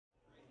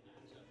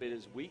It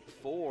is week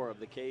 4 of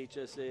the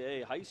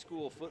KHSAA high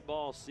school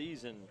football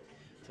season.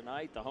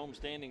 Tonight, the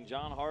homestanding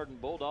John Hardin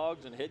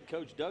Bulldogs and head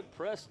coach Doug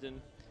Preston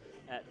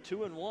at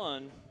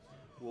 2-1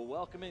 will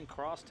welcome in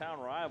crosstown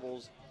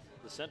rivals,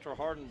 the Central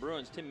Hardin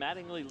Bruins. Tim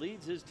Mattingly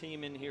leads his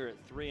team in here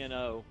at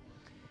 3-0.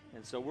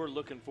 And so we're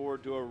looking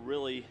forward to a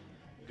really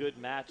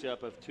good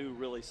matchup of two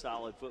really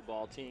solid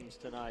football teams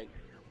tonight.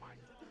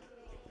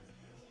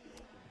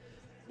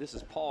 This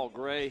is Paul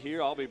Gray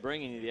here. I'll be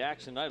bringing you the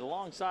action tonight.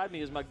 Alongside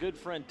me is my good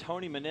friend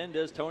Tony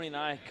Menendez. Tony and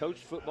I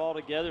coached football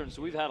together, and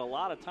so we've had a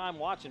lot of time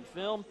watching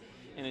film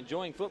and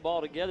enjoying football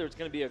together. It's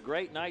going to be a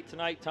great night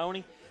tonight,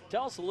 Tony.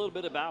 Tell us a little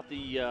bit about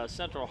the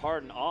Central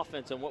Hardin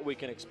offense and what we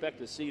can expect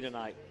to see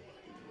tonight.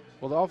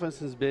 Well, the offense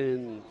has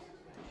been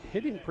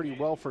hitting pretty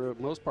well for the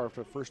most part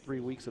for the first 3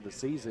 weeks of the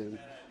season.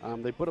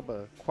 They put up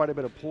quite a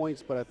bit of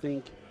points, but I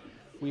think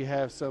we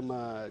have some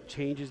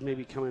changes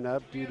maybe coming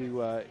up due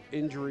to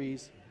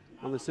injuries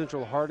on the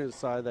Central Hardin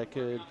side that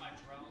could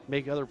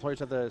make other players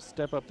have to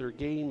step up their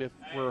game if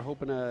we're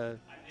hoping to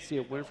see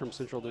a win from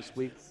Central this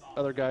week.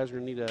 Other guys are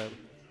going to need to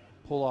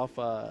pull off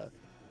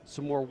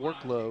some more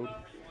workload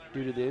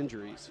due to the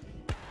injuries.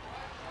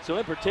 So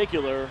in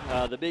particular,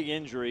 the big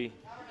injury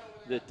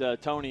that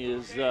Tony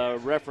is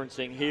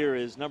referencing here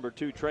is number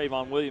 2,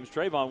 Trayvon Williams.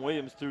 Trayvon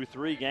Williams, through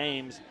 3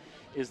 games,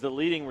 is the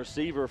leading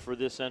receiver for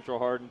this Central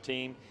Hardin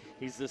team.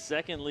 He's the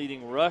second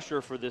leading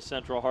rusher for this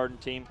Central Hardin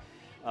team.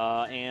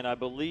 And I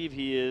believe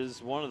he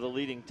is one of the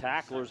leading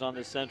tacklers on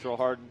the Central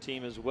Hardin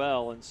team as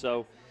well. And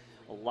so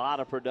a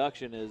lot of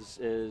production,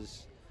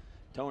 as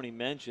Tony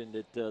mentioned,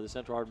 that the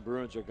Central Hardin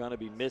Bruins are going to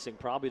be missing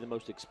probably the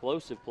most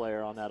explosive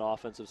player on that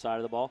offensive side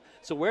of the ball.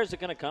 So where's it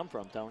going to come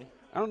from, Tony?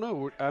 I don't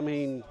know. I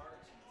mean,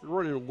 we're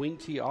running a wing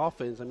T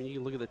offense. I mean, you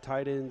can look at the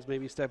tight ends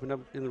maybe stepping up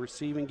in the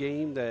receiving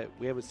game that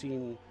we haven't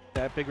seen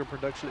that bigger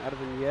production out of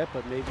them yet,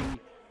 but maybe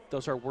they'll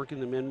start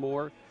working them in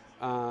more.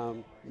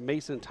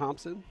 Mason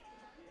Thompson,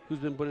 who's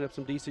been putting up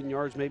some decent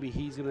yards. Maybe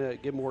he's going to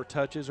get more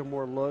touches or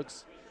more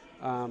looks.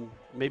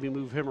 Maybe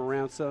move him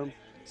around some,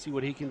 see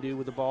what he can do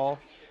with the ball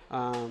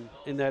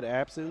in that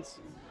absence.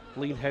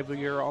 Lean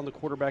heavier on the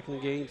quarterback in the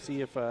game,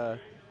 see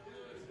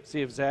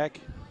if Zach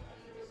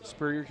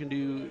Spurrier can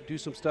do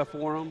some stuff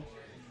for him,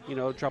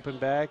 drop him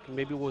back.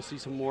 Maybe we'll see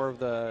some more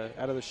of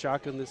out of the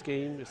shotgun this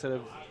game instead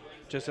of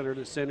just under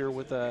the center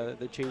with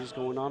the changes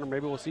going on. Or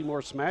maybe we'll see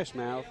more smash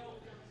mouth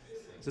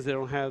since they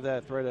don't have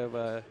that threat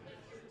of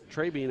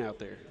Trey being out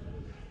there.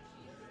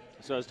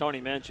 So as Tony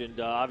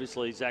mentioned,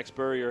 obviously Zach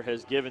Spurrier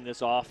has given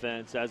this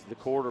offense as the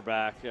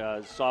quarterback,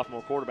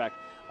 sophomore quarterback,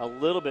 a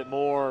little bit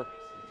more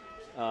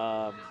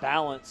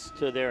balance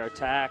to their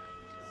attack.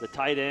 The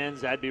tight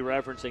ends, I'd be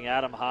referencing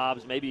Adam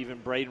Hobbs, maybe even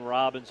Braden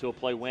Robbins, who will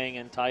play wing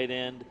and tight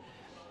end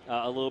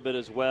a little bit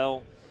as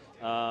well.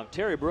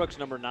 Terry Brooks,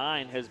 number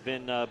 9, has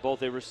been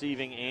both a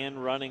receiving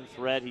and running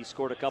threat. He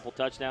scored a couple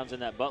touchdowns in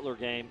that Butler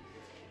game.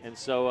 And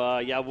so,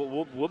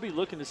 we'll be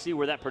looking to see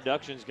where that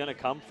production is going to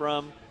come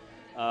from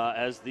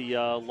as the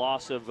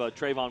loss of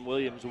Trayvon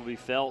Williams will be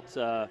felt,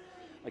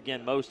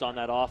 again, most on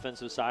that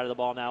offensive side of the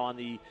ball. Now, on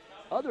the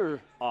other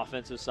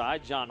offensive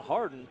side, John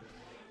Hardin,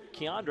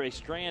 Keandre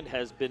Strand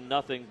has been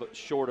nothing but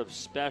short of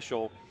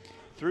special.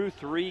 Through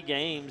 3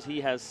 games,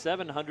 he has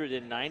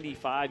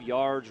 795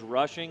 yards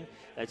rushing.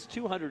 That's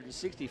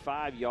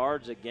 265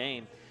 yards a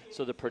game.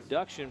 So the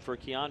production for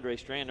Keandre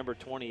Strand, number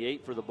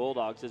 28 for the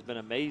Bulldogs, has been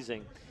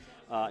amazing.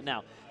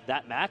 Now,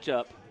 that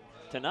matchup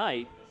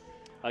tonight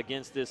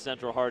against this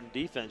Central Hardin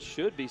defense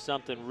should be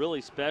something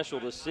really special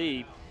to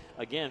see.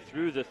 Again,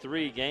 through the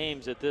 3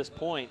 games at this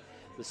point,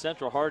 the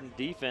Central Hardin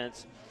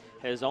defense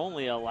has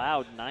only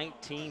allowed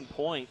 19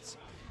 points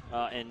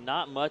and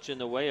not much in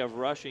the way of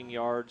rushing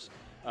yards.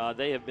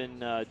 They have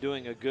been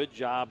doing a good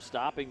job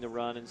stopping the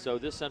run, and so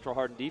this Central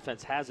Hardin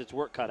defense has its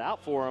work cut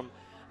out for them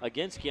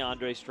against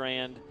Keandre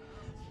Strand,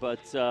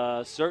 but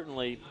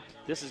certainly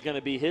this is going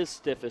to be his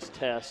stiffest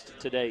test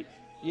to date.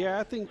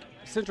 Yeah, I think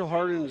Central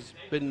Hardin's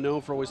been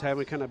known for always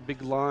having kind of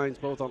big lines,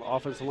 both on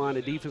offensive line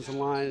and defensive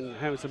line, and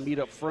having some meat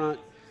up front,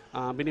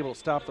 being able to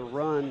stop the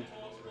run.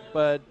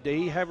 But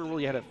they haven't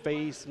really had to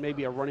face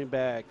maybe a running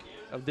back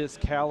of this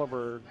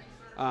caliber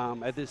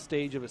at this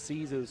stage of a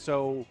season.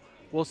 So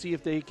we'll see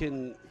if they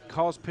can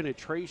cause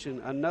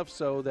penetration enough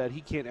so that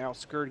he can't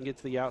outskirt and get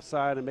to the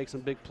outside and make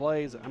some big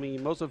plays. I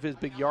mean, most of his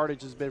big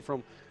yardage has been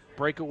from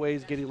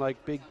breakaways, getting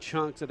like big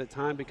chunks at a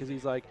time because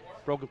he's like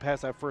broken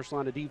past that first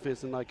line of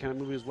defense and like kind of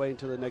moving his way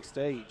into the next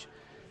stage.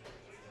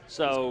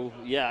 So,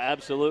 yeah,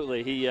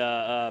 absolutely. He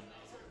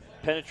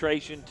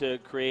penetration to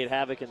create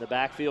havoc in the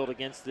backfield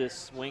against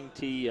this wing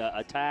T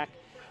attack,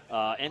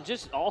 and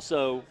just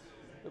also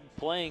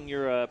playing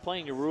your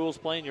rules,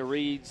 playing your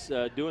reads,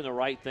 doing the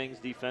right things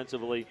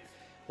defensively.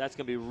 That's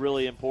going to be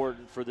really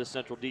important for this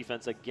Central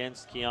defense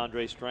against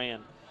Keandre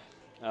Strand.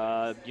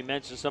 You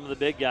mentioned some of the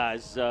big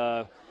guys.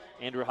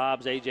 Andrew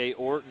Hobbs, A.J.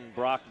 Orton,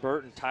 Brock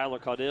Burton, Tyler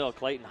Caudill,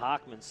 Clayton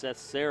Hockman, Seth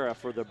Serra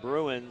for the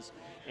Bruins,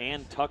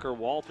 and Tucker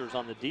Walters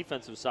on the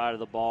defensive side of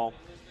the ball.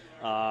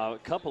 A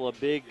couple of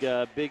big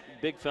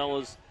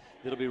fellas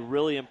that'll be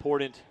really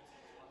important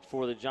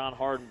for the John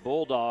Hardin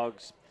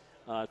Bulldogs.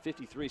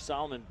 53,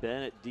 Solomon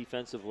Bennett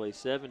defensively.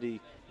 70,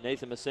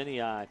 Nathan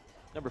Messini.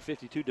 Number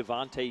 52,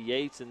 Devontae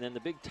Yates. And then the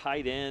big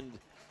tight end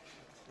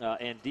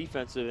and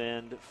defensive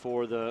end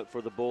for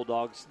the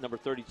Bulldogs, number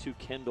 32,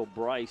 Kendall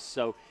Bryce.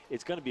 So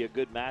it's going to be a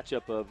good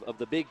matchup of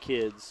the big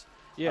kids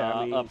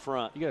up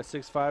front. You got a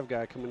 6'5"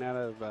 guy coming out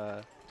of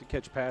to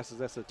catch passes.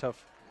 That's a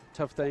tough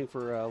thing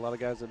for a lot of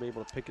guys to be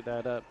able to pick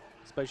that up,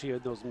 especially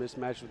in those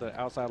mismatches with the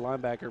outside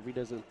linebacker. If he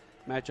doesn't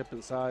match up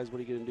in size, what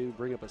are you going to do?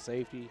 Bring up a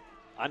safety?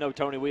 I know,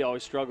 Tony, we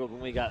always struggled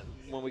when we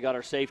got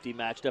our safety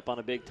matched up on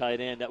a big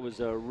tight end. That was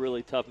a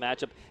really tough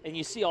matchup. And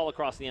you see all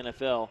across the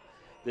NFL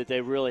that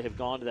they really have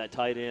gone to that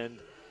tight end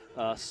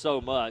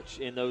so much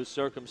in those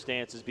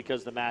circumstances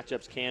because the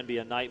matchups can be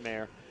a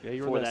nightmare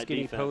you for run that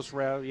skinny defense. Post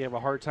route. You have a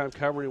hard time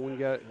covering it when you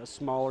got a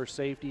smaller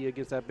safety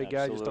against that big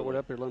guy. Just throw it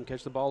up there, let him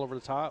catch the ball over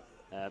the top.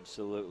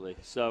 Absolutely.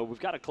 So we've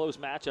got a close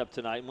matchup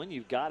tonight. And when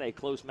you've got a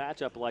close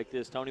matchup like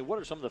this, Tony, what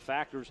are some of the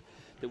factors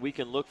that we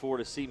can look for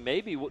to see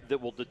maybe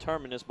that will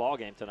determine this ball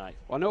game tonight?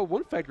 Well, I know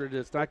one factor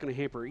that's not going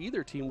to hamper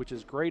either team, which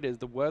is great, is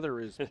the weather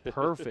is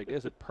perfect.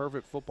 It's a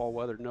perfect football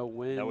weather. No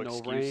wind,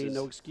 no rain,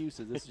 no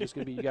excuses. This is just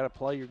going to be you got to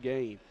play your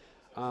game.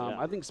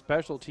 I think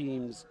special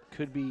teams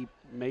could be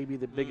maybe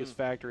the biggest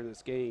factor in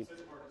this game.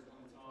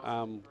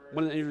 One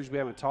of the injuries we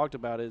haven't talked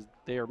about is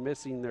they are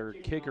missing their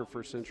kicker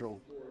for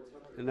Central,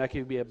 and that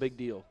could be a big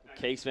deal.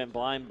 Case Van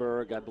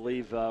Bleinberg, I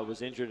believe,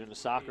 was injured in a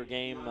soccer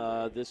game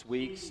this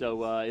week,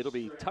 so it'll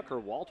be Tucker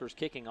Walters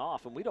kicking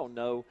off, and we don't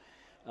know.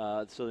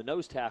 So the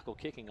nose tackle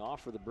kicking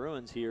off for the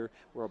Bruins here.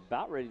 We're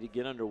about ready to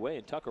get underway,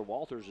 and Tucker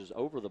Walters is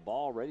over the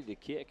ball, ready to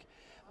kick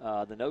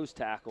the nose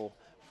tackle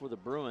for the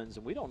Bruins,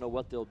 and we don't know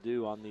what they'll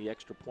do on the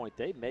extra point.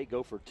 They may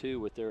go for two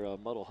with their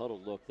muddle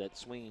huddle look, that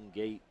swinging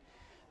gate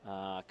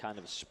kind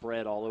of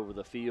spread all over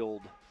the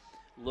field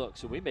look.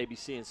 So we may be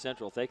seeing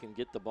Central, if they can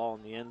get the ball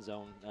in the end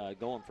zone,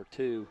 going for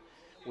two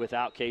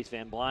without Case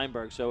Van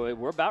Bleinberg. So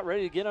we're about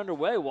ready to get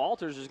underway.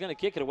 Walters is going to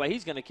kick it away.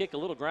 He's going to kick a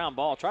little ground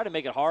ball, try to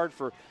make it hard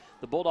for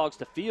the Bulldogs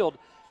to field.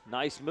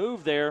 Nice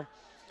move there,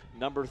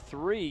 number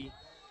 3,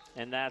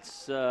 and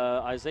that's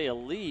Isaiah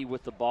Lee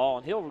with the ball,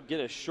 and he'll get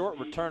a short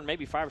return,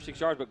 maybe 5 or 6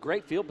 yards, but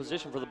great field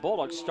position for the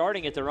Bulldogs,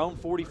 starting at their own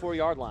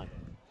 44-yard line.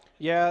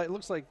 Yeah, it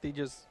looks like they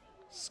just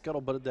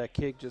scuttlebutted that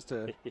kick just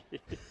to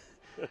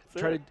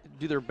try to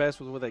do their best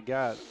with what they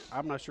got.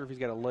 I'm not sure if he's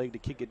got a leg to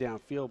kick it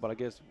downfield, but I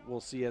guess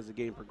we'll see as the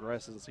game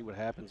progresses and see what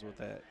happens with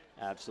that.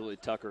 Absolutely.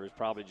 Tucker is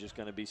probably just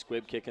going to be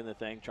squib kicking the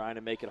thing, trying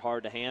to make it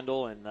hard to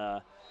handle, and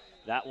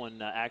that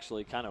one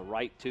actually kind of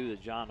right to the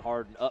John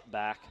Hardin up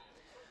back.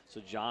 So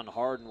John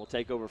Hardin will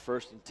take over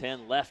 1st and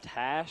 10, left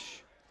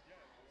hash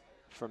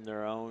from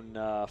their own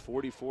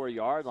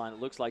 44-yard line. It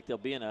looks like they'll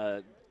be in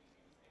a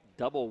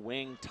double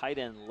wing tight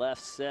end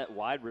left set.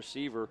 Wide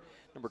receiver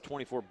number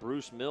 24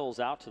 Bruce Mills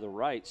out to the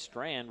right.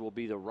 Strand will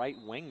be the right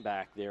wing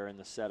back there in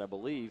the set, I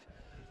believe.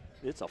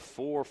 It's a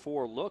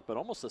 4-4 look, but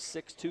almost a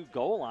 6-2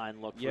 goal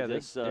line look for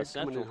this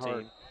Central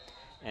team.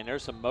 And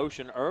there's some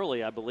motion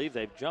early. I believe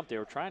they've jumped. They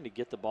were trying to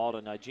get the ball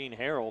to Nigene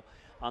Harrell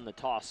on the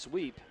toss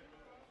sweep.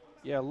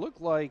 Yeah, it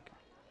looked like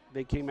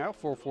they came out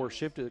 4-4,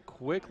 shifted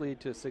quickly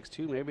to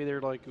 6-2. Maybe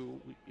they're like,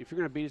 if you're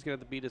going to beat us, you're going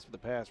to have to beat us with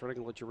the pass. We're not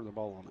going to let you run the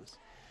ball on us.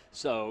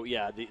 So,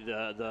 yeah,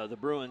 the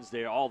Bruins,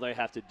 all they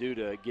have to do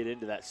to get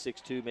into that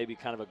 6-2, maybe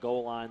kind of a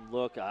goal line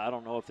look. I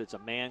don't know if it's a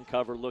man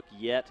cover look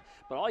yet,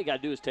 but all you got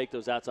to do is take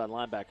those outside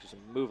linebackers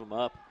and move them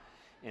up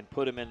and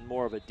put them in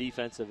more of a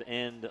defensive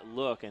end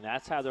look. And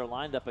that's how they're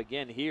lined up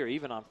again here,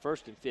 even on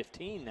 1st and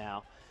 15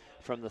 now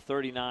from the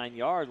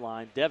 39-yard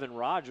line. Devin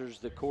Rogers,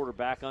 the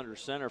quarterback under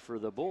center for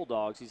the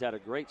Bulldogs. He's had a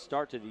great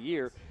start to the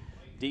year.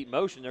 Deep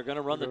motion. They're going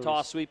to run the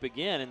toss sweep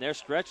again, and they're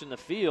stretching the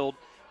field.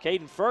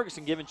 Caden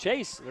Ferguson giving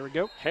chase. There we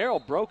go.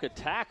 Harrell broke a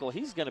tackle.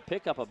 He's going to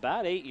pick up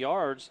about 8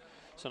 yards.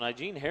 So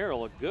Nigene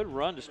Harrell, a good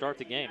run to start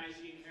the game.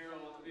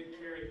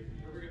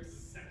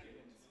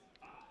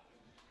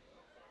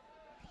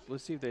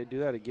 Let's see if they do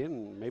that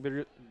again.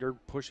 Maybe they're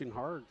pushing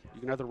hard.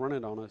 You're going to have to run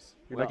it on us.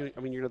 You're not going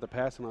to have to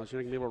pass it on us.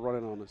 You're not going to be able to run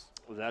it on us.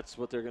 Well, that's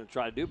what they're going to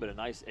try to do, but a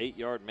nice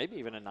 8-yard, maybe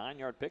even a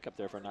 9-yard pickup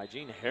there for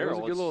Nigene Harrell. That was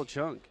a good little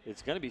chunk.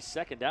 It's going to be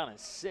 2nd down and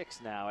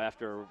 6 now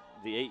after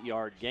the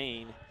 8-yard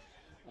gain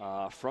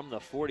from the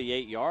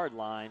 48-yard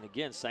line.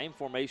 Again, same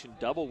formation,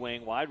 double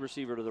wing, wide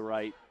receiver to the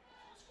right.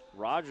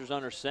 Rogers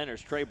under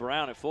centers, Trey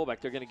Brown at fullback.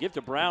 They're going to give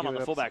to Brown on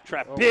the fullback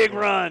trap. Big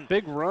run.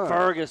 Big run.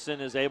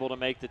 Ferguson is able to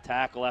make the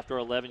tackle after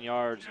 11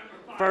 yards.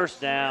 1st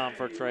down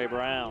for Trey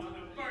Brown.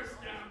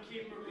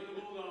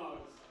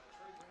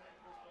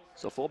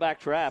 So fullback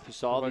trap. You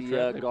saw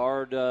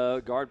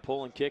the guard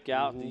pull and kick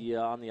out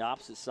on the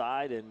opposite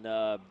side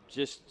and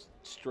just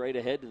straight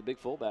ahead to the big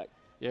fullback.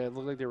 Yeah, it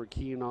looked like they were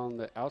keying on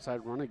the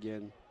outside run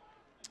again.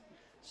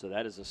 So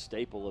that is a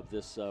staple of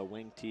this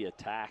wing T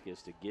attack,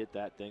 is to get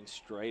that thing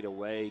straight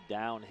away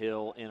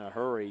downhill in a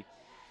hurry.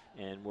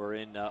 And we're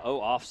in,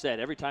 offset.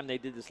 Every time they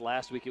did this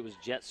last week, it was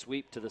jet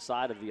sweep to the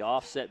side of the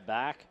offset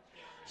back.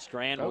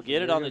 Strand will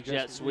get it on the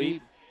jet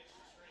sweep.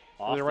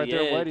 Off they're right the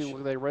there edge.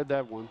 waiting. They read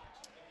that one.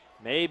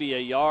 Maybe a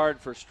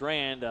yard for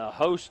Strand. A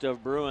host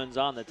of Bruins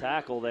on the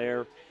tackle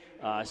there.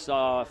 I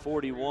saw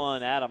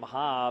 41, Adam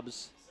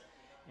Hobbs,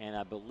 and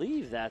I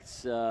believe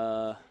that's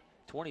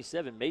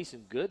 27,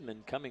 Mason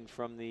Goodman, coming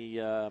from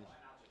the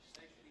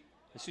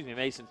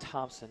Mason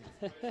Thompson.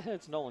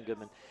 It's Nolan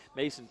Goodman.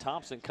 Mason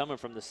Thompson coming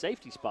from the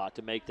safety spot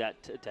to make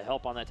that, to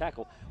help on that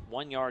tackle.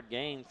 1 yard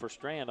gain for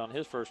Strand on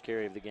his first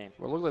carry of the game.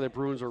 Well, it looked like the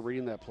Bruins were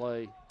reading that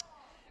play.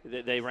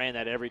 They ran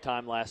that every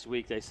time last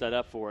week. They set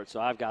up for it,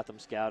 so I've got them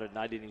scouted, and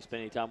I didn't even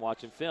spend any time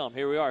watching film.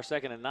 Here we are,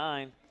 2nd and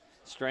 9.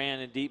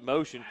 Strand in deep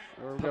motion.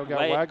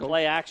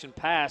 Play action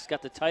pass.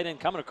 Got the tight end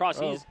coming across.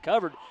 He's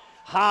covered.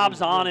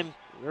 Hobbs on him.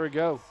 There we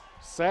go.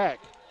 Sack.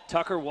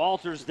 Tucker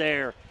Walters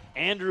there.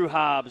 Andrew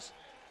Hobbs.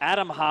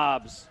 Adam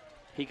Hobbs.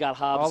 He got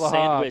Hobbs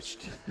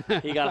sandwiched.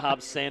 He got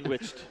Hobbs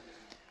sandwiched.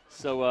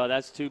 So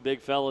that's 2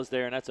 big fellas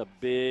there, and that's a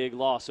big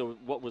loss. So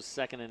what was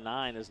 2nd and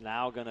 9 is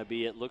now going to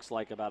be, it looks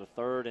like, about a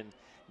 3rd and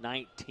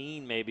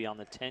 19 maybe on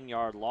the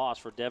 10-yard loss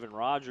for Devin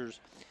Rogers.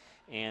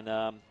 And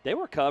they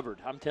were covered.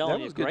 I'm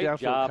telling you, great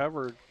job.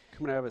 Covered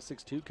coming out of a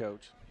 6'2"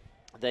 coach.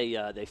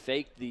 They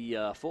faked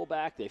the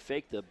fullback. They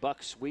faked the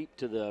buck sweep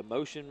to the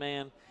motion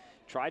man.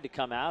 Tried to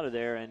come out of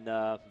there, and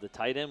the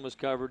tight end was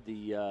covered.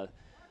 The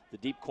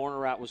deep corner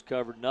route was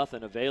covered.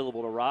 Nothing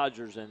available to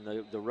Rogers, and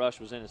the rush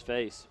was in his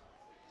face.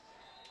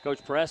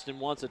 Coach Preston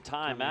wants a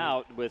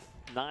timeout with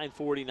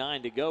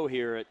 9:49 to go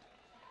here at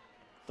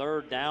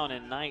 3rd down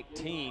and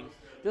 19.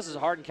 This is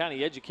a Hardin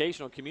County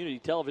Educational Community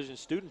Television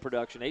student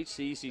production.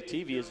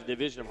 HCEC-TV is a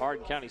division of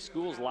Hardin County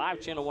Schools. Live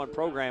Channel 1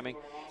 programming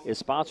is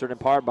sponsored and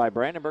powered by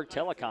Brandenburg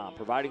Telecom,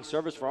 providing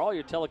service for all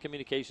your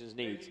telecommunications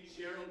needs.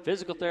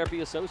 Physical Therapy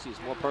Associates,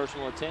 more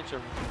personal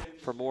attention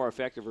for more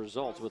effective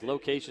results. With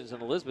locations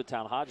in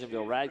Elizabethtown,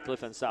 Hodgenville,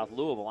 Radcliffe, and South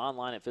Louisville.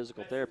 Online at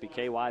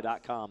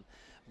physicaltherapyky.com.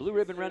 Blue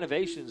Ribbon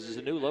Renovations is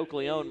a new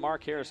locally owned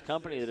Mark Harris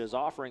company that is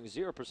offering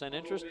 0%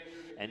 interest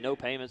and no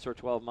payments for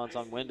 12 months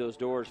on windows,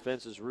 doors,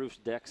 fences, roofs,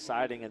 decks,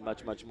 siding, and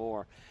much, much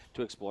more.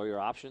 To explore your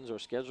options or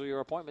schedule your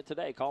appointment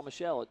today, call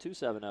Michelle at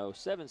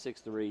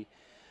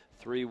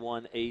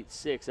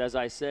 270-763-3186. As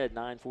I said,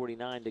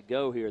 9:49 to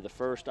go here. The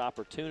first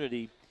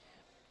opportunity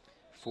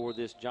for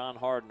this John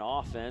Hardin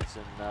offense.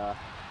 And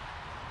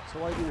so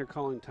why do you think they're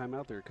calling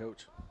timeout there,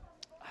 Coach?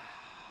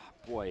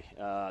 Boy,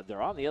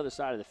 they're on the other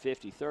side of the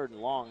 50, 3rd and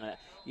long.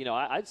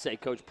 I'd say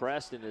Coach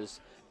Preston is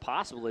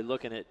possibly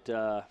looking at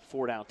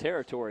 4-down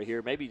territory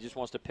here. Maybe he just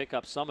wants to pick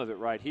up some of it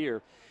right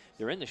here.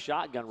 They're in the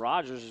shotgun.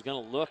 Rogers is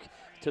going to look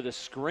to the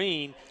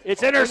screen.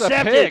 It's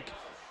intercepted.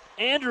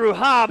 Andrew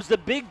Hobbs, the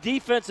big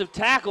defensive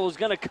tackle, is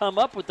going to come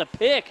up with the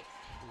pick.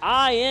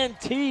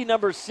 INT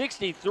number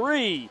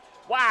 63.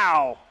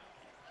 Wow.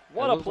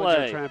 What a play. Like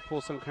they're trying to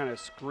pull some kind of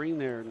screen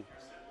there.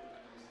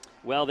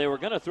 Well, they were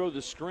going to throw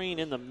the screen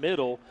in the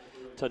middle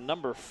to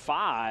number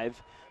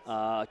 5,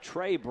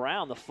 Trey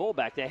Brown, the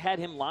fullback. They had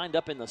him lined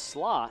up in the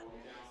slot,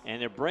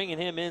 and they're bringing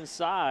him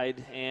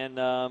inside. And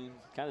kind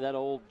of that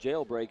old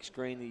jailbreak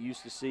screen that you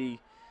used to see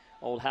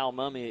old Hal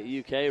Mummy at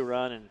UK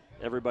run, and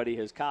everybody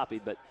has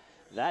copied. But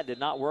that did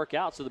not work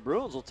out, so the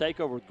Bruins will take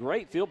over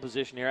great field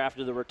position here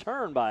after the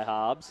return by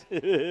Hobbs.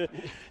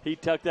 He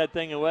tucked that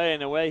thing away,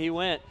 and away he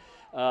went.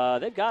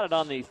 They've got it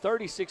on the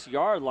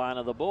 36-yard line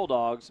of the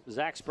Bulldogs.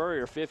 Zach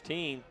Spurrier,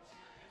 15,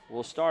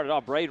 will start it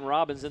off. Braden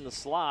Robbins in the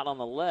slot on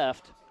the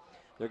left.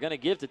 They're going to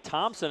give to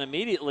Thompson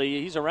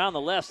immediately. He's around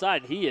the left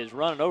side. He is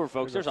running over,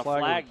 folks. There's a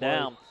flag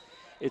down.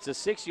 It's a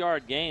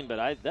 6-yard gain,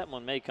 but that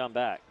one may come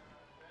back.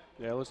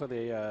 Yeah, it looks like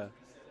they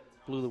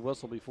blew the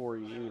whistle before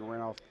he even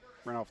ran off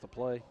the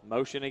play.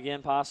 Motion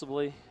again,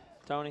 possibly,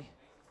 Tony?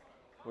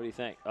 What do you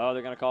think? Oh,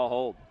 they're going to call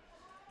hold.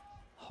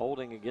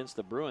 Holding against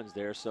the Bruins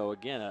there. So,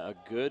 again, a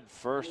good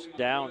first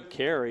down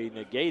carry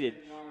negated.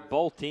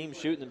 Both teams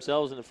shooting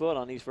themselves in the foot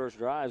on these first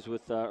drives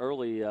with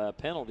early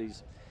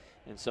penalties.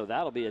 And so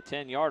that'll be a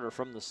 10-yarder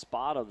from the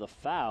spot of the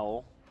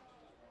foul.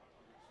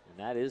 And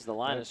that is the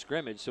line of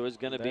scrimmage. So it's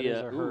going to be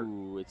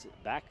it's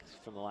back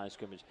from the line of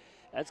scrimmage.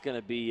 That's going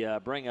to be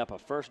bring up a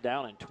first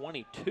down and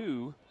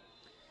 22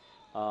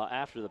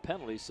 after the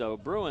penalty. So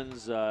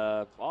Bruins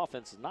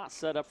offense is not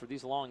set up for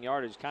these long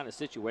yardage kind of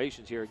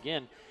situations here.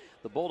 Again,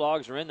 the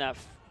Bulldogs are in that,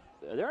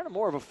 they're in a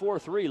more of a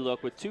 4-3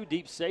 look with 2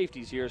 deep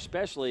safeties here,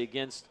 especially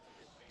against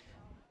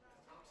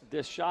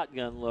this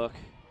shotgun look.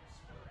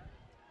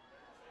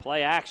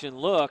 Play action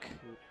look.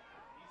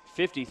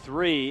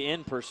 53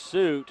 in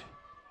pursuit.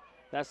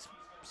 That's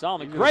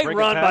Solomon. Great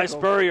run by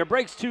Spurrier.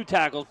 Breaks 2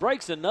 tackles.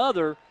 Breaks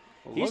another.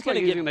 Well, he's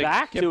going to get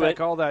back to it.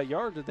 All that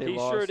yard that they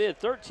lost. He sure did.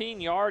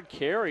 13-yard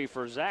carry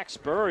for Zach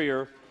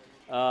Spurrier.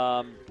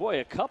 Boy,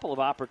 a couple of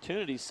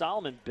opportunities.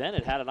 Solomon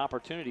Bennett had an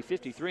opportunity,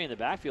 53 in the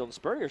backfield, and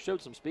Spurrier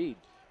showed some speed.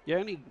 Yeah,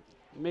 and he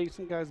made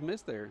some guys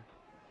miss there.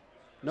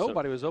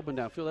 Nobody was open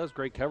downfield. That was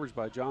great coverage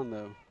by John,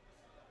 though.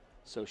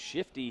 So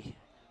shifty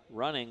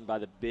running by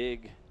the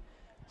big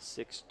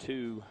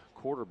 6'2"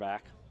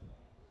 quarterback.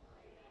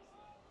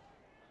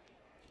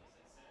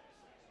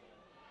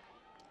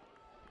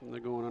 And they're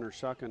going under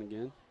shotgun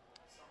again.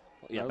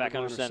 Yeah, back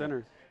under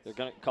center. They're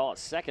going to call it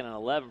 2nd and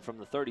 11 from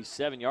the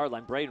 37-yard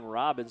line. Braden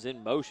Robbins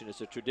in motion.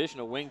 It's a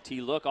traditional wing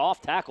T look.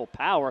 Off tackle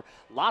power.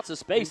 Lots of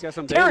space.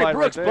 Terry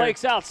Brooks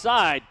breaks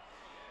outside.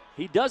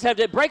 He does have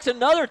that. Breaks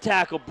another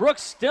tackle.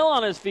 Brooks still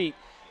on his feet.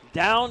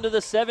 Down to the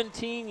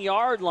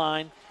 17-yard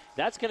line.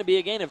 That's going to be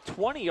a gain of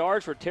 20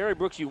 yards for Terry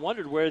Brooks. You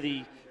wondered where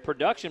the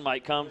production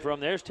might come from.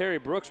 There's Terry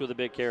Brooks with a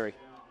big carry.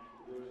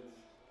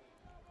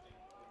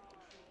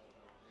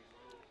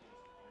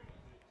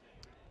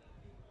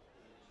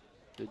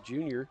 The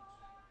junior.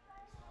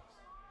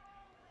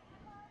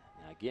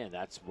 Again,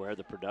 that's where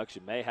the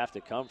production may have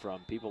to come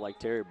from. People like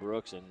Terry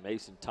Brooks and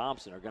Mason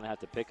Thompson are going to have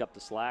to pick up the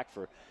slack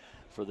for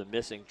the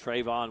missing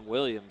Trayvon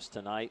Williams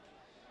tonight.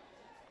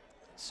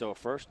 So a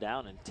first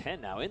down and 10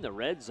 now in the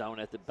red zone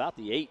at about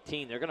the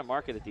 18. They're going to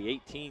mark it at the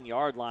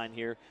 18-yard line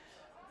here.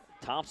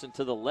 Thompson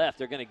to the left.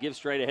 They're going to give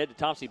straight ahead to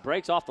Thompson. He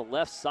breaks off the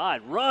left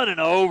side, running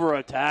over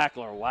a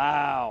tackler.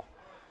 Wow.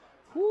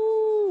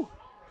 Woo.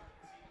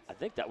 I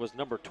think that was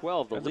number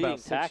 12, the leading about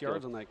 6 tackler.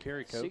 yards on that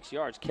carry, Coach. 6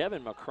 yards.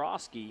 Kevin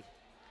McCroskey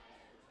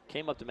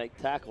came up to make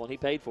the tackle, and he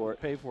paid for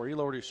it. Paid for it. He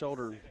lowered his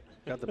shoulder and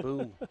got the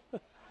boom.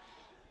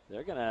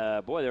 They're going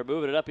to, boy, they're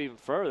moving it up even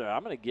further.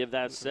 I'm going to give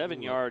that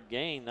 7-yard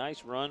gain.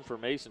 Nice run for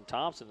Mason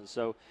Thompson. And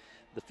so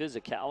the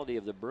physicality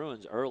of the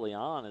Bruins early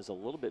on is a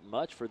little bit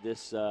much for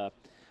this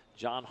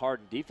John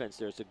Hardin defense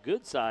there. It's a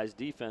good-sized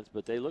defense,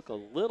 but they look a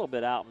little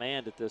bit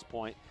outmanned at this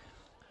point.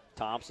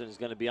 Thompson is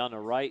going to be on the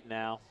right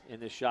now in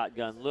the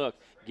shotgun look.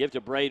 Give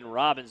to Braden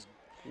Robbins.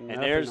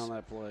 And there's on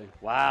that play.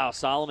 Wow,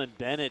 Solomon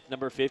Bennett,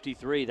 number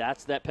 53.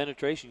 That's that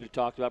penetration you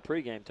talked about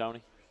pregame,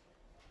 Tony.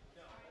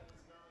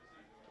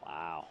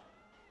 Wow.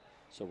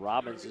 So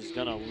Robbins is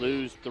going to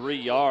lose 3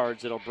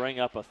 yards. It'll bring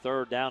up a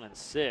 3rd down and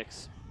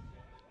 6,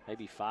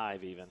 maybe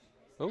 5 even.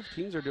 Both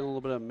teams are doing a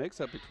little bit of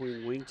mix-up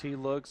between wing T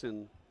looks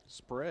and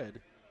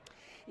spread.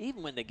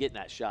 Even when they get in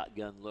that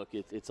shotgun look,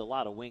 it's a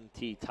lot of wing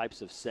T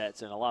types of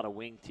sets and a lot of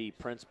wing T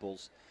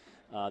principles.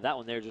 That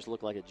one there just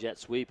looked like a jet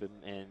sweep,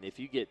 and if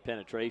you get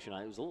penetration,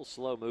 it was a little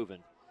slow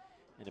moving,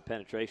 and the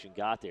penetration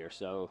got there.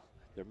 So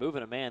they're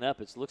moving a man up.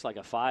 It looks like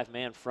a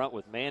 5-man front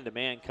with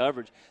man-to-man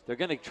coverage. They're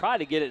going to try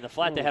to get it in the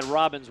flat. They had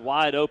Robbins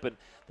wide open.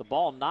 The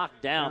ball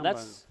knocked down.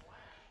 That's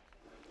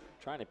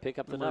trying to pick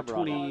up the number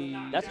on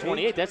it. That's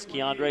 28. That's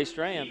Keandre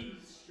Strand.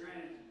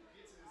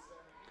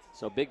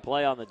 So big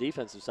play on the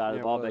defensive side of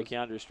the ball by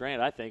Keandre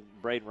Strand. I think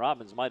Braden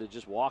Robbins might have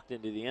just walked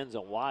into the end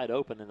zone wide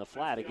open in the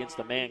flat against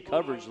the man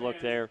coverage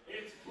look there.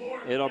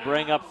 It'll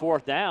bring up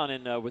 4th down,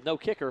 and with no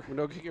kicker. With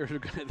no kicker,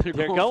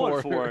 they're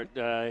going for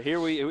it.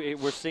 Here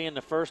we're seeing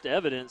the first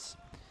evidence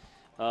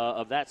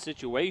of that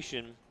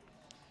situation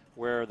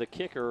where the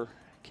kicker,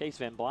 Case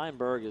Van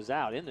Bleinberg, is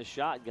out in the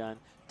shotgun.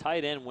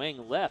 Tight end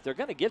wing left. They're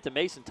going to give to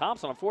Mason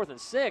Thompson on 4th and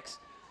 6.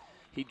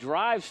 He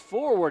drives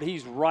forward.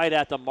 He's right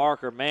at the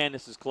marker. Man,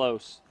 this is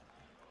close.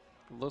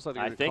 Looks like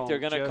I think they're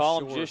going to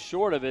call him just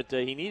short of it.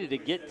 He needed to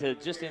get to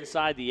just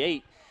inside the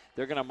 8.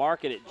 They're going to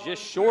mark it at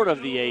just short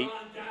of the 8.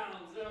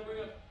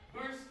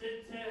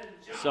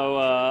 So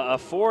a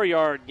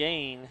 4-yard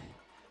gain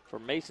for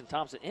Mason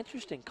Thompson.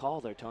 Interesting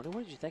call there, Tony.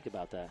 What did you think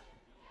about that?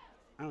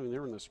 I don't mean, they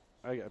were in this.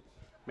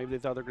 Maybe they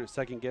thought they were going to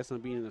second guess on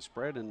being in the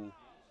spread and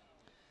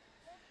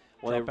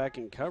drop back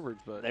in coverage.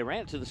 But they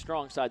ran it to the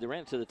strong side. They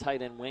ran it to the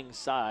tight end wing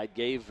side.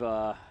 Gave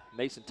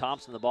Mason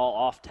Thompson the ball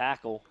off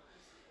tackle.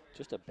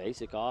 Just a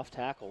basic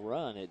off-tackle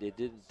run. It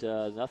didn't,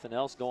 nothing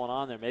else going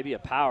on there. Maybe a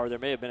power. There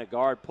may have been a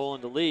guard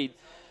pulling the lead.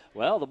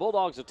 Well, the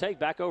Bulldogs will take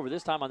back over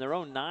this time on their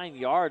own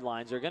 9-yard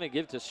lines. They're going to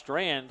give to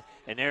Strand,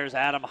 and there's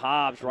Adam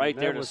Hobbs right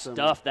there to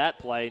stuff that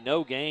play.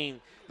 No gain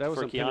for Keandre Strand.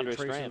 That was some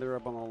penetration there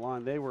up on the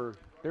line. They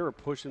were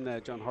pushing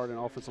that John Hardin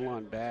offensive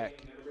line back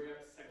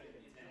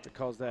to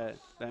cause that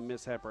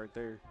mishap right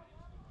there.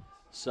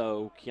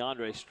 So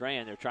Keandre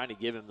Strand, they're trying to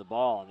give him the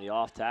ball on the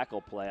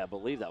off-tackle play. I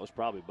believe that was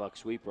probably buck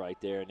sweep right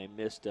there, and they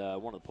missed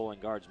one of the pulling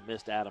guards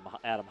missed Adam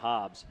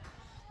Hobbs,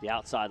 the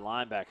outside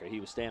linebacker. He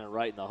was standing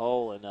right in the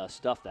hole and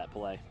stuffed that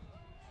play.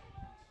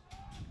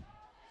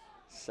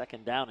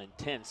 2nd down and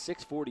 10,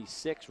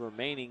 6:46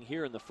 remaining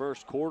here in the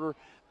first quarter.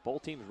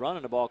 Both teams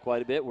running the ball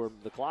quite a bit where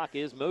the clock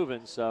is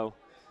moving, so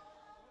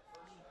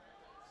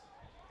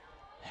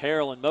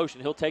Harrell in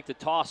motion. He'll take the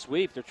toss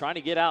sweep. They're trying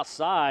to get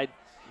outside.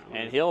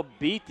 And he'll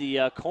beat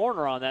the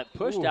corner on that,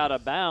 pushed out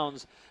of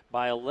bounds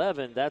by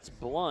 11. That's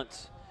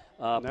Blunt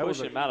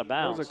pushing him out of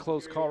bounds. That was a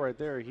close call right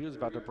there. He was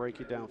about to break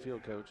it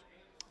downfield, Coach.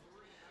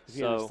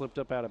 He had slipped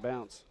up out of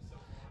bounds.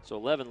 So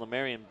 11,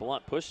 Lamarian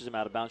Blunt pushes him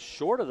out of bounds,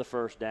 short of the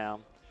first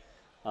down.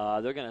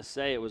 They're going to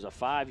say it was a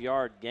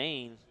 5-yard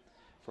gain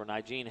for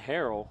Nigene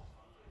Harrell.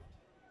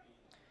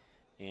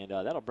 And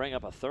that'll bring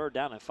up a 3rd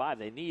down and 5.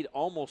 They need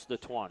almost the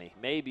 20,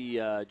 maybe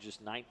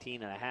just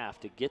 19 and a half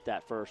to get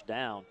that first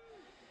down.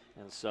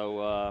 And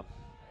so I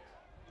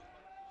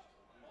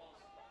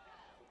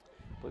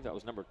believe that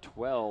was number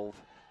 12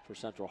 for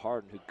Central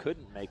Hardin, who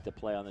couldn't make the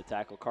play on the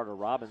tackle, Carter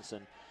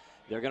Robinson.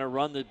 They're going to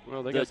run the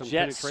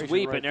jet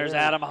sweep, and there's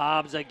Adam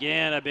Hobbs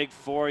again, a big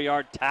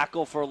 4-yard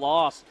tackle for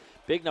loss.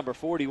 Big number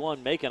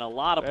 41 making a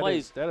lot of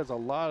plays. That is a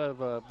lot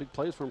of big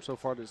plays for him so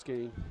far this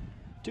game.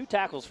 2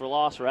 tackles for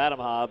loss for Adam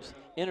Hobbs,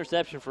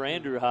 interception for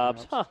Andrew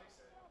Hobbs. Huh.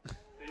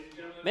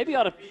 Maybe you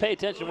ought to pay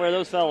attention where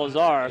those fellows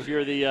are if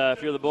you're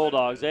the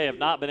Bulldogs. They have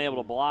not been able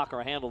to block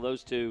or handle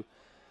those two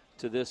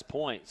to this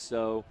point.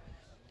 So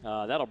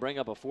that'll bring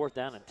up a 4th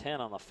down and 10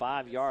 on the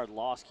 5-yard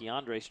loss.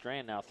 Keandre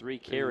Strand now 3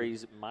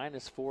 carries,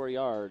 minus 4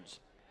 yards.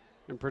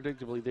 And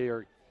predictably, they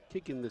are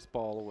kicking this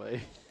ball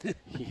away.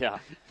 Yeah.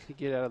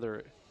 Get out of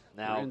their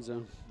end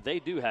zone. They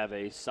do have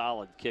a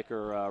solid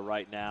kicker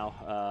right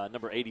now.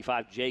 Number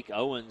 85, Jake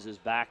Owens, is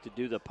back to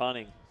do the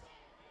punting.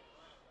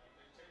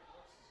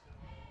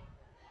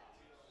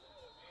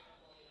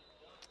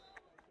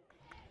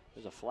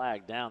 There's a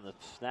flag down. The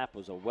snap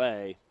was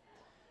away.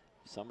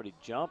 Somebody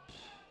jumped.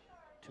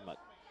 Too much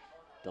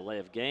delay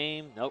of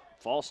game. Nope.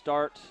 False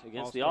start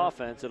against the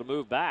offense. It'll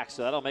move back,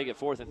 so that'll make it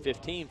 4th and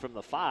 15 from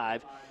the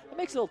 5. It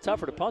makes it a little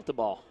tougher to punt the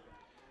ball.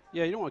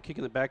 Yeah, you don't want to kick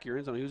in the back of your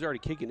end zone. He was already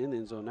kicking in the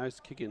end zone. Now he's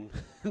kicking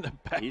in the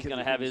back. He's going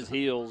to have his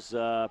heels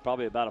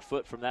probably about a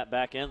foot from that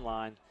back end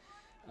line.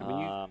 I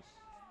mean,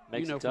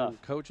 makes it tough. From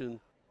coaching,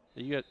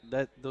 you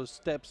got those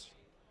steps.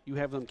 You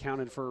have them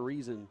counted for a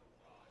reason.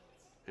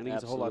 And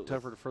it's a whole lot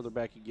tougher the further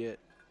back you get.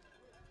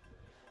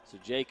 So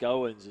Jake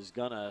Owens is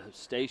going to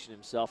station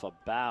himself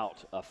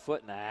about a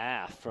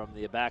 1.5 feet from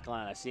the back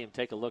line. I see him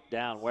take a look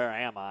down. Where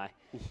am I?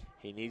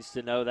 He needs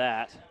to know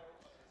that.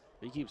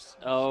 He keeps.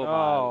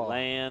 My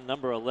land.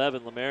 Number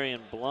 11,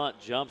 Lamarion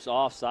Blunt jumps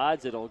off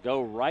sides. It'll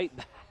go right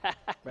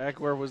back. Back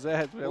where was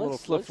that? That little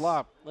flip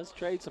flop. Let's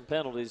trade some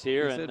penalties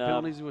here. And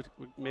penalties would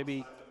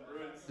maybe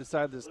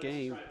decide this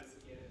game.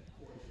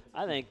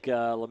 I think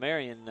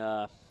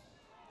Lamarion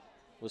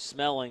was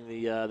smelling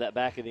the that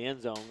back of the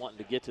end zone, wanting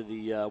to get to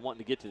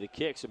the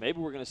kick. So maybe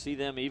we're going to see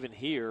them even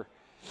here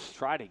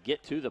try to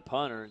get to the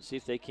punter and see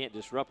if they can't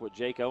disrupt what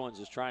Jake Owens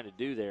is trying to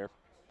do there.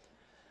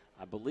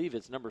 I believe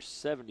it's number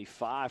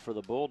 75 for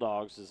the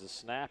Bulldogs as a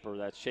snapper.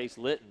 That's Chase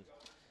Litton.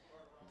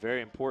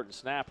 Very important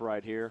snap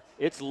right here.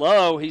 It's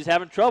low. He's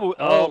having trouble.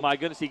 Oh, my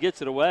goodness. He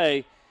gets it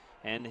away.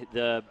 And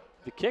the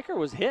kicker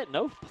was hit.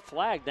 No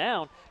flag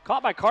down.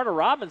 Caught by Carter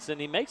Robinson.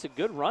 He makes a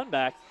good run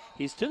back.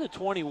 He's to the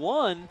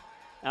 21.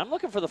 I'm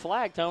looking for the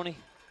flag, Tony.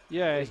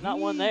 Yeah. There's not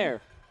one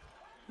there.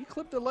 He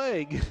clipped a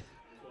leg.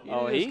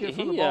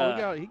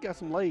 He got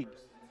some leg.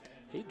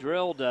 He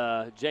drilled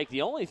Jake.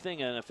 The only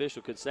thing an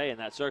official could say in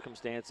that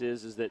circumstance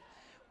is that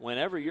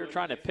whenever you're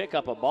trying to pick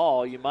up a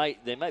ball,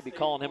 they might be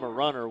calling him a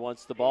runner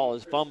once the ball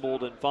is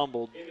fumbled.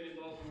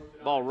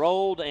 Ball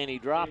rolled and he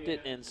dropped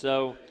it, and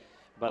so.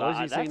 But is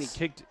he saying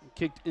he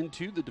kicked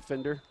into the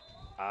defender?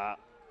 I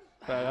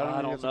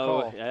don't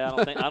know. Yeah,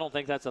 I don't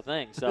think that's a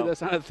thing. So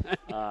that's not a thing.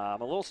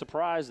 I'm a little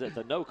surprised at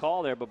the no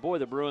call there, but boy,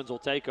 the Bruins will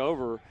take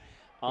over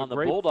on the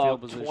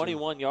Bulldog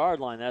 21-yard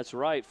line. That's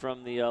right,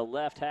 from the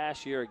left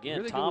hash here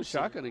again. Thompson,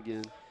 shotgun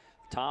again.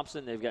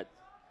 Thompson, they've got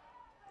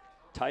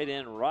tight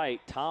end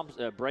right.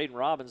 Braden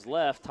Robbins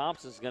left.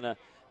 Thompson's going to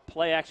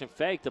play action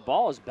fake. The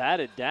ball is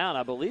batted down.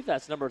 I believe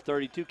that's number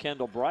 32,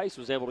 Kendall Bryce,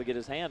 was able to get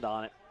his hand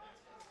on it.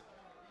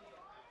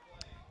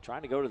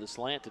 Trying to go to the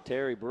slant to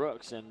Terry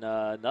Brooks, and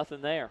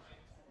nothing there.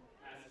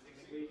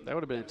 That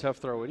would have been a tough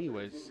throw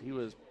anyways. He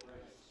was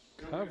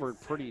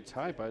covered pretty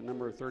tight by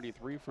number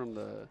 33 from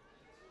the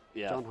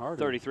John Hardin.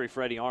 33,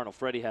 Freddie Arnold.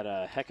 Freddie had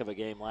a heck of a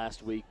game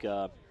last week.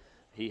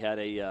 He had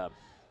a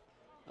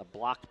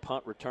blocked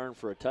punt return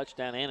for a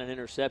touchdown and an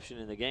interception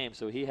in the game,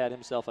 so he had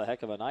himself a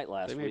heck of a night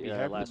last week. They may be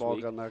happy the ball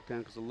got knocked down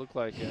because it looked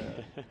like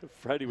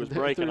Freddie was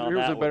breaking on that one. He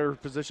was in a better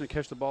position to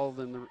catch the ball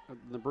than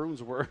the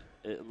Bruins were.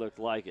 It looked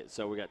like it.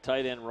 So we got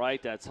tight end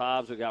right. That's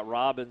Hobbs. We got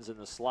Robbins in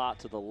the slot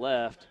to the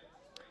left.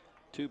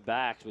 2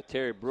 backs with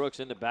Terry Brooks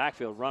in the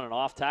backfield running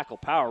off tackle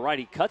power right.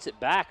 He cuts it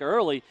back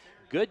early.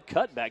 Good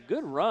cutback.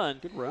 Good run.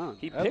 Good run.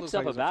 He picks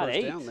up about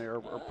 8. Down there,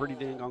 or pretty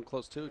dang on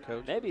close to it,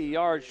 Coach. Maybe a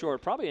yard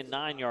short. Probably a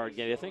 9-yard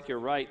gain. I think you're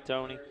right,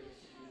 Tony.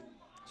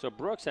 So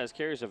Brooks has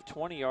carries of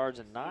 20 yards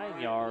and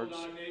 9 yards.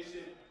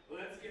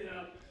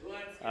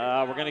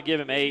 We're going to give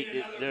him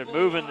 8. They're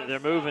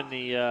moving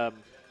the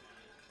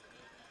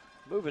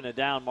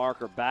down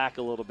marker back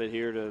a little bit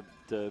here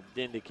to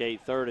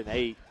indicate 3rd and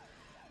 8.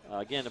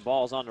 Again, the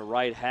ball's on the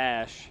right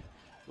hash.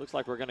 Looks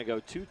like we're going to go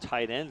 2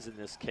 tight ends in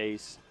this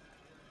case.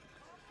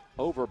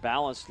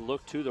 Overbalanced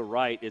look to the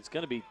right. It's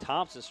going to be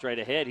Thompson straight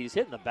ahead. He's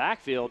hitting the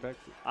backfield.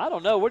 I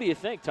don't know. What do you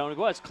think, Tony?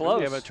 Well, it's close.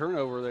 We have a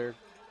turnover there.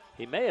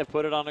 He may have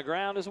put it on the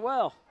ground as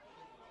well.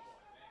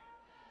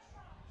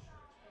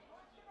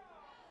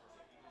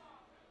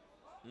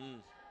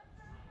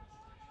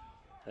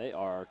 They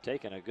are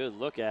taking a good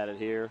look at it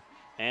here.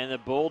 And the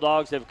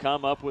Bulldogs have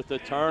come up with the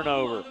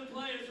turnover.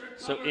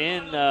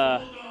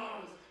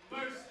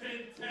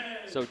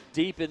 So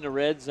deep in the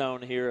red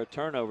zone here, a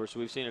turnover. So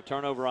we've seen a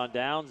turnover on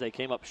downs. They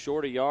came up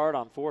short a yard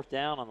on 4th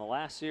down on the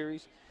last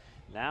series.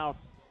 Now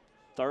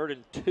 3rd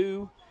and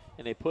 2,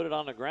 and they put it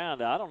on the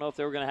ground. I don't know if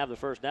they were going to have the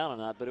first down or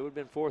not, but it would have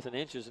been 4th and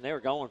inches, and they were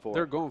going for it.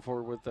 They're going for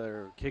it with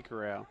their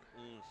kicker out.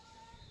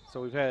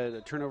 So we've had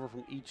a turnover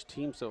from each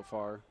team so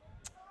far.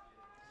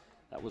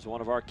 That was one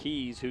of our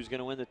keys. Who's going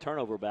to win the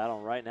turnover battle?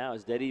 And right now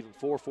is dead even.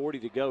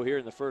 4:40 to go here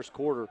in the first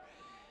quarter.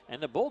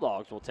 And the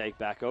Bulldogs will take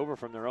back over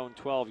from their own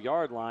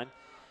 12-yard line.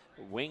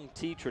 Wing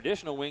T,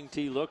 traditional wing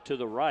T look to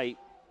the right.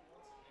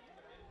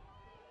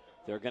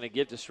 They're going to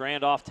give to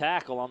Strand off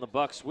tackle on the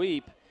buck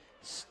sweep.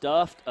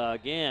 stuffed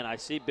again. I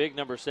see big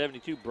number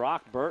 72,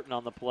 Brock Burton,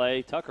 on the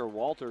play. Tucker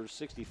Walters,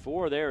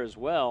 64 there as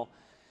well.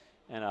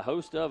 And a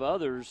host of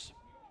others.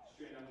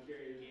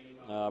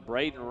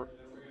 Braden,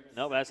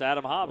 no, that's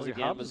Adam Hobbs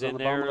again. Hobbs was is in on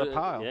the there. bottom of the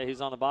pile. Yeah,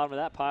 he's on the bottom of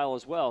that pile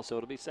as well. So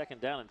it'll be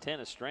 2nd down and 10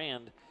 as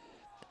Strand.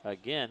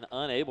 Again,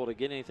 unable to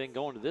get anything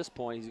going to this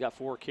point. He's got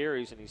 4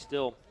 carries, and he's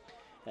still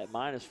at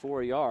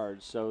 -4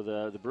 yards. So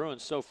the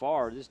Bruins so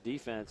far, this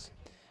defense,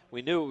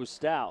 we knew it was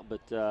stout,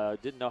 but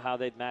didn't know how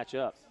they'd match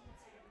up.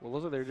 Well,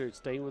 looks like they're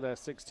staying with that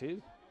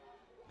 6-2.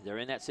 They're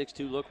in that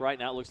 6-2 look right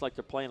now. It looks like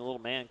they're playing a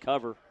little man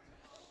cover.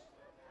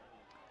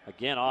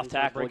 Again, off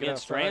tackle again.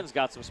 Strand's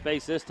got some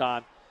space this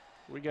time.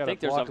 We got I think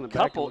a there's block a in the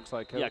couple, back, it looks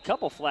like, Coach. yeah, a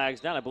couple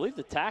flags down. I believe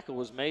the tackle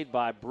was made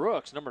by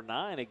Brooks, number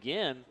 9,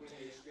 again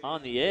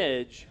on the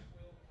edge.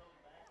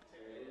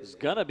 It's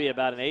going to be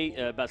about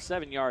about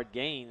 7-yard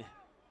gain,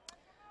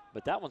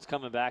 but that one's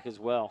coming back as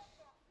well.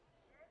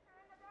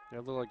 Yeah,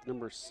 it looked like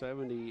number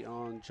 70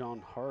 on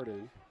John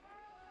Hardin.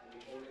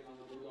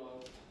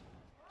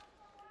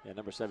 Yeah,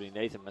 number 70,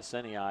 Nathan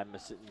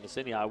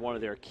Messenii, one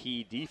of their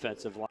key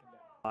defensive line.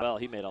 Well,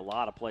 he made a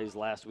lot of plays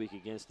last week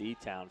against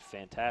E-Town.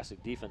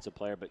 Fantastic defensive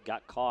player, but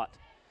got caught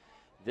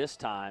this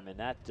time, and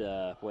that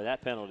that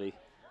penalty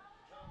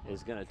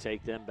is going to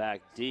take them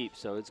back deep.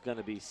 So it's going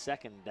to be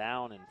 2nd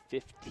down and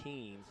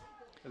 15.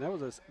 And that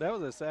was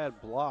a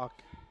sad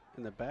block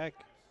in the back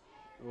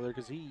over there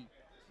because he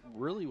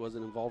really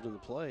wasn't involved in the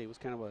play. It was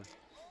kind of a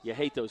you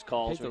hate those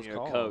calls when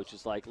you're a coach.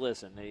 It's like,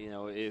 listen, you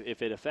know,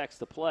 if it affects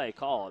the play,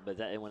 call it. But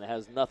when it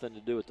has nothing to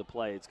do with the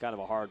play, it's kind of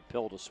a hard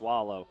pill to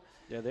swallow.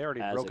 Yeah, they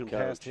already broken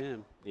past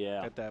him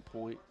at that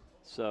point.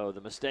 So the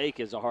mistake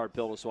is a hard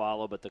pill to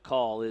swallow, but the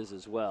call is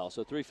as well.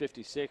 So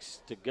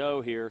 3:56 to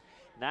go here.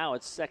 Now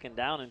it's 2nd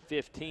down and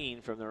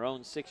 15 from their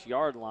own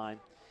 6-yard line.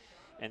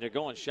 And they're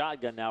going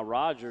shotgun now.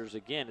 Rogers,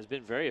 again, has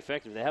been very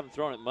effective. They haven't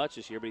thrown it much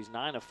this year, but he's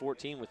 9 of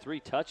 14 with 3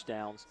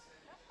 touchdowns.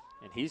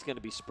 And he's going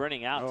to be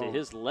sprinting out to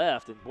his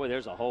left. And, boy,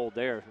 there's a hold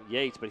there,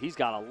 Yates. But he's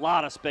got a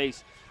lot of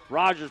space.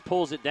 Rogers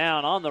pulls it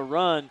down on the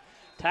run.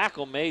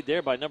 Tackle made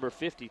there by number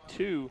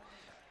 52.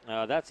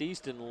 That's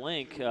Easton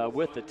Link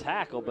with the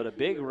tackle, but a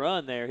big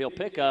run there. He'll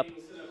pick up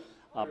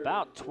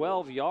about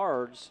 12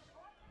 yards.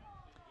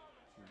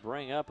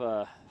 Bring up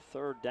a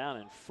 3rd down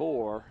and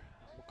 4.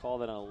 We'll call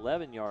that an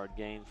 11-yard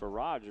gain for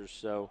Rogers.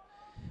 So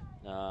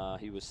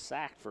he was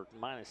sacked for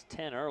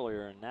 -10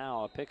 earlier, and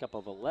now a pickup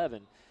of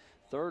 11.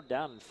 3rd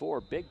down and 4.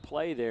 Big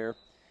play there.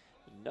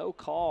 No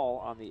call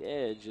on the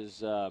edge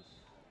is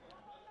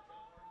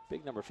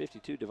big number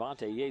 52,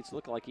 Devontae Yates.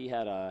 Looked like he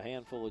had a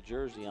handful of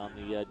jersey on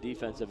the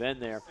defensive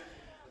end there.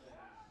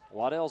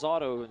 Waddell's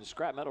Auto and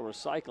Scrap Metal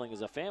Recycling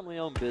is a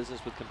family-owned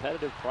business with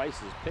competitive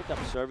prices, pickup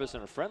service,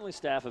 and a friendly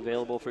staff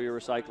available for your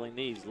recycling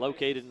needs.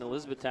 Located in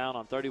Elizabethtown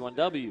on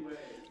 31W,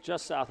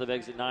 just south of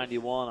exit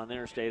 91 on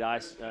Interstate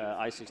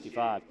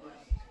I-65.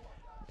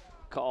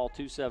 Call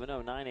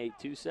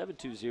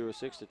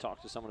 270-982-7206 to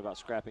talk to someone about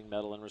scrapping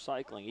metal and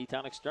recycling.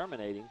 E-Town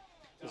Exterminating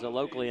is a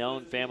locally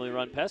owned,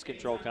 family-run pest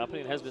control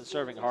company and has been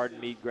serving Hardin,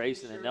 Meade,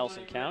 Grayson, and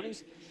Nelson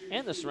counties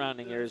and the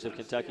surrounding areas of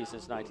Kentucky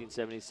since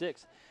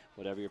 1976.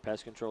 Whatever your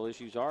pest control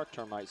issues are,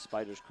 termites,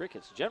 spiders,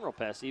 crickets, general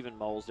pests, even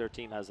moles, their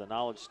team has the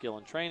knowledge, skill,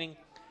 and training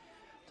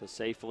to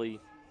safely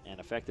and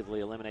effectively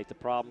eliminate the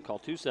problem. Call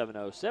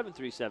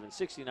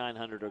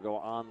 270-737-6900 or go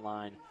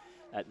online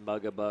at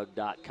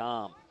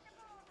mugabug.com.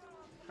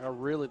 I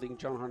really think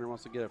John Hunter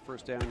wants to get a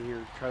 1st down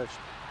here, try to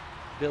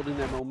building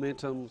that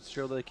momentum,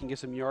 show that they can get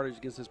some yardage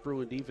against this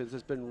Bruin defense.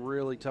 It's been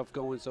really tough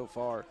going so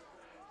far.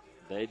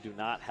 They do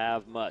not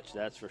have much,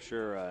 that's for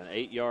sure. An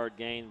 8-yard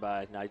gain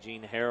by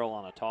Nigene Harrell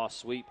on a toss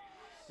sweep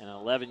and an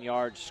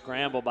 11-yard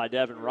scramble by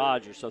Devin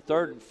Rogers. So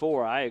 3rd and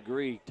 4, I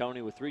agree,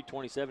 Tony, with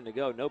 3:27 to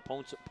go. No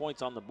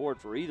points on the board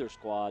for either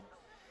squad.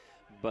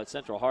 But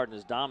Central Hardin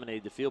has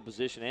dominated the field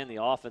position and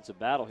the offensive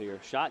battle here.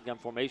 Shotgun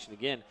formation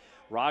again.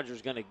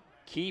 Rogers going to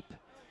keep,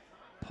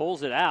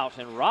 pulls it out,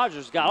 and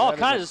Rogers got all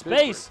kinds of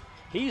space.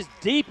 He's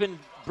deep in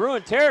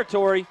Bruin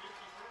territory.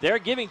 They're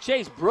giving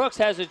chase. Brooks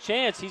has a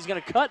chance. He's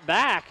going to cut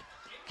back.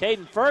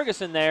 Caden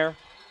Ferguson there.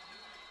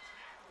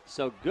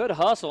 So good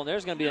hustle, and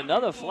there's going to be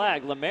another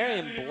flag.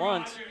 Lamarian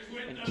Blunt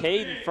and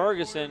Caden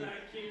Ferguson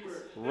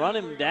run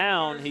him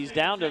down. He's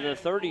down to the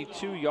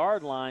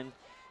 32-yard line. And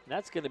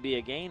that's going to be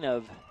a gain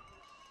of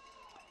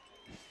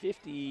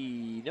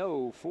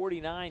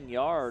 49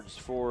 yards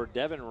for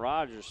Devin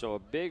Rogers. So a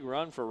big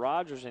run for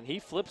Rogers, and he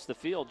flips the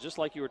field just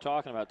like you were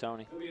talking about,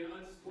 Tony. It'll be an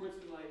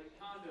unsportsmanlike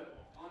conduct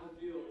on the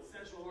field.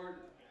 Central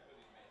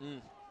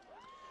Hardin.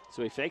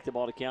 So he faked the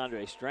ball to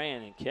Keandre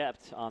Strand and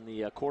kept on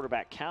the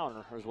quarterback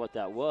counter, is what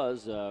that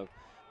was,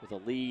 with a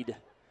lead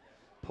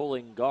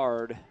pulling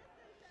guard.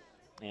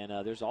 And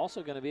there's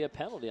also going to be a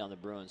penalty on the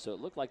Bruins. So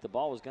it looked like the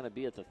ball was going to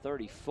be at the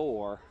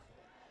 34,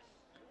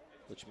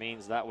 which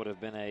means that would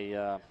have been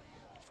a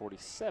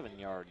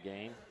 47-yard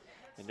gain.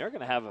 And they're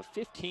going to have a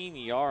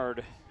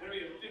 15-yard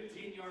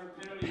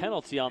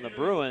penalty on the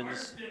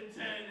Bruins.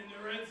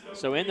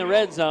 So in the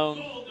red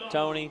zone,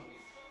 Tony,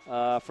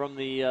 from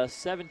the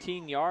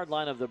 17-yard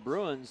line of the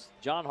Bruins,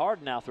 John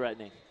Hardin now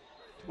threatening.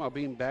 Talking about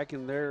being back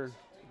in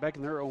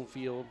their own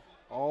field,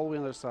 all the way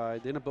on the other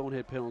side, then a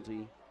bonehead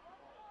penalty.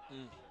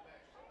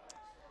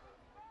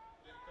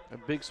 A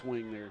big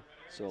swing there.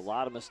 So a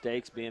lot of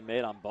mistakes being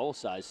made on both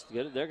sides.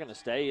 They're going to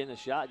stay in the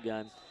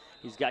shotgun.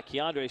 He's got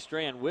Keandre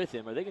Strand with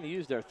him. Are they going to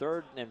use their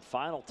third and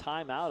final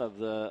timeout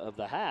of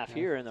the half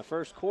here in the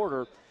first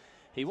quarter?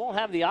 He won't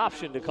have the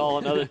option to call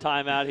another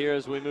timeout here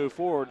as we move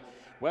forward.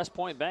 West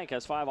Point Bank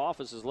has 5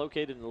 offices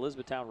located in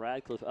Elizabethtown,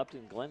 Radcliffe,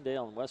 Upton,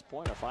 Glendale, and West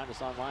Point. Or find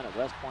us online at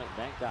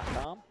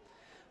westpointbank.com.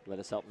 Let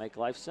us help make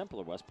life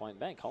simpler. West Point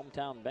Bank,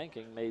 hometown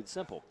banking made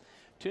simple.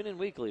 Tune in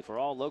weekly for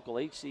all local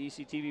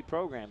HCEC-TV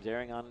programs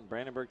airing on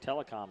Brandenburg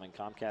Telecom and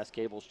Comcast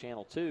Cable's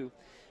Channel 2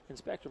 and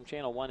Spectrum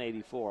Channel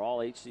 184. All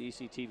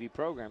HCEC-TV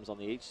programs on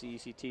the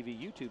HCEC-TV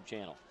YouTube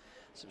channel.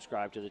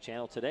 Subscribe to the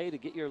channel today to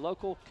get your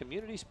local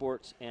community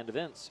sports and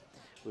events.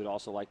 We'd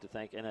also like to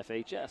thank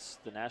NFHS,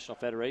 the National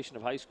Federation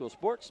of High School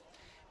Sports,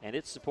 and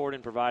its support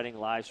in providing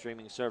live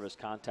streaming service.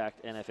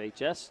 Contact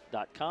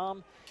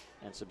nfhs.com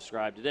and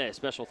subscribe today. A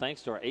special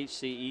thanks to our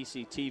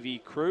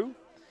HCEC-TV crew.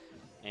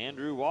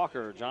 Andrew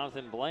Walker,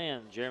 Jonathan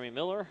Bland, Jeremy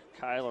Miller,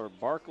 Kyler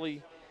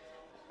Barkley,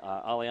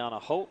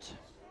 Aliana Holt,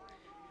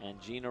 and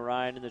Gina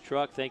Ryan in the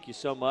truck. Thank you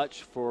so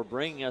much for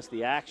bringing us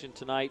the action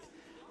tonight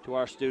to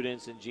our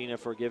students, and Gina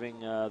for giving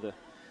the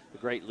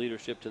great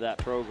leadership to that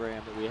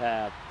program that we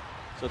have.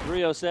 So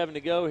 3:07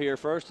 to go here,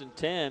 1st and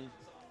 10.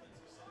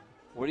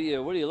 What are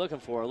you looking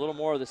for? A little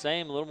more of the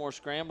same, a little more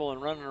scramble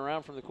and running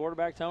around from the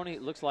quarterback, Tony?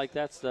 It looks like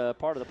that's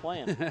part of the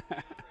plan.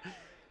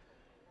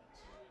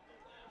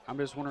 I'm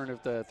just wondering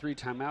if the 3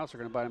 timeouts are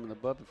going to bite him in the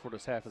butt before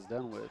this half is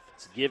done with.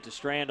 It's a give to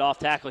Strand off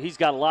tackle. He's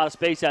got a lot of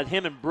space out.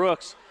 Him and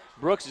Brooks.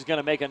 Brooks is going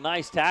to make a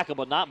nice tackle,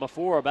 but not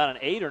before. About an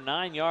 8 or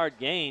 9 yard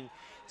gain.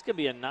 It's going to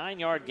be a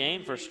 9-yard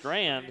gain for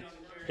Strand,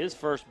 his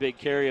first big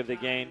carry of the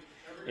game.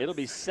 It'll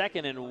be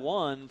 2nd and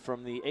 1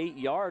 from the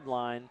 8-yard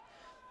line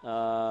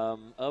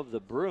of the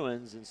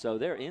Bruins, and so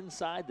they're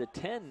inside the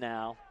 10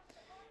 now.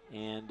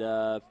 And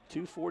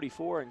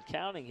 2:44 and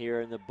counting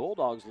here, and the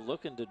Bulldogs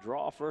looking to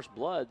draw first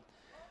blood.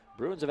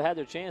 Bruins have had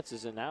their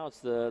chances, and now it's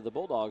the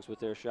Bulldogs with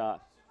their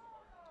shot.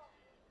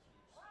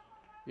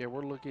 Yeah,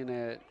 we're looking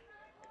at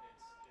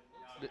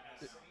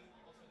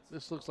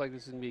this. Looks like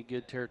this is going to be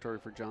good territory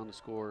for John to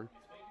score.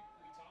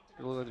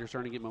 It looks like they're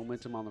starting to get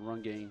momentum on the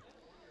run game,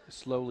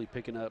 slowly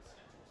picking up.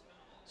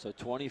 So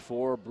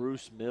 24,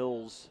 Bruce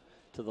Mills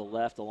to the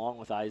left, along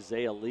with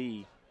Isaiah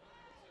Lee.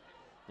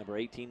 Number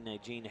 18,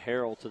 Najeen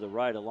Harrell to the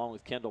right, along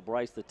with Kendall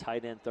Bryce, the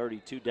tight end,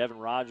 32. Devin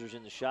Rogers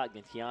in the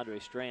shotgun.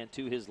 Keandre Strand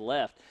to his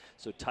left.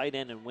 So tight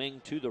end and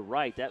wing to the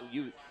right.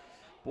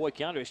 Boy,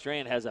 Keandre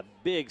Strand has a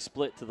big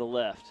split to the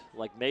left.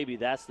 Like maybe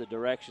that's the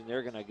direction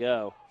they're going to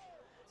go.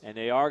 And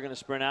they are going to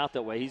sprint out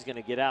that way. He's going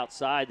to get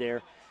outside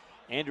there.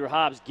 Andrew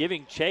Hobbs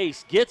giving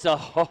chase, gets a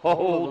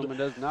hold. And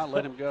does not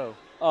let him go.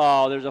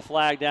 Oh, there's a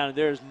flag down, and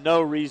there's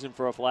no reason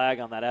for a flag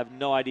on that. I have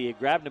no idea. He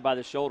grabbed him by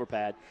the shoulder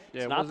pad.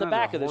 Yeah, it's not the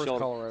back of the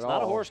shoulder. It's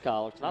not a horse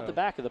collar. It's not the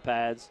back of the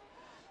pads.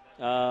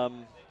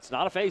 It's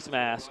not a face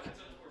mask.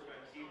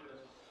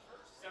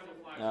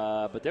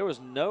 But there was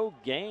no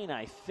gain,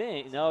 I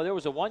think. No, there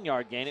was a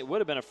 1-yard gain. It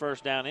would have been a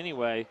first down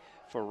anyway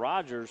for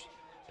Rogers.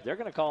 They're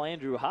going to call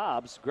Andrew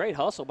Hobbs. Great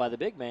hustle by the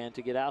big man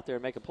to get out there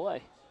and make a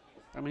play.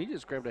 I mean, he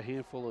just grabbed a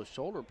handful of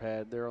shoulder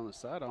pad there on the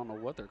side. I don't know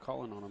what they're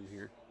calling on him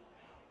here.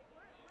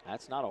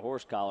 That's not a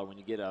horse collar when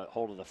you get a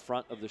hold of the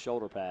front of the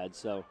shoulder pad.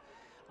 So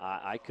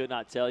I could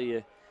not tell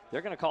you.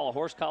 They're going to call a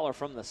horse collar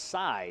from the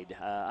side.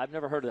 I've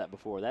never heard of that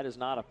before. That is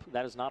not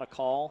a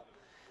call.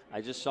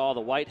 I just saw the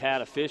white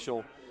hat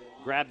official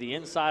grab the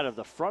inside of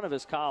the front of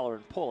his collar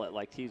and pull it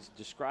like he's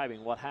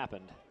describing what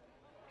happened.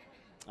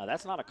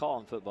 That's not a call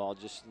in football,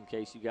 just in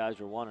case you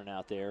guys are wondering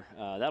out there.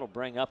 That'll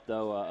bring up,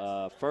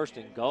 though, 1st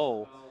and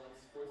goal.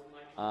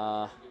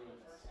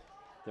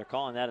 They're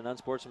calling that an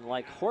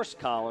unsportsmanlike horse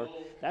collar.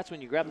 That's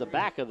when you grab the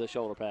back of the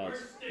shoulder pads.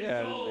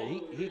 Yeah,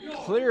 he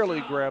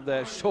clearly grabbed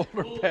that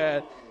shoulder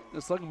pad.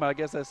 Just looking, but I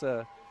guess that's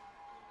a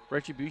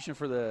retribution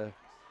for the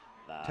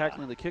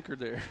tackling the kicker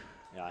there.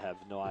 Yeah, I have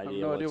no idea. I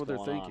have no idea what they're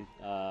thinking.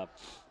 All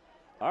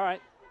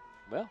right.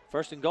 Well,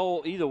 1st and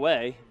goal either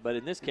way, but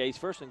in this case,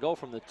 1st and goal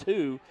from the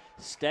 2,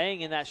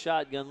 staying in that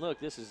shotgun look.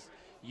 This is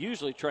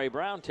usually Trey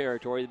Brown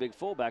territory, the big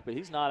fullback, but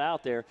he's not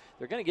out there.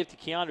 They're going to give to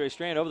Keandre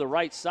Strand over the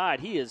right side.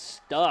 He is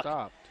stuck.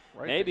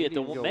 Right maybe a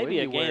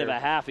gain of a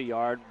half a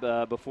yard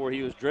before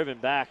he was driven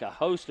back. A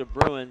host of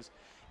Bruins.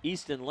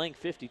 Easton Link,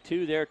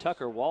 52 there.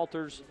 Tucker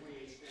Walters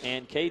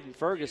and Caden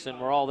Ferguson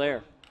were all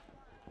there.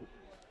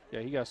 Yeah,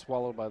 he got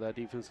swallowed by that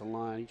defensive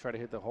line. He tried to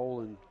hit the hole,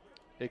 and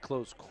it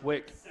closed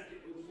quick.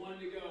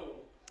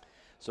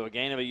 So a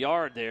gain of a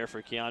yard there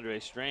for Keandre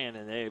Strand,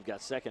 and they've got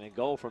 2nd and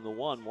goal from the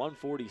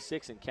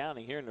 1:46 and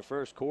counting here in the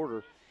first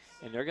quarter.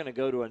 And they're going to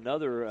go to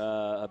another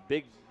a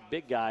big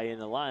guy in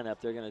the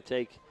lineup. They're going to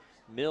take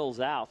Mills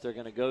out. They're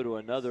going to go to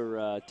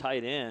another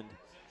tight end.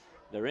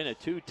 They're in a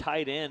 2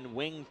 tight end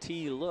wing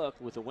T look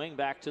with the wing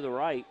back to the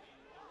right.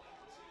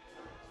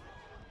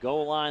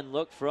 Goal line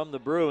look from the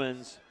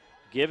Bruins.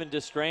 Given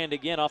to Strand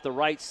again off the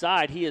right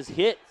side. He is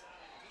hit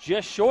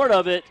just short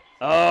of it.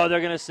 Oh, they're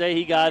going to say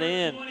he got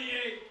in.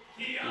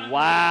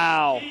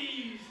 Wow.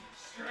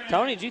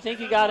 Tony, do you think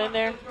he got in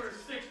there?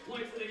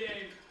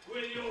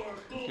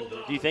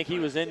 Do you think he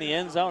was in the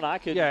end zone? I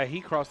could. Yeah,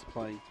 he crossed the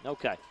plane.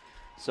 Okay.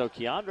 So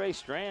Keandre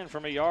Strand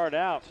from a yard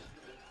out.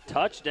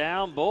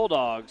 Touchdown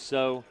Bulldogs.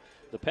 So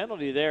the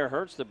penalty there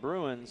hurts the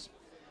Bruins.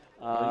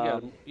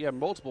 Yeah,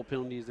 multiple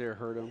penalties there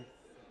hurt him.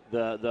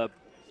 The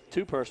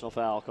two personal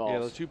foul calls. Yeah,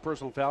 those two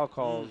personal foul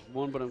calls.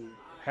 One put him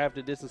half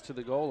the distance to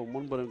the goal, and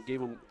one put him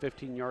gave him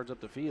 15 yards up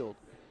the field.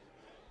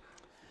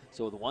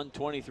 So with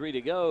 1:23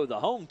 to go, the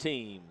home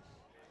team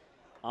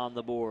on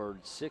the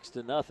board,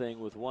 6-0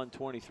 with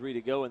 1:23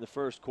 to go in the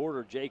first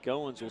quarter. Jake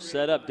Owens will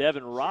set up.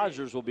 Devin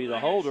Rogers will be the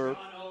holder.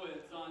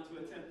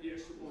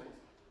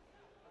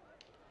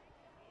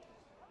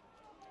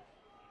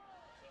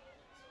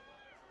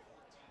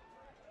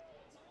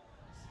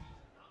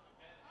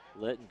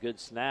 Letting good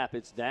snap.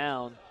 It's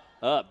down,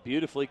 up,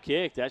 beautifully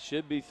kicked. That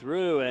should be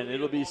through, and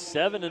it'll be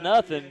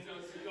 7-0.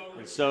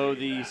 And so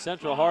the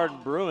Central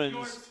Hardin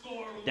Bruins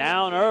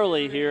down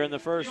early here in the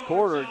first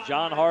quarter.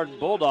 John Hardin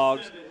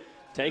Bulldogs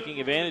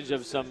taking advantage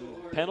of some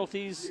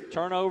penalties,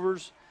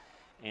 turnovers,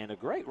 and a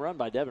great run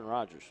by Devin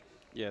Rogers.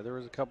 Yeah, there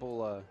was a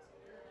couple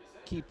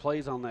key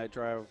plays on that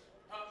drive.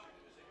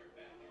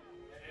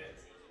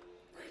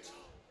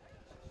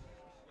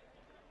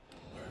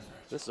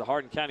 This is a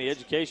Hardin County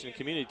Education and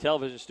Community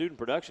Television student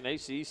production.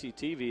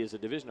 HCEC-TV is a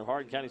division of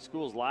Hardin County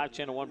Schools. Live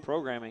Channel 1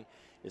 programming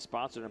is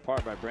sponsored in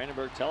part by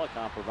Brandenburg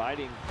Telecom,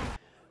 providing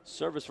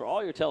service for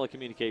all your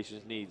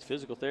telecommunications needs.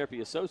 Physical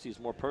therapy associates,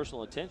 more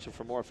personal attention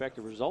for more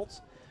effective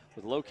results.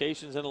 With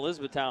locations in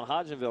Elizabethtown,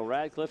 Hodgenville,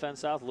 Radcliffe, and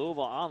South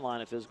Louisville, online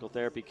at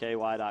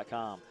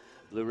physicaltherapyky.com.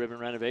 Blue Ribbon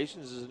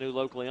Renovations is a new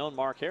locally owned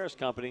Mark Harris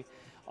company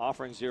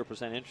offering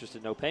 0% interest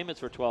and no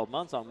payments for 12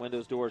 months on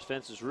windows, doors,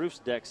 fences, roofs,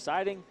 decks,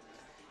 siding,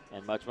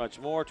 and much, much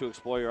more. To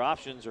explore your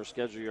options or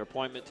schedule your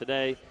appointment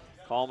today,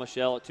 call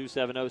Michelle at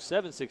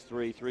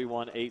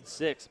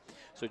 270-763-3186.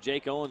 So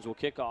Jake Owens will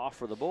kick off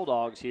for the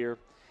Bulldogs here.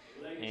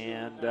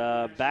 And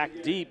back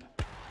deep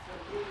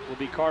will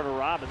be Carter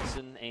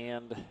Robinson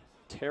and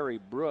Terry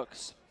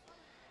Brooks.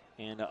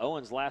 And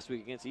Owens last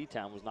week against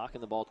E-Town was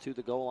knocking the ball to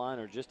the goal line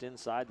or just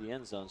inside the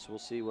end zone. So we'll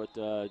see what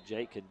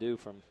Jake can do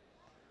from.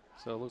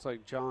 So it looks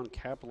like John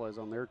capitalized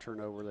on their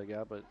turnover they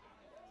got, but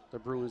the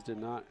Bruins did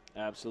not.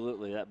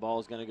 Absolutely. That ball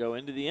is going to go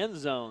into the end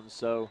zone.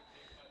 So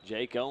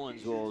Jake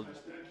Owens will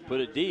put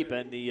it deep,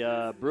 and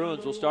the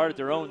Bruins will start at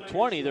their own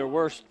 20, their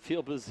worst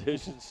field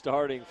position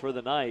starting for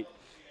the night.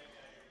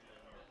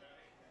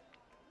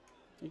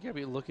 You got to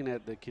be looking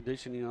at the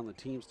conditioning on the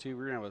teams, too.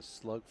 We're going to have a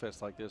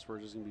slugfest like this where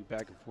it's just going to be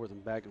back and forth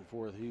and back and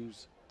forth.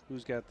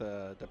 Who's got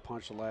the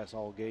punch to last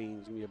all games?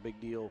 It's going to be a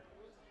big deal.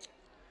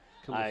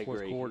 I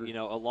agree. You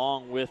know,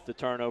 along with the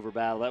turnover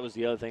battle, that was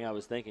the other thing I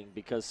was thinking,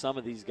 because some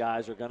of these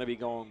guys are going to be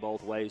going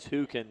both ways.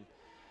 Who can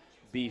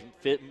be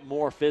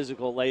more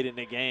physical late in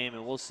the game,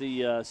 and we'll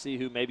see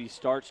who maybe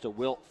starts to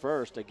wilt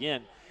first.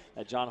 Again,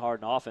 that John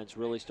Hardin offense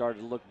really started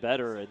to look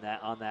better in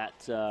that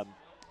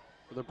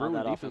the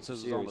Bruin defense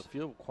is on the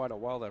field quite a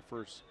while that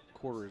first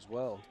quarter as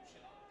well.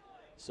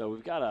 So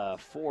we've got a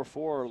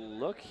 4-4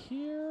 look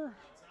here.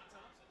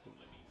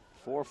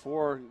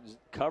 4-4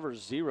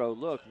 covers 0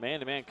 look,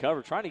 man-to-man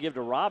cover. Trying to give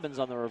to Robbins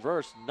on the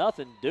reverse,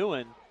 nothing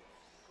doing.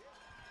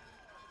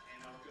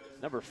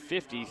 Number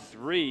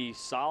 53,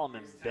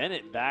 Solomon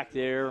Bennett back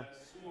there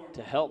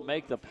to help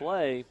make the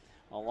play,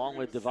 along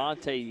with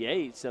Devontae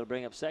Yates. That'll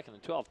bring up 2nd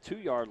and 12.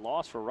 2-yard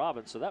loss for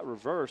Robbins, so that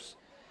reverse,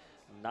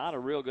 not a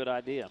real good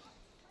idea.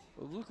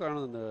 It looks like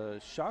on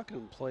the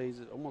shotgun plays,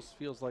 it almost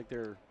feels like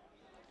they're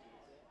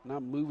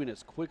not moving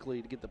as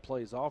quickly to get the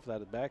plays off that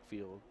of the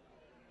backfield.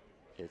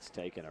 It's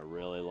taken a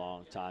really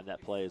long time.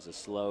 That play is a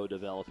slow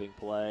developing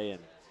play,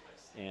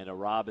 and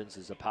Robbins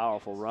is a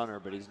powerful runner,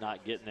 but he's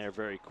not getting there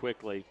very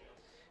quickly.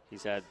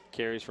 He's had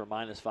carries for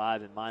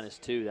 -5 and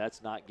 -2.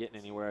 That's not getting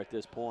anywhere at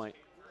this point.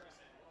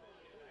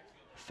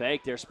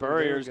 Fake there.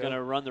 Spurrier's going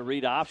to run the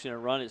read option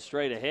and run it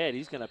straight ahead.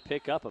 He's going to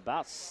pick up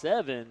about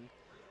 7.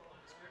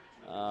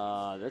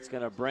 That's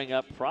going to bring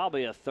up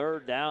probably a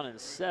 3rd down and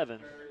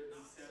 7.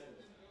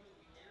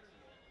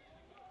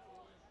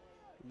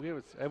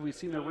 Have we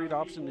seen the read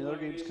option in the other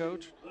games,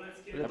 Coach?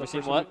 Have we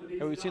seen what?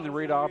 Have we seen the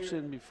read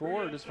option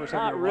before, or just first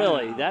time? Not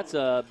really. That's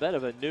a bit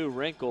of a new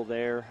wrinkle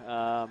there.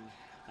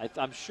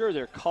 I'm sure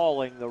they're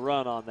calling the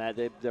run on that.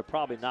 They're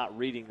probably not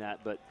reading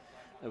that, but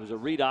it was a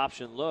read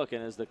option look,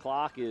 and as the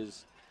clock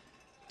is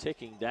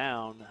ticking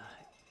down,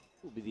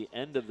 it will be the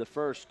end of the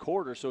first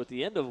quarter. So at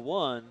the end of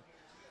 1,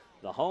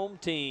 the home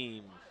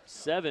team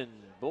 7,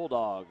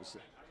 Bulldogs,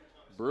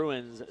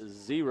 Bruins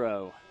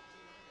 0.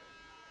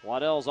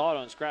 Waddell's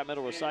Auto and Scrap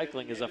Metal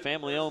Recycling is a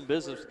family-owned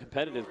business with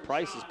competitive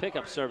prices,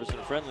 pickup service,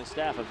 and friendly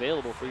staff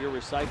available for your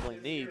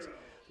recycling needs.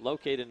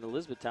 Located in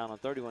Elizabethtown on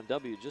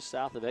 31W, just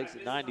south of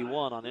exit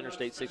 91 on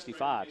Interstate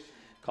 65.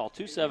 Call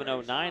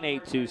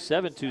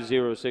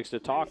 270-982-7206 to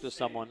talk to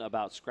someone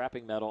about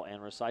scrapping metal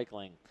and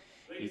recycling.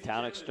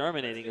 E-Town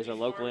Exterminating is a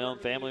locally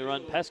owned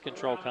family-run pest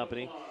control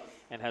company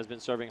and has been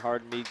serving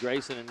Hardin, Meade,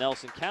 Grayson, and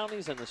Nelson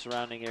counties and the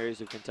surrounding areas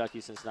of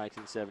Kentucky since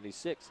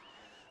 1976.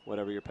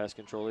 Whatever your pest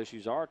control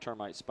issues are,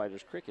 termites,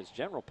 spiders, crickets,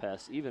 general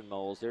pests, even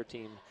moles, their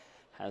team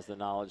has the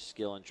knowledge,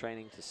 skill, and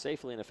training to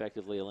safely and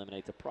effectively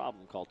eliminate the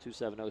problem. Call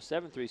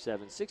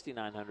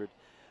 270-737-6900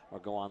 or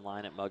go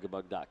online at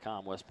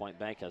mugabug.com. West Point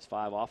Bank has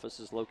 5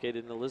 offices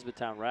located in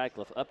Elizabethtown,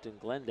 Radcliffe, Upton,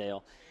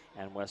 Glendale,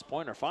 and West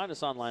Point. Or find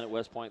us online at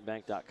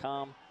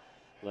westpointbank.com.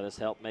 Let us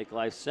help make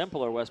life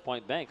simpler. West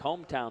Point Bank,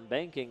 hometown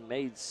banking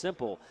made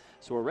simple.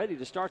 So we're ready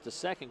to start the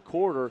second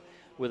quarter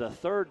with a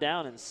 3rd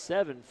down and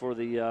 7 for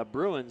the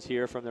Bruins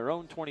here from their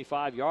own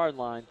 25-yard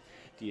line.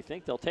 Do you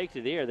think they'll take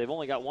to the air? They've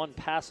only got 1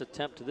 pass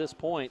attempt to this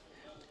point.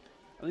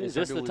 Is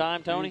this the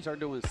time, Tony? They start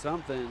doing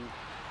something.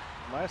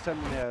 Last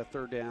time they had a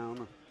 3rd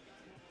down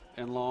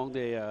and long,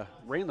 they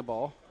ran the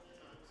ball.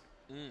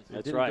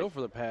 That's didn't right. go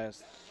for the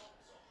pass.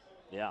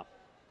 Yeah.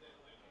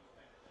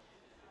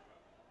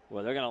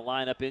 Well, they're going to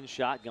line up in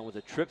shotgun with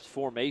a trips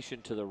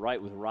formation to the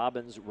right with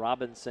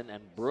Robinson,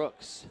 and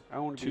Brooks I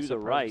want to the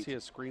right. To see a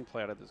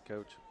screenplay out of this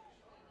coach.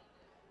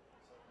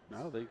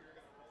 No, he's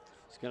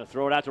going to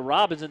throw it out to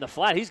Robbins in the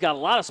flat. He's got a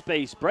lot of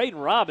space. Braden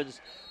Robbins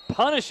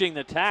punishing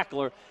the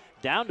tackler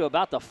down to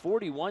about the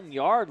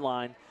 41-yard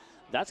line.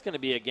 That's going to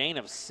be a gain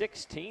of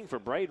 16 for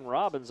Braden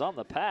Robbins on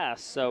the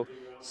pass. So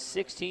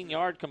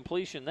 16-yard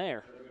completion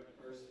there.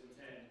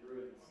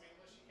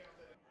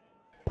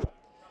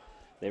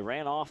 They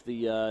ran off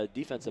the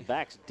defensive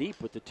backs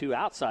deep with the 2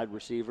 outside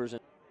receivers.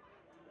 And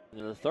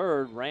the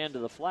 3rd ran to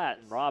the flat,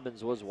 and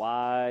Robbins was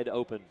wide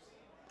open.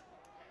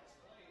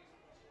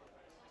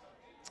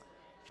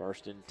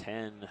 1st and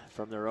 10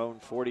 from their own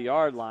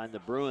 40-yard line. The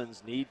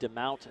Bruins need to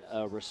mount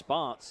a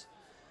response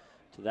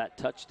to that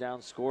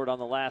touchdown scored on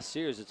the last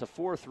series. It's a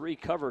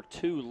 4-3 cover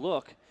 2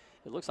 look.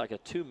 It looks like a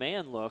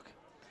 2-man look,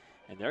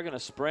 and they're going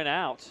to sprint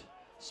out.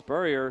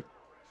 Spurrier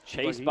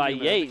chased by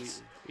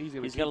Yates. He's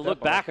going to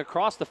look back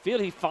across the field.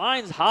 He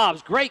finds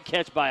Hobbs. Great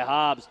catch by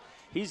Hobbs.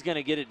 He's going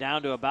to get it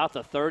down to about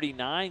the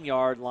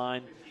 39-yard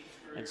line.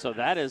 And so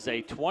that is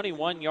a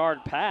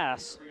 21-yard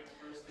pass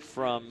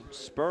from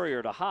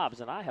Spurrier to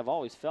Hobbs. And I have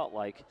always felt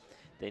like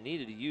they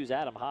needed to use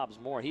Adam Hobbs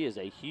more. He is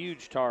a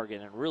huge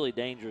target and really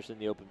dangerous in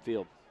the open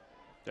field.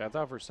 Yeah, I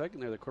thought for a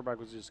second there the quarterback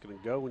was just going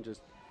to go and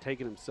just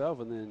take it himself,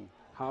 and then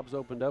Hobbs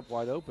opened up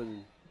wide open.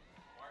 And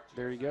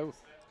there you go.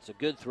 It's a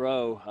good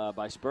throw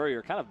by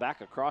Spurrier, kind of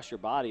back across your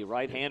body,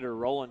 right-hander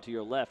rolling to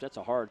your left. That's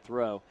a hard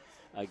throw.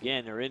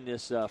 Again, they're in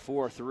this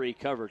 4-3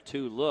 cover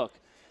 2 look.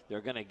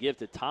 They're going to give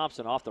to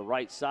Thompson off the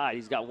right side.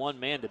 He's got 1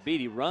 man to beat.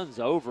 He runs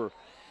over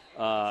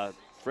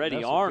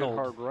Freddie Arnold. Good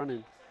hard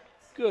running.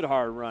 Good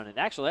hard running.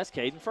 Actually, that's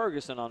Caden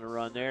Ferguson on the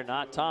run there,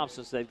 not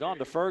Thompson. So they've gone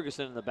to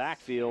Ferguson in the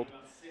backfield,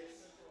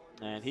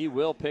 and he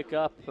will pick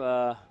up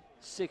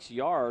 6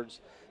 yards.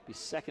 Be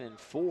 2nd and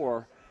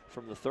 4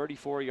 from the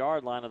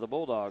 34-yard line of the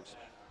Bulldogs.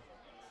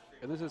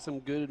 And this is some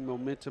good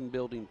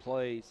momentum-building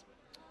plays.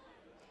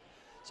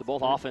 So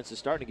both offenses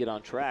starting to get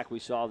on track. We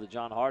saw the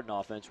John Hardin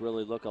offense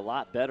really look a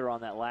lot better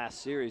on that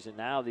last series, and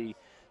now the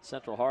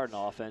Central Hardin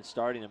offense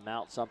starting to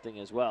mount something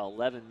as well.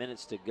 11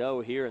 minutes to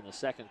go here in the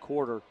second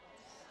quarter.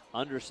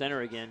 Under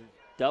center again,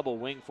 double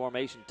wing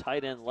formation,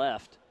 tight end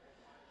left.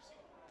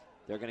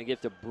 They're going to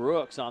get to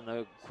Brooks on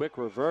the quick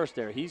reverse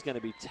there. He's going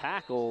to be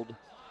tackled.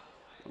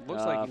 It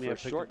looks like he may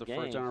have picked up the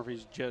gain. first down, or if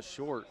he's just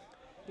short.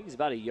 I think he's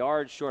about a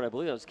yard short. I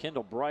believe that was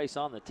Kendall Bryce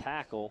on the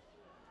tackle.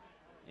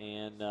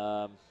 And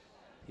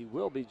he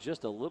will be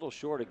just a little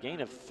short. A gain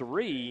of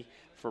 3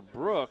 for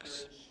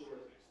Brooks.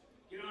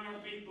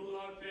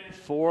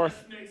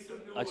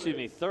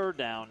 3rd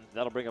down.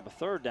 That'll bring up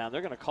a 3rd down.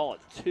 They're going to call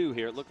it 2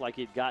 here. It looked like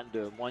he'd gotten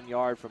to 1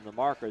 yard from the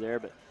marker there,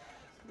 but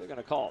they're going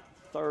to call it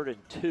 3rd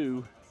and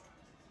 2.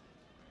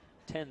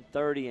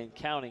 10:30 and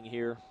counting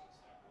here.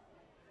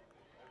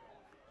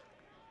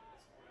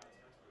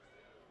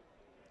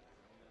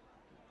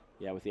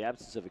 Yeah, with the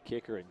absence of a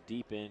kicker and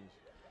deep in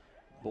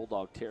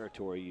Bulldog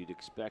territory, you'd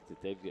expect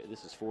that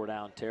this is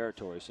 4-down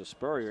territory. So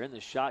Spurrier in the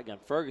shotgun.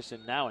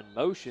 Ferguson now in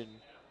motion.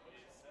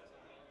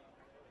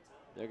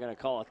 They're going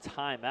to call a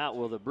timeout.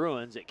 Well, the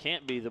Bruins, it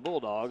can't be the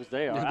Bulldogs.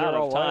 They are out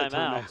of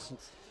timeouts.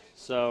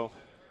 So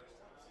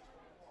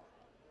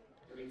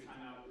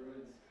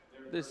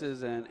this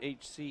is an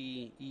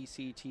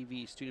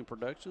HCEC-TV student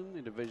production,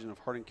 a division of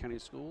Hardin County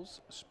Schools.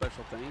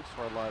 Special thanks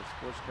to our live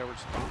sports coverage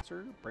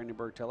sponsor,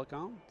 Brandenburg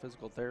Telecom,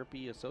 Physical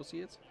Therapy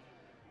Associates,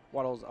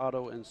 Waddles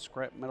Auto and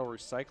Scrap Metal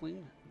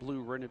Recycling,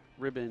 Blue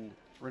Ribbon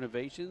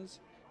Renovations,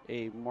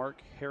 a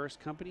Mark Harris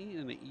Company,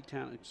 and the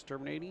E-Town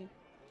Exterminating.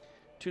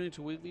 Tune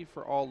into weekly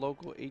for all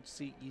local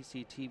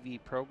HCEC-TV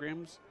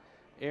programs.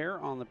 Air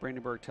on the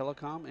Brandenburg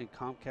Telecom and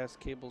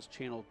Comcast Cables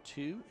Channel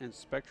 2 and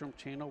Spectrum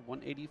Channel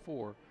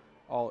 184.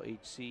 All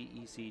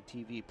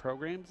HCEC-TV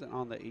programs and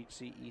on the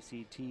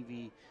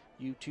HCEC-TV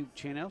YouTube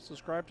channel.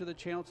 Subscribe to the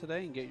channel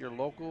today and get your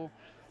local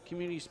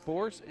community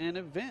sports and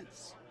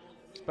events.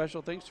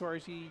 Special thanks to our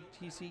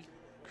HCTC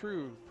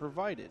crew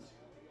provided.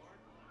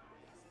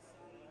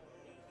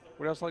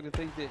 We'd also like to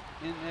thank the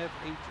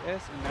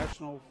NFHS and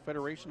National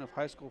Federation of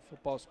High School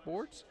Football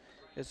Sports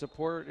is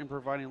support in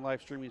providing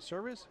live streaming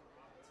service.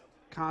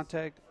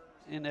 Contact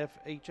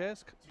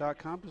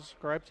nfhs.com to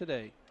subscribe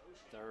today.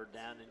 3rd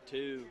down and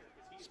 2.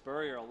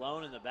 Spurrier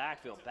alone in the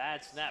backfield.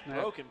 Bad snap,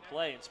 broken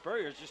play, and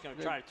Spurrier's just going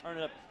to try to turn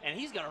it up, and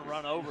he's going to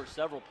run over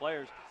several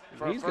players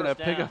for a he's first going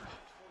to pick down. up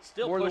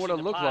Still more than pushing what it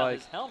the looked pile. like.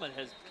 His helmet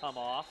has come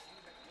off,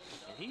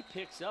 and he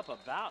picks up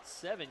about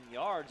 7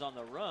 yards on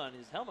the run.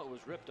 His helmet was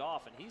ripped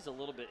off, and he's a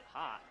little bit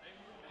hot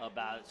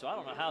about it. So I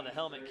don't know how the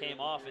helmet came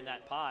off in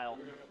that pile.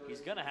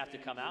 He's going to have to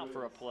come out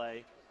for a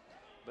play.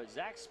 But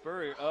Zach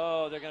Spurrier,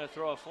 they're going to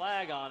throw a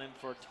flag on him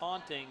for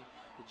taunting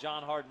the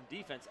John Hardin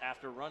defense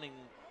after running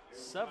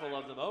several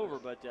of them over,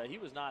 but he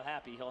was not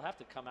happy. He'll have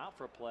to come out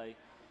for a play,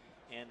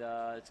 and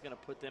it's going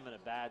to put them in a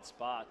bad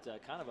spot.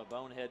 Kind of a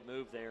bonehead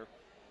move there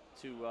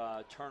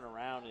to turn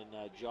around and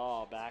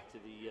jaw back to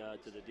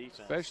the defense.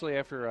 Especially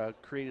after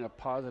creating a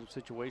positive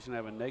situation,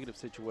 have a negative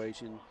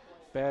situation.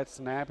 Bad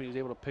snap, and he's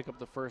able to pick up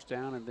the first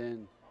down and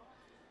then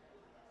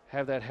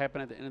have that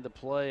happen at the end of the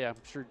play. I'm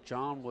sure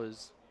John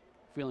was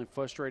feeling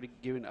frustrated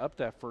giving up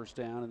that first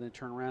down and then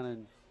turn around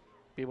and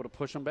be able to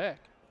push them back.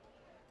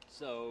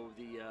 So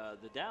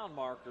the down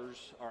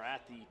markers are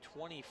at the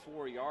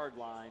 24-yard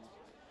line.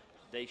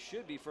 They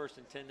should be 1st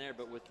and 10 there,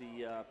 but with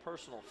the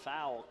personal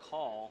foul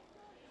call,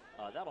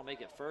 that'll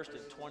make it 1st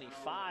and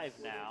 25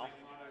 now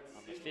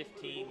on the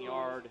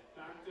 15-yard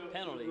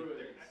penalty.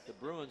 The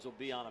Bruins will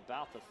be on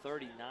about the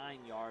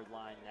 39-yard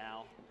line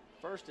now.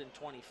 1st and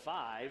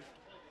 25.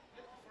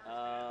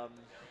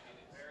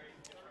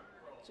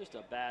 Just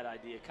a bad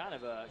idea. Kind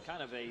of a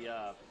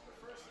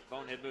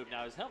bonehead move.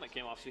 Now his helmet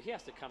came off, so he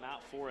has to come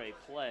out for a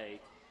play.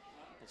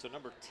 And so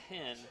number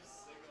 10,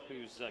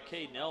 who's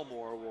Caden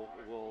Elmore, will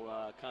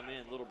come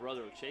in. Little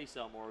brother of Chase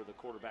Elmore, the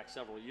quarterback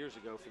several years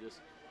ago for this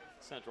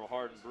Central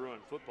Hardin Bruin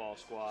football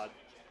squad.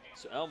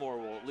 So Elmore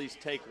will at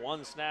least take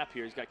one snap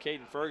here. He's got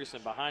Caden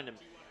Ferguson behind him,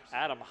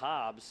 Adam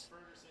Hobbs,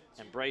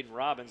 and Braden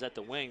Robbins at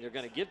the wing. They're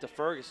going to give to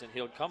Ferguson.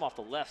 He'll come off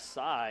the left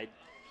side.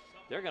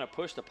 They're going to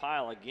push the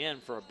pile again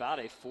for about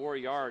a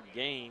 4-yard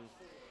gain,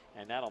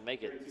 and that'll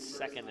make it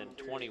 2nd and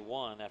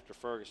 21 after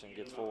Ferguson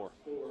gets 4.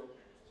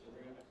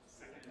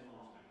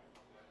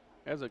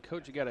 As a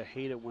coach, you got to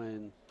hate it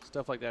when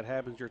stuff like that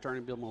happens. You're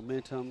starting to build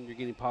momentum. You're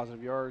getting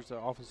positive yards. The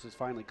offense is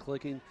finally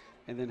clicking,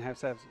 and then have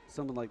to have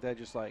something like that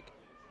just like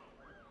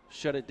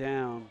shut it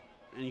down,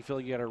 and you feel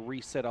like you got to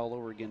reset all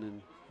over again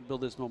and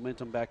build this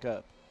momentum back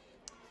up.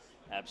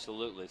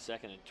 Absolutely.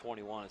 2nd and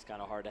 21. It's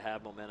kind of hard to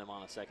have momentum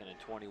on a 2nd and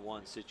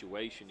 21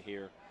 situation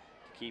here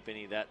to keep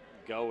any of that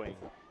going.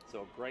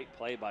 So a great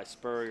play by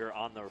Spurrier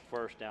on their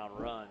first down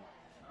run.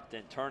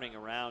 Then turning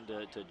around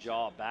to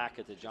jaw back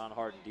at the John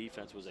Hardin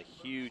defense was a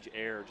huge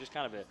error. Just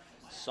kind of a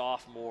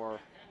sophomore,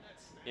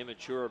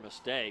 immature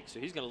mistake. So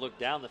he's going to look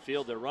down the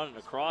field. They're running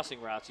the crossing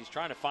routes. He's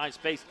trying to find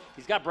space.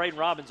 He's got Braden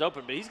Robbins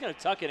open, but he's going to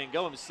tuck it and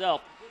go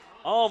himself.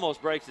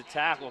 Almost breaks the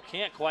tackle.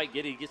 Can't quite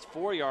get it. He gets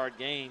 4-yard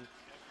gain.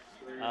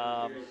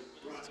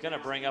 It's going to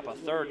bring up a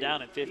 3rd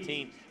down and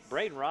 15.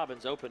 Braden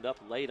Robbins opened up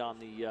late on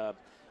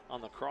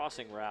the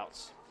crossing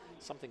routes.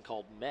 Something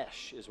called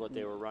mesh is what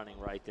they were running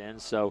right then.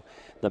 So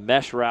the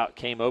mesh route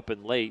came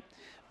open late,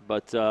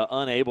 but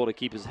unable to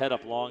keep his head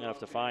up long enough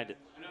to find it.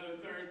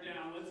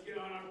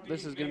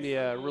 This is going to be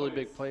a really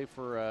big play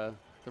for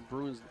the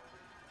Bruins.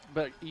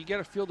 But you got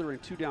to feel they're in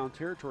 2-down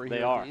territory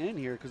here at the end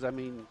here, because, I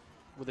mean,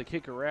 with a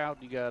kicker out,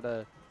 you got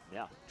to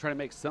try to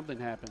make something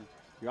happen.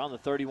 You're on the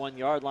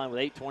 31-yard line with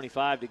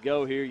 8:25 to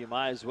go here. You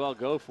might as well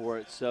go for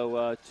it.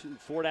 So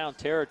 4-down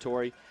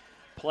territory.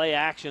 Play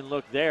action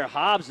look there.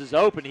 Hobbs is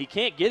open. He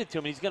can't get it to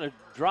him. He's going to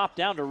drop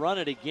down to run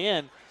it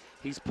again.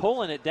 He's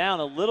pulling it down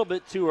a little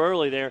bit too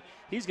early there.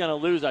 He's going to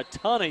lose a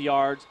ton of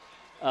yards.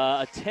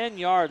 A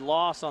 10-yard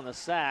loss on the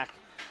sack.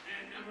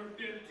 And number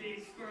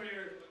 15,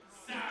 Spurrier,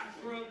 sack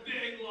for a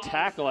big loss.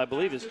 Tackle, I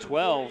believe, is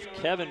 12.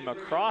 Kevin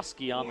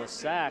McCroskey on the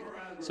sack.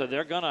 So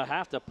they're going to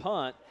have to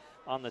punt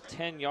on the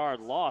 10-yard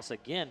loss.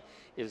 Again,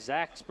 if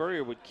Zach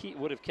Spurrier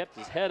would have kept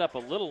his head up a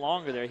little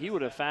longer there, he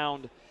would have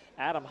found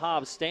Adam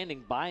Hobbs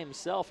standing by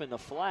himself in the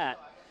flat.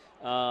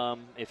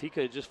 If he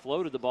could have just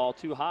floated the ball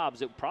to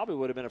Hobbs, it probably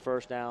would have been a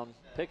 1st down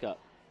pickup.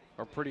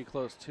 Or pretty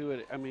close to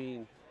it. I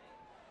mean,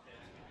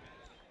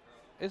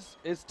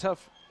 it's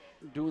tough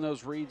doing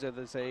those reads at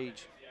this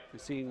age and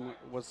seeing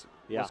what's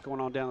going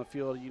on down the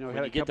field. You know, when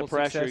had you a get couple the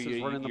pressure,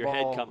 running the your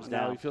ball. head comes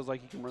now down. He feels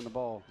like he can run the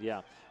ball.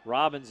 Yeah.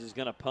 Robbins is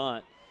going to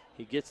punt.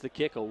 He gets the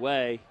kick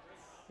away.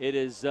 It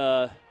is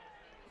it's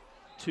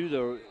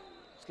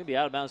going to be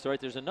out of bounds.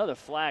 Right, there's another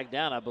flag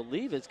down. I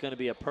believe it's going to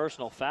be a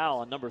personal foul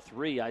on number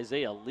 3,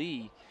 Isaiah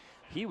Lee.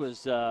 He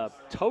was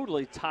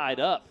totally tied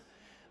up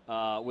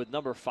with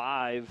number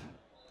 5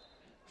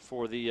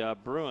 for the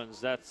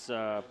Bruins. That's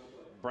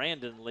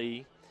Brandon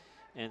Lee.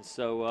 And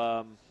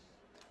so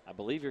I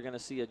believe you're going to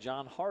see a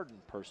John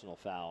Hardin personal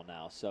foul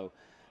now. So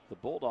the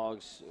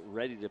Bulldogs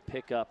ready to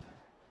pick up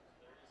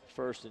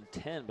 1st and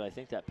 10, but I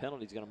think that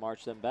penalty is going to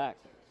march them back.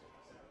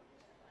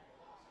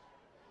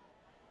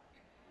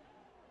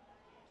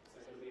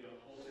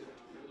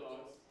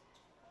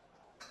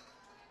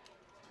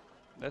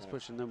 That's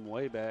pushing them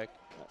way back.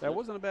 That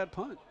wasn't a bad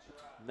punt.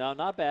 No,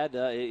 not bad.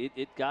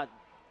 It got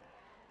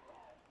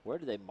 – where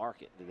did they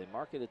mark it? Did they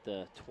mark it at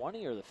the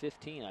 20 or the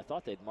 15? I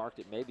thought they'd marked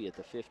it maybe at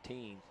the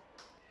 15.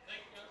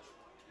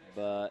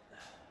 But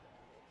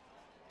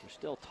we're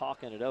still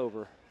talking it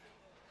over.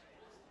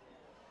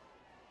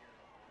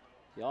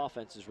 The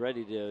offense is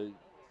ready to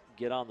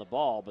get on the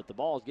ball, but the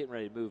ball is getting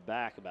ready to move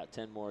back about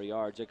 10 more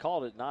yards. They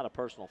called it not a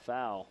personal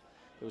foul.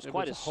 It was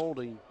quite a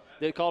holding.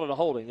 They called it a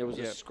holding. There was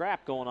a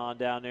scrap going on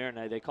down there,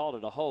 and they called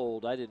it a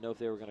hold. I didn't know if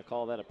they were going to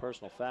call that a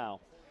personal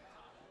foul.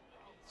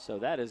 So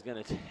that is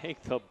going to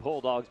take the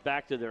Bulldogs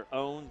back to their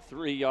own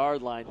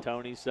 3-yard line,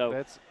 Tony. So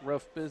that's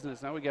rough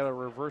business. Now we got a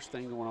reverse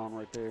thing going on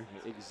right there.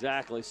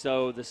 Exactly.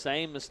 So the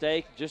same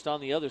mistake just on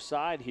the other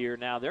side here.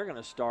 Now they're going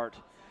to start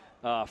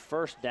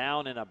first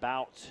and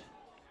about.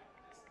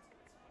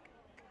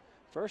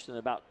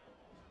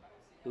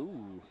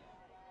 Ooh.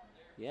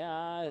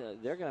 Yeah,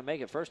 they're going to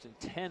make it 1st and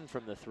 10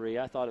 from the 3.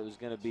 I thought it was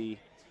going to be,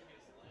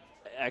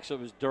 actually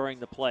it was during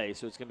the play,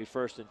 so it's going to be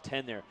 1st and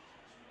 10 there.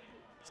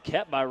 It's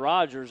kept by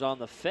Rogers on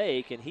the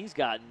fake, and he's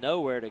got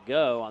nowhere to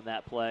go on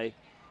that play.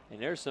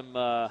 And there's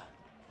some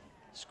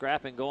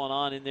scrapping going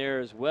on in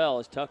there as well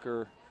as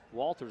Tucker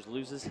Walters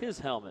loses his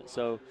helmet.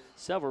 So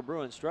several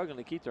Bruins struggling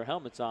to keep their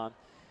helmets on.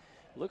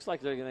 Looks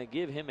like they're going to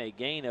give him a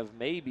gain of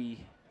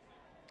maybe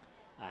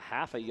a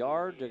half a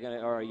yard,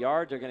 or a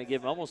yard. They're going to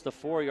give him almost the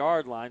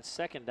 4-yard line,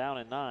 2nd down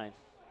and 9.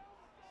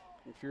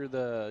 If you're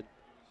the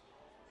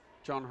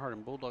John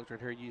Hardin Bulldogs right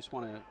here, you just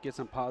want to get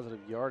some positive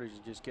yardage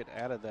and just get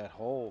out of that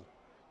hole.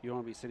 You don't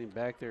want to be sitting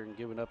back there and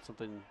giving up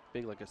something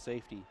big like a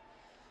safety.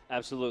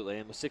 Absolutely,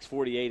 and with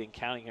 6:48 and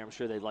counting here, I'm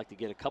sure they'd like to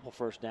get a couple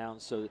first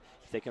downs, so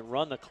if they can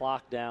run the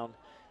clock down,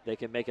 they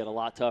can make it a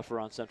lot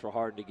tougher on Central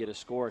Hardin to get a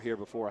score here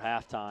before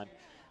halftime,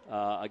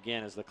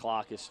 again, as the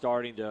clock is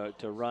starting to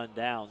run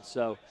down.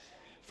 So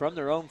from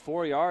their own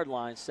 4-yard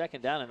line,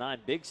 2nd down and 9.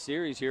 Big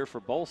series here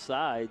for both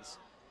sides.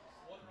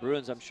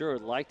 Bruins, I'm sure,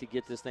 would like to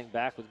get this thing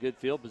back with good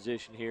field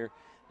position here.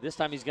 This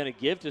time he's going to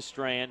give to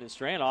Strand, and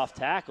Strand off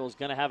tackle is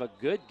going to have a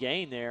good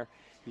gain there.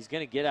 He's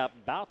going to get up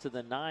about to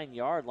the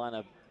 9-yard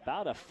line,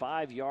 about a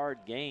 5-yard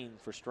gain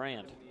for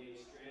Strand.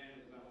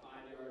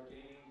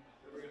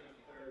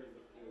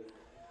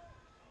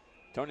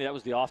 Tony, that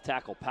was the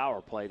off-tackle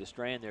power play to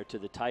Strand there to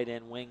the tight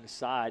end wing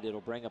side.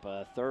 It'll bring up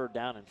a 3rd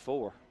down and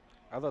 4.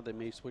 I thought they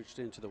may have switched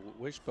into the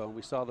wishbone.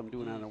 We saw them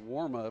doing it on the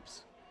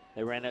warm-ups.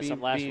 They ran that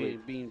some last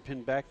week. Being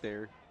pinned back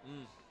there.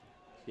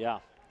 Yeah.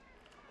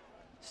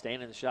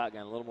 Staying in the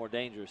shotgun, a little more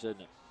dangerous,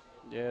 isn't it?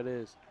 Yeah, it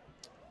is.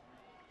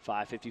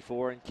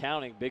 5:54 and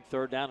counting. Big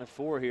 3rd down and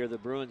 4 here. The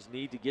Bruins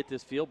need to get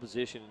this field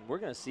position. We're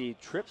going to see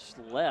trips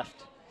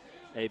left.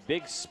 A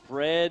big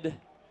spread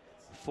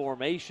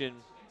formation.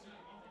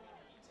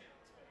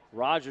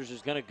 Rogers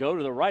is going to go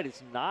to the right.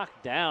 It's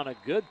knocked down. A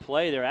good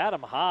play there.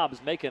 Adam Hobbs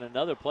making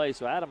another play.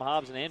 So Adam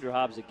Hobbs and Andrew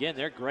Hobbs, again,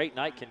 their great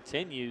night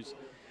continues.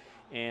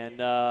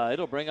 And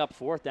it'll bring up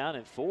 4th down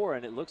and 4.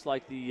 And it looks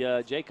like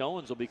the Jake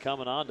Owens will be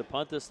coming on to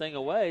punt this thing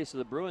away so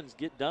the Bruins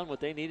get done what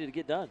they needed to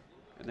get done.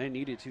 And they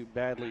needed to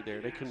badly there.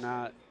 They could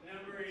not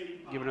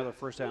give another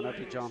 1st down up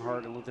to John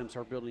Hart and let them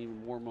start building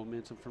even more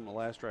momentum from the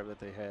last drive that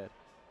they had.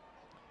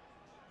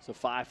 So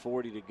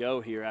 5:40 to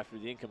go here after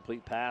the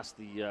incomplete pass.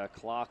 The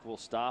clock will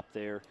stop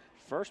there.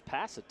 First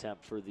pass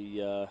attempt for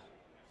the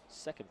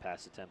 2nd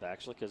pass attempt,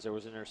 actually, because there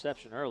was an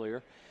interception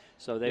earlier.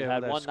 So they've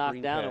had one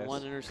knocked down and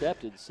one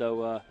intercepted.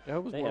 So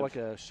that was more like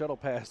a shuttle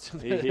pass to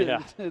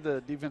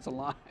the defensive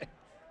line.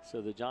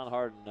 So the John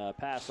Hardin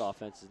pass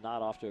offense is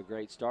not off to a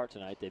great start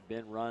tonight. They've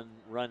been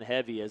run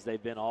heavy as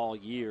they've been all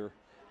year.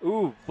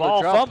 Ooh,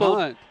 ball fumbled.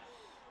 Punt.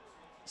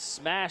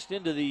 Smashed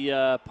into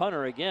the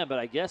punter again, but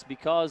I guess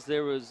because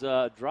there was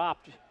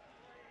dropped,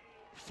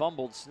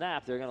 fumbled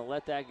snap, they're going to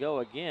let that go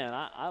again.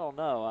 I don't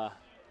know.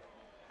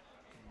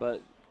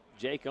 But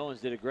Jake Owens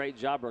did a great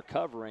job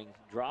recovering,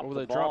 dropped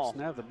the ball. Drop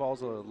snap, the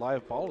ball's a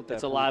live ball at that point.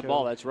 It's a live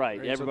ball, that's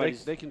right. Everybody,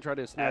 so they can try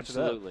to snatch it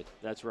up. Absolutely,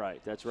 that's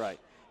right.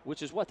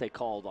 Which is what they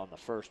called on the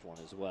first one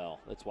as well.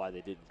 That's why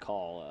they didn't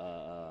call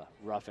a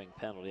roughing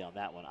penalty on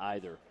that one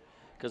either,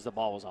 because the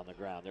ball was on the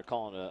ground. They're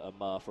calling a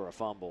muff or a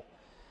fumble.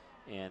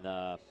 And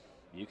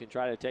you can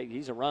try to take –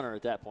 he's a runner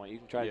at that point. You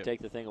can try to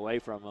take the thing away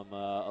from him.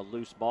 A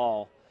loose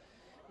ball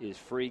is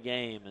free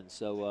game, and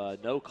so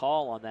no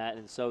call on that.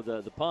 And so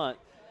the punt,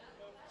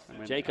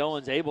 Jake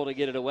Owens able to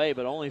get it away,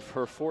 but only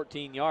for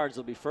 14 yards.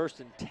 It'll be 1st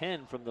and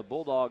 10 from the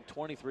Bulldog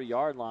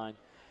 23-yard line.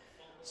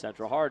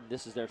 Central Hardin,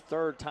 this is their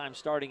 3rd time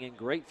starting in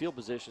great field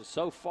position.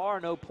 So far,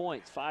 no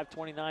points.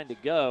 5:29 to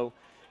go.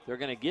 They're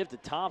going to give to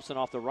Thompson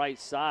off the right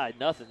side.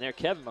 Nothing there.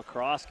 Kevin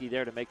McCroskey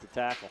there to make the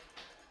tackle.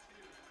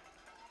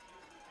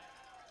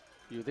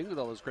 You would think with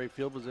all this great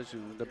field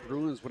position, the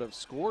Bruins would have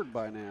scored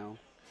by now.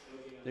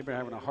 They've been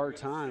having a hard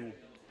time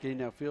getting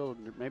that field.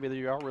 Maybe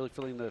they are really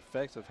feeling the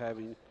effects of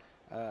having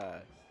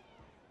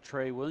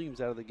Trey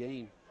Williams out of the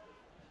game.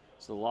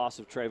 So the loss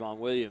of Trayvon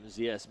Williams,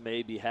 yes,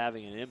 may be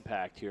having an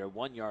impact here. A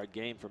 1-yard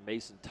gain for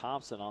Mason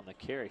Thompson on the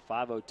carry.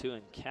 5:02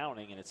 and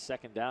counting, and it's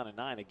 2nd down and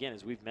 9. Again,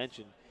 as we've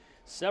mentioned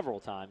several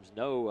times,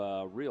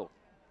 no real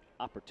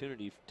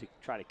opportunity to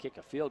try to kick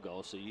a field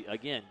goal. So,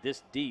 again,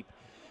 this deep,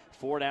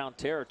 4-down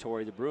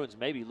territory, the Bruins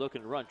may be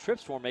looking to run.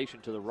 Trips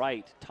formation to the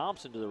right,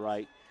 Thompson to the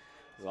right.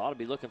 We ought to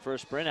be looking for a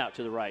sprint out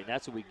to the right, and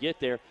that's what we get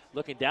there.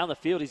 Looking down the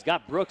field, he's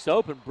got Brooks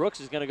open. Brooks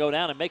is going to go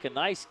down and make a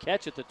nice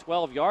catch at the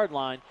 12-yard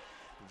line.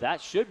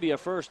 That should be a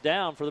first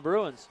down for the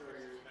Bruins.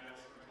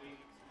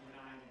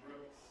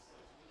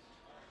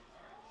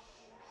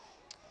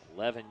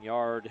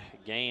 11-yard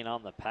gain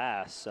on the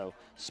pass. So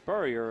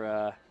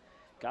Spurrier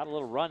got a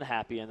little run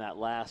happy in that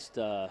last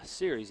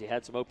series. He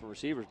had some open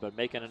receivers, but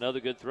making another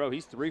good throw.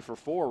 He's 3 for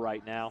 4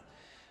 right now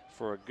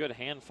for a good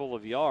handful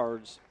of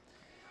yards.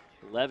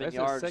 11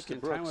 yards that's to the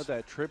second Brooks. time with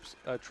that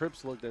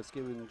trips look that's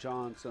giving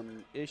John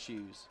some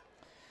issues.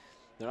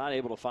 They're not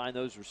able to find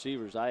those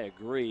receivers. I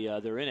agree.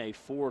 They're in a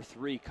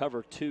 4-3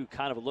 cover 2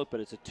 kind of a look, but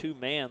it's a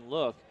 2-man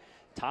look.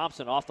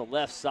 Thompson off the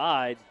left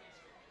side.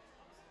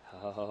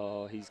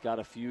 Oh, he's got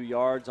a few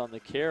yards on the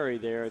carry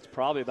there. It's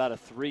probably about a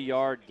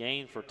 3-yard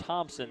gain for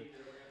Thompson.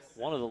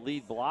 One of the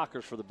lead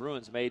blockers for the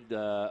Bruins made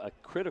a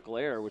critical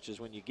error, which is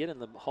when you get in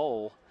the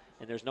hole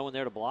and there's no one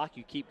there to block,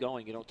 you keep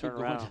going. You don't turn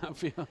around.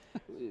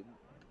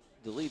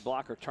 The lead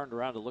blocker turned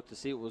around to look to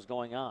see what was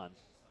going on.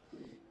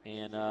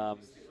 And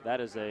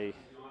that's an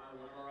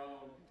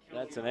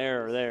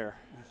error there.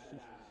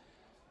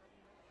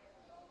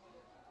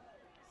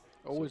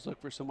 Always look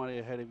for somebody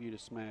ahead of you to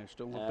smash.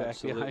 Don't look back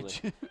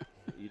behind you.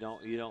 You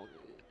don't.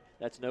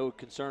 That's no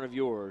concern of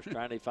yours.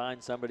 Trying to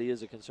find somebody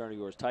is a concern of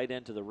yours. Tight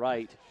end to the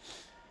right.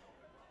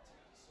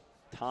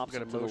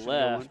 Thompson to the left.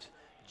 Going.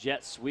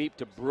 Jet sweep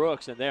to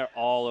Brooks, and they're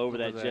all over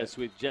that jet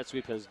sweep. Jet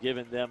sweep has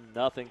given them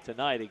nothing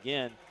tonight.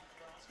 Again,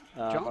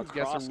 John's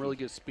got some really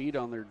good speed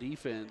on their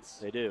defense.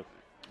 They do.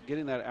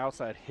 Getting that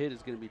outside hit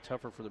is going to be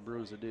tougher for the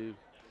Bruins to do.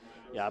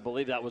 Yeah, I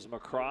believe that was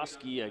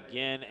McCroskey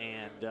again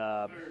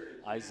and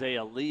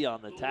Isaiah Lee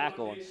on the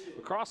tackle. And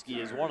McCroskey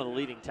is one of the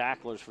leading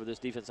tacklers for this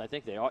defense. I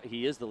think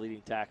he is the leading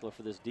tackler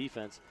for this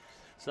defense.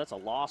 So that's a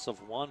loss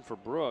of 1 for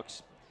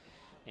Brooks.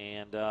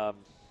 And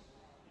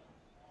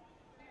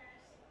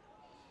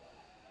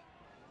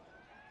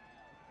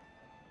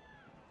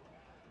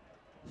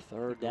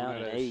third down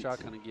and 8.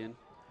 Shotgun again.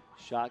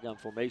 Shotgun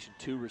formation,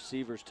 2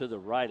 receivers to the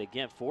right.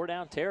 Again,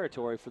 4-down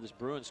territory for this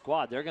Bruins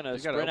squad. They're going to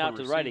sprint out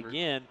to the right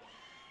again.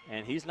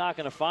 And he's not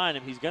going to find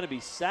him. He's going to be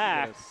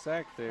sacked.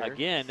 Sacked there.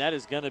 Again, that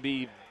is going to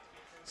be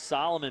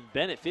Solomon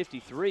Bennett,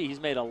 53.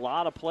 He's made a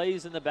lot of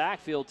plays in the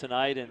backfield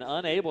tonight and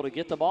unable to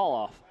get the ball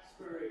off.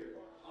 Spurrier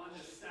on the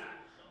sack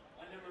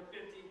by number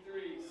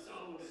 53,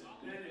 Solomon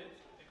Bennett.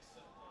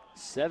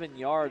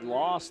 7-yard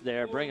loss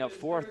there. Bring up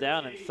 4th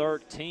down and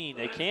 13.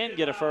 They can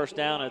get a first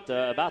down at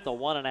about the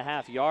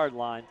 1.5-yard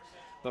line.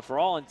 But for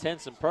all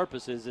intents and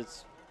purposes,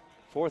 it's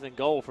 4th and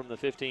goal from the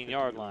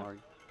 15-yard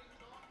line.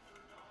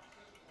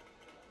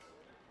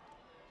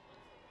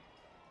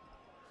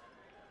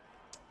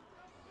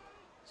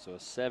 So a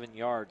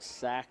 7-yard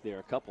sack there,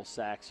 a couple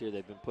sacks here.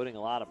 They've been putting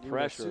a lot of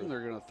pressure. I assume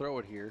they're going to throw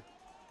it here.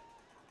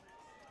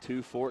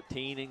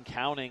 2:14 and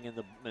counting, and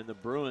the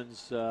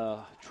Bruins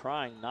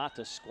trying not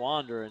to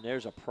squander, and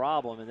there's a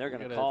problem, and they're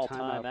going to call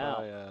timeout.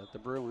 By, the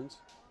Bruins.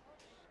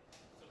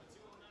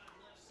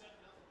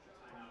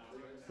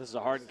 This is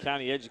a Hardin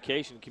County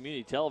Education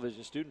Community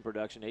Television student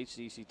production.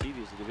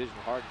 HCEC-TV is the division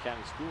of Hardin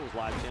County Schools.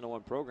 Live Channel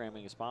 1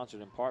 programming is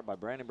sponsored in part by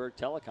Brandenburg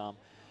Telecom,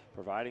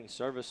 providing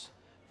service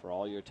for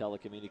all your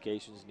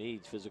telecommunications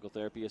needs. Physical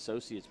Therapy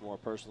Associates, more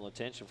personal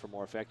attention for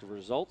more effective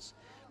results.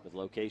 With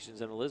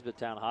locations in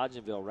Elizabethtown,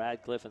 Hodgenville,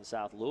 Radcliffe, and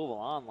South Louisville.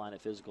 Online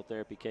at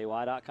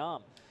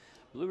physicaltherapyky.com.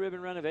 Blue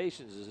Ribbon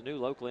Renovations is a new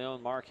locally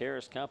owned Mark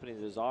Harris company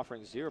that is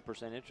offering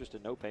 0% interest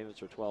and no payments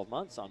for 12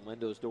 months on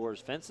windows, doors,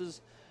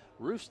 fences,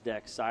 roofs,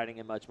 decks, siding,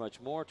 and much,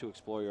 much more. To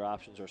explore your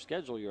options or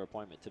schedule your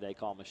appointment today,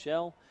 call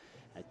Michelle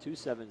at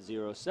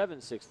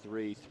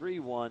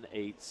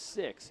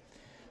 270-763-3186.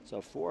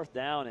 So 4th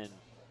down and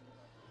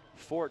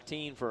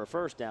 14 for a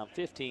first down,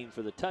 15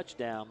 for the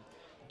touchdown,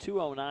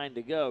 2:09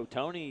 to go.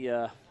 Tony.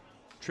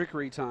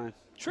 Trickery time.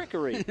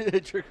 Trickery.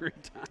 Trickery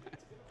time.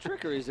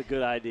 Trickery is a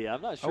good idea.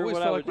 I'm not sure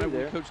what I would do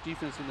there. I coach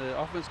defense and the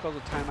offense calls a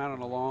timeout on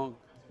a long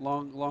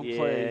yeah,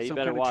 play. You Some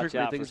better kind watch of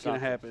trickery out thing for is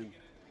going to something. happen.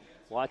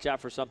 Watch out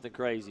for something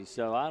crazy.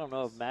 So I don't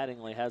know if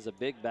Mattingly has a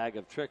big bag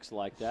of tricks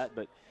like that,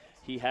 but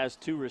he has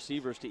 2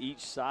 receivers to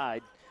each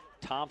side.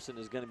 Thompson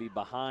is going to be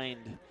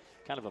behind,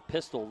 kind of a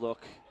pistol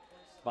look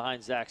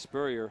behind Zach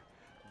Spurrier.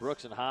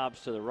 Brooks and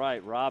Hobbs to the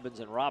right, Robbins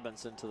and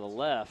Robinson to the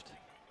left.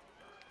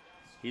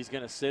 He's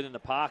going to sit in the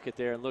pocket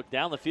there and look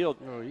down the field.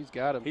 Oh, he's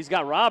got him. He's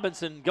got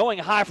Robinson going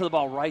high for the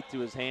ball right through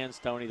his hands,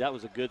 Tony. That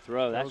was a good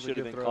throw. That should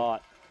have been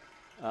caught.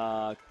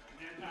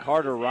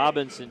 Carter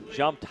Robinson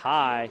jumped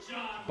high.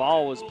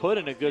 Ball was put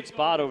in a good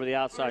spot over the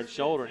outside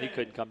shoulder, and he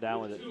couldn't come down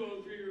with it.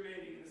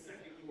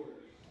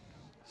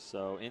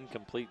 So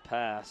incomplete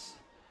pass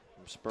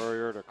from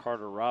Spurrier to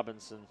Carter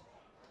Robinson.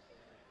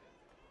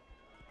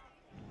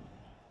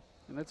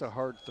 And that's a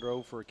hard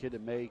throw for a kid to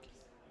make.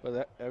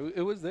 But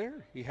it was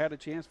there. He had a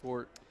chance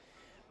for it.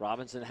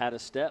 Robinson had a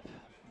step.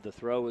 The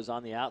throw was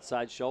on the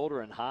outside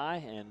shoulder and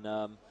high,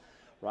 and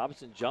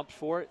Robinson jumped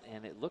for it,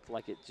 and it looked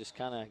like it just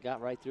kind of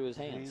got right through his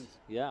hands.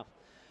 Yeah,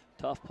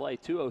 tough play.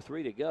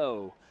 2:03 to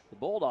go. The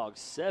Bulldogs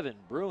 7,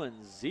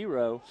 Bruins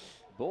 0.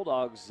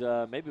 Bulldogs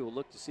maybe will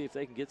look to see if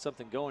they can get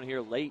something going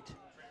here late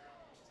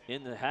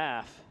in the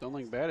half. The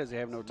only thing bad is they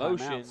have no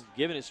Motion, timeouts.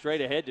 giving it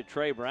straight ahead to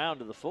Trey Brown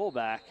to the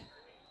fullback.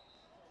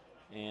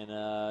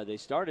 And they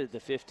started at the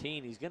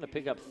 15. He's going to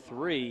pick up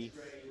 3.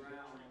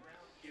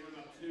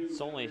 It's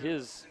only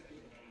his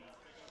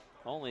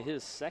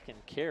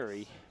second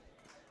carry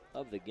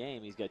of the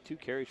game. He's got 2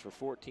 carries for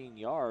 14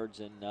 yards,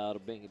 and it'll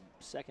be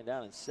 2nd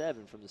down and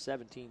 7 from the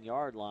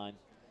 17-yard line.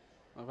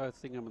 If I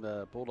think I'm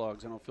the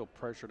Bulldogs, I don't feel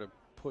pressure to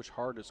push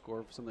hard to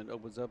score. If something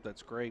opens up,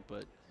 that's great,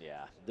 but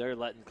yeah, they're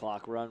letting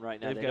clock run right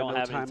now. They don't no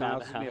have any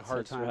timeouts. It's going to be a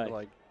hard time right. to,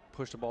 like,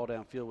 push the ball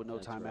downfield with no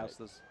That's timeouts.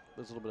 right.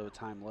 There's a little bit of a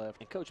time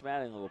left. And Coach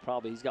Mattingly will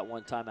probably, he's got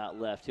 1 timeout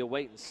left. He'll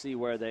wait and see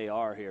where they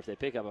are here. If they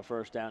pick up a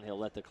 1st down, he'll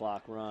let the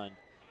clock run.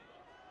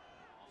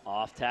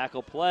 Off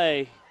tackle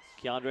play.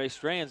 Keandre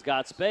Strand's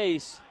got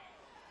space,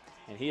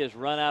 and he is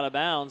run out of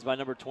bounds by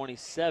number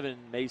 27,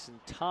 Mason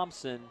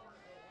Thompson.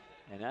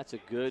 And that's a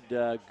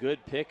good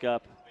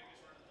pickup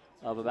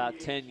of about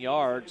 10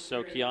 yards.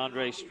 So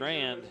Keandre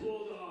Strand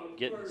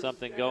getting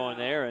something going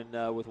there,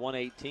 and with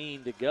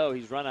 1:18 to go,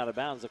 he's run out of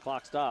bounds. The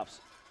clock stops.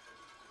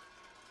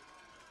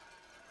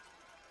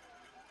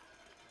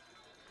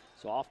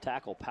 So off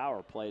tackle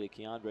power play to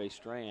Keandre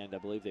Strand. I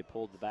believe they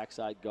pulled the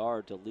backside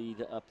guard to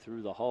lead up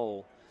through the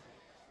hole,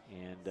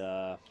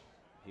 and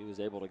he was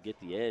able to get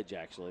the edge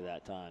actually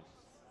that time.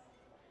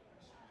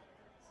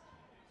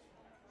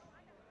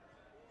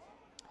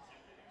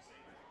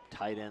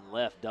 Tight end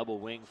left, double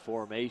wing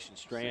formation.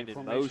 Strand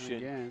in motion.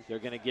 Again. They're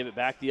going to give it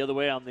back the other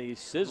way on the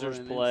scissors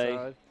play.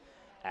 Inside.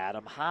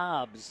 Adam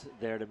Hobbs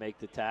there to make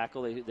the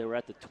tackle. They were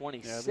at the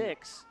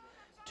 26.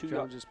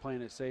 Jones just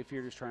playing it safe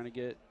here, just trying to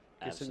get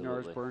some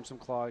yards, burn some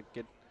clock,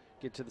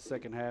 get to the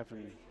second half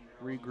and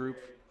regroup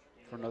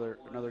for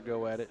another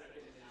go at it.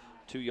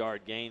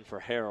 2-yard gain for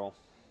Harrell.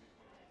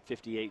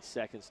 58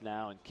 seconds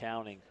now and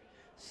counting.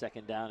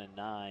 2nd down and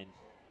 9.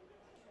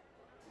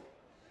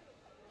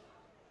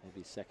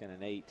 Maybe 2nd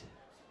and 8.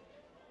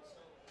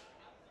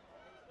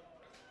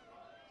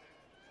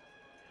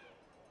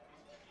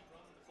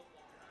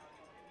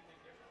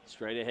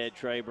 Straight ahead,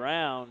 Trey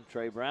Brown.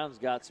 Trey Brown's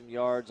got some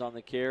yards on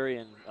the carry,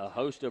 and a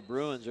host of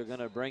Bruins are going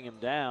to bring him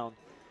down.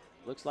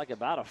 Looks like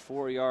about a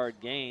 4-yard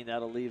gain.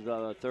 That'll leave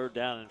 3rd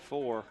down and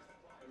 4.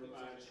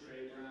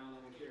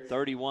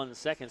 31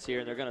 seconds here,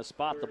 and they're going to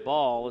spot the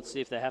ball. Let's see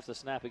if they have to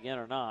snap again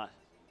or not.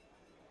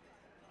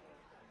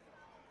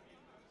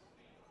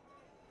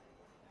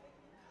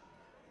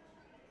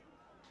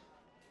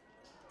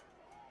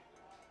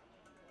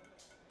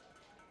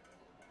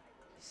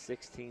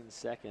 .16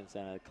 seconds,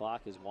 and the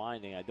clock is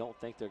winding. I don't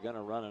think they're going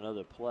to run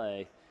another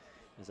play,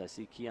 as I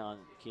see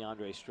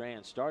Keandre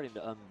Strand starting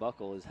to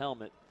unbuckle his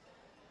helmet.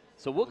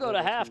 So we'll go to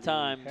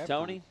halftime,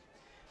 Tony.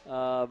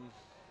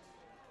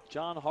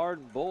 John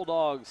Hardin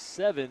Bulldogs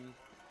 7,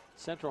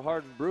 Central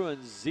Hardin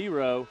Bruins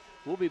 0.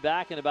 We'll be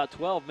back in about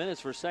 12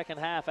 minutes for second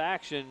half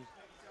action.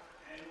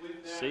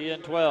 See you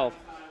in 12.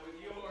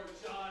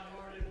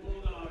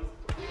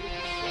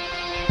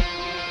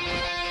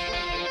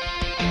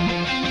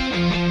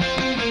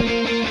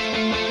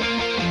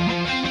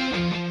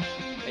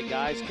 Hey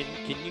guys, can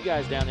you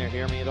guys down there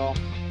hear me at all?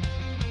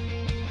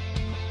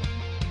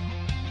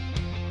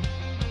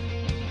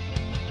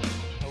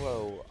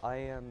 Hello, I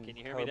am. Can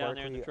you hear me down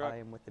there in the truck? I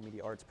am with the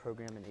Media Arts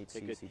program in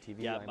HCEC-TV.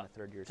 Yeah, I'm a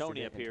 3rd-year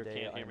Tony student, up here and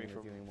today can't hear I'm me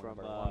interviewing from one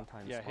of our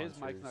longtime his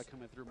sponsors, mic's not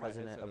coming through my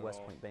President headset of at West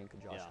all. Point Bank,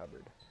 Josh Yeah.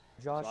 Hubbard.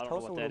 So Josh, I don't tell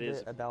know us a what little that is.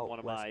 bit about One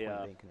of West my Point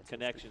Bank and its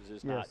connections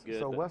is Yes, not good.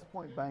 so but West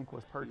Point Bank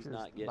was purchased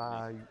not getting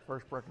by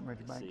First Breckenridge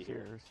Let's Bank see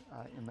here. shares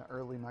in the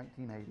early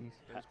 1980s.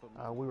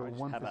 How- We were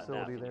one How about now?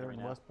 facility Can you hear there me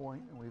in now? West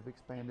Point, and we've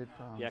expanded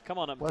from Yeah, come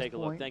on up and West take a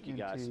look. Point Thank you,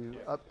 guys. into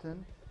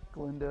Upton,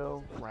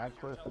 Glendale,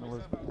 Radcliffe, and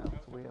Elizabethtown.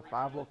 So we have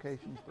 5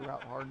 locations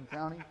throughout Hardin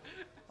County,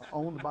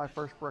 owned by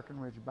First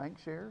Breckenridge Bank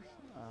shares,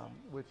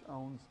 which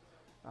owns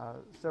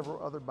several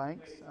other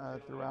banks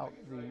throughout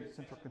the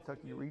Central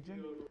Kentucky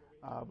region.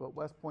 But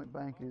West Point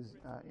Bank is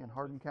in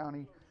Hardin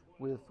County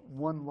with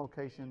 1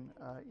 location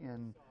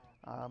in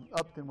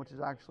Upton, which is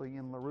actually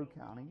in LaRue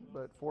County,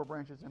 but 4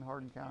 branches in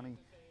Hardin County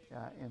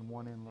and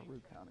 1 in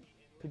LaRue County.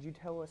 Could you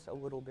tell us a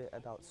little bit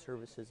about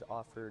services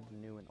offered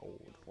new and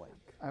old, like?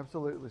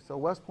 Absolutely. So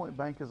West Point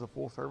Bank is a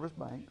full-service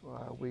bank.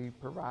 We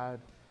provide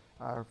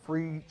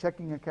free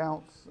checking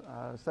accounts,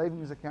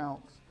 savings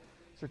accounts,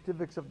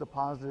 certificates of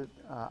deposit,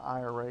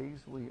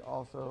 IRAs. We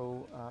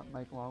also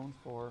make loans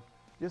for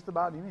just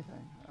about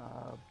anything.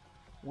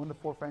 1 to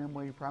 4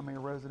 family primary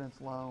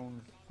residence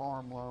loans,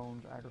 farm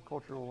loans,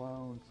 agricultural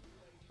loans,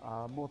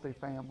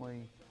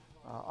 multifamily,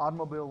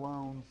 automobile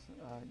loans,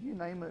 you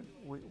name it,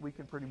 we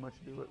can pretty much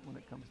do it when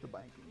it comes to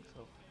banking.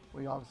 So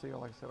we obviously,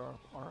 like I said,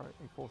 are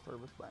a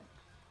full-service bank.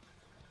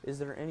 Is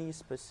there any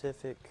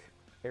specific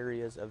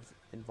areas of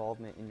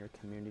involvement in your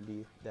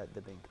community that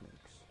the bank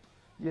makes?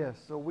 Yes,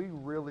 so we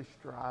really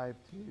strive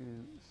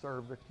to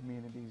serve the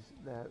communities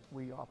that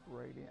we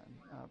operate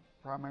in,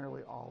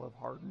 primarily all of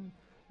Hardin,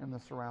 and the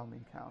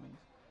surrounding counties.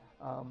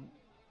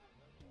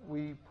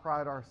 We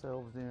pride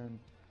ourselves in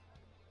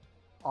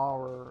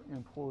our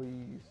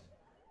employees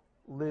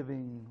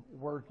living,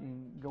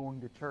 working,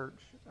 going to church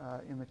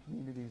in the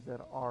communities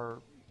that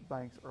our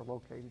banks are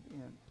located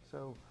in.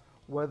 So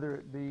whether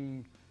it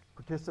be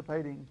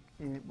participating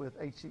with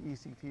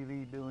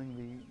HCEC-TV,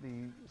 doing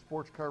the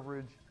sports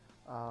coverage,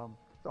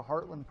 the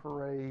Heartland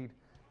Parade,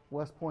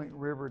 West Point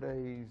River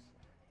Days,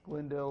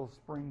 Glendale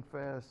Spring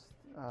Fest,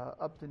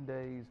 Upton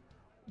Days,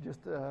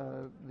 just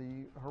the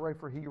Hooray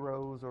for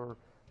Heroes or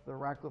the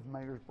Ratcliffe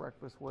Mayor's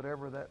Breakfast,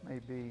 whatever that may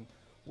be,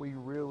 we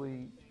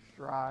really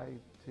strive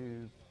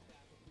to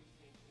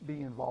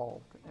be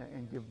involved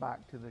and give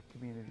back to the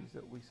communities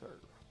that we serve.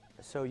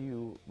 So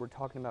you were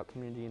talking about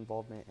community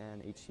involvement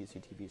and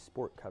HCEC-TV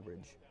sport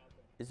coverage.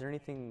 Is there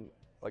anything,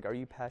 like, are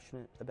you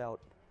passionate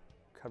about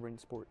covering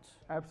sports?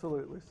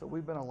 Absolutely. So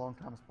we've been a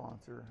longtime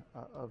sponsor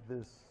of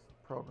this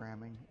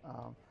programming.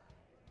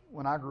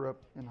 When I grew up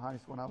in high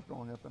school, when I was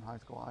growing up in high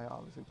school, I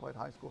obviously played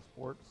high school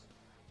sports.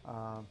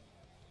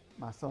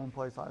 My son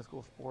plays high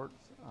school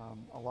sports.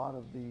 A lot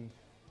of the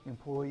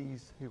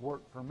employees who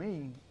work for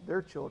me,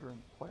 their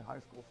children play high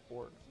school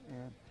sports.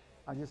 And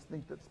I just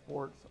think that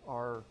sports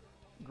are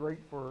great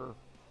for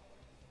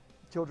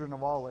children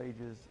of all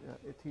ages.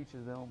 It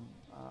teaches them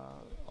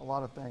a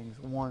lot of things.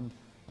 One,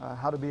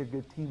 how to be a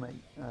good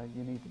teammate.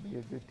 You need to be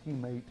a good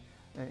teammate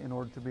in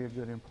order to be a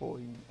good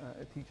employee.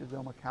 It teaches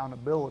them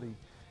accountability.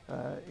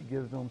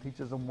 It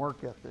teaches them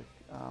work ethic.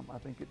 I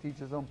think it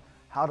teaches them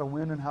how to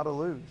win and how to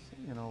lose.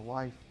 You know,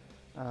 life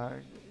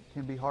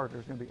can be hard.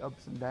 There's going to be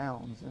ups and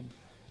downs, and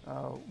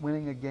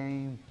winning a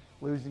game,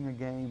 losing a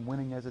game,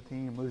 winning as a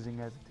team, losing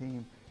as a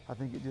team. I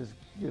think it just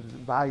gives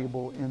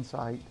valuable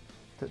insight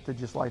to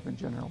just life in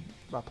general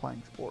by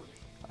playing sports.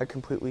 I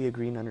completely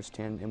agree and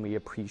understand, and we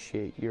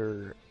appreciate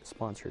your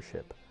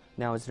sponsorship.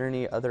 Now, is there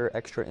any other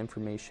extra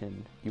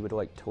information you would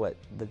like to let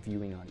the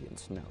viewing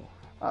audience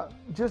know?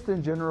 Just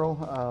in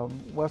general,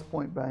 West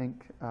Point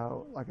Bank,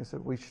 like I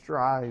said, we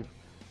strive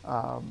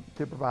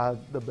to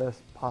provide the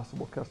best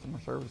possible customer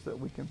service that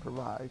we can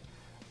provide.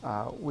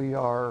 We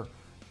are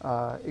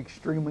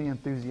extremely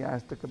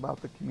enthusiastic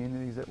about the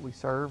communities that we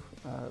serve,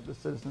 the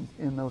citizens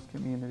in those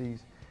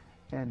communities,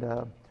 and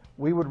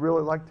we would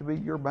really like to be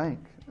your bank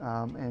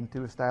and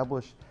to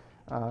establish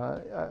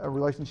a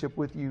relationship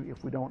with you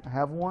if we don't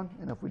have one,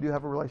 and if we do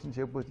have a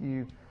relationship with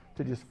you,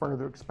 to just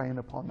further expand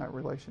upon that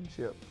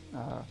relationship.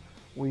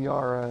 We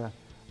are,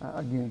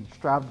 again,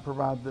 strive to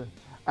provide the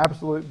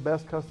absolute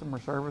best customer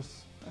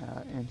service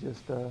and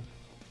just, are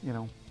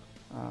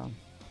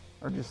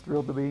just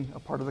thrilled to be a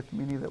part of the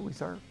community that we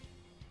serve.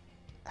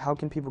 How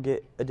can people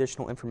get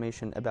additional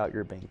information about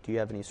your bank? Do you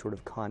have any sort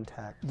of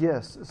contact?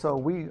 Yes, so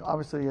we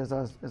obviously, as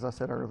I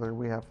said earlier,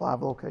 we have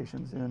 5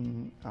 locations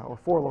or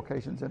 4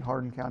 locations in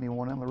Hardin County,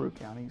 1 in LaRue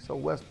County. So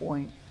West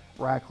Point,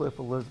 Ratcliffe,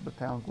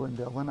 Elizabethtown,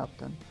 Glendale, and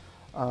Upton.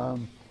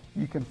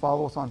 You can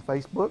follow us on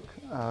Facebook.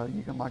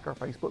 You can like our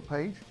Facebook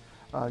page.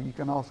 You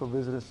can also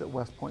visit us at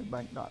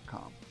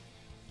westpointbank.com.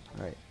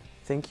 All right.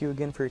 Thank you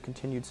again for your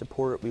continued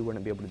support. We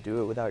wouldn't be able to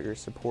do it without your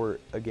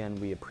support. Again,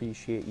 we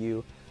appreciate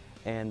you,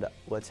 and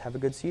let's have a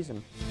good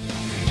season.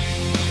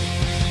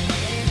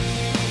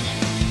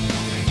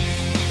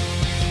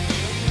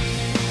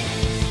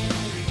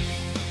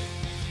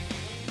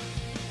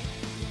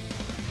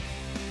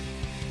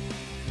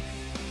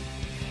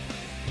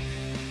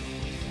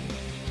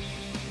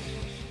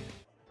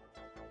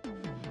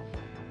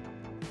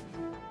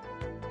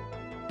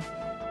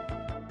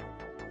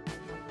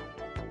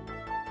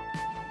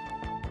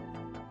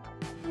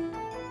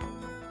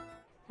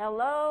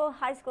 Hello,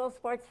 high school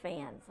sports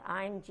fans.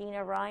 I'm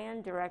Gina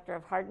Ryan, Director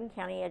of Hardin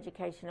County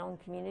Educational and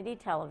Community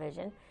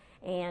Television,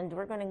 and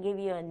we're going to give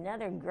you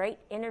another great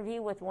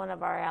interview with one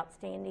of our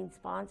outstanding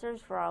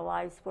sponsors for our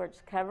live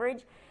sports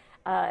coverage.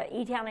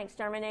 E-Town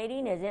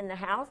Exterminating is in the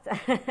house.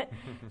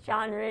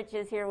 Sean Rich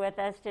is here with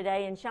us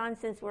today, and Sean,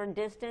 since we're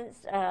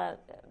distanced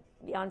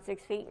beyond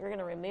 6 feet, we're going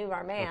to remove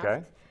our masks.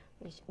 Okay.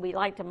 We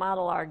like to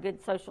model our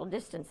good social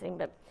distancing,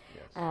 but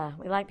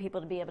we like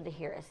people to be able to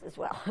hear us as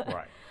well.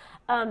 Right.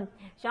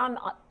 Sean,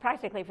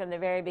 practically from the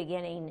very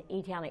beginning,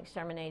 E-Town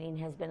Exterminating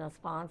has been a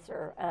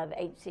sponsor of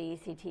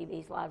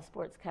HCEC-TV's live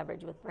sports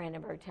coverage with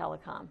Brandenburg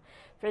Telecom.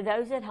 For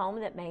those at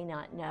home that may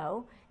not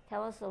know,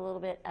 tell us a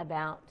little bit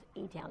about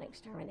E-Town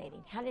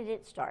Exterminating. How did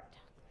it start?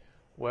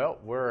 Well,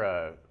 we're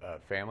a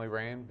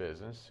family-ran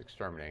business,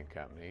 exterminating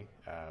company.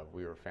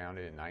 We were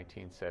founded in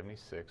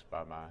 1976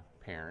 by my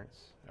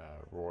parents,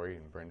 Roy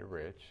and Brenda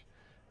Rich.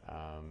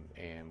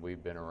 And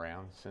we've been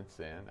around since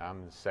then.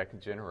 I'm the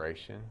second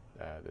generation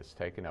that's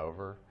taken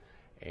over,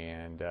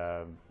 and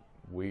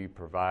we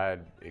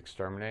provide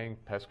exterminating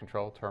pest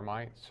control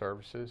termite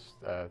services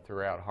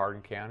throughout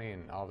Hardin County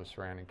and all the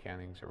surrounding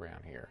counties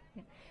around here.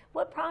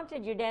 What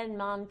prompted your dad and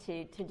mom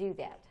to do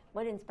that?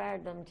 What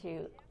inspired them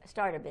to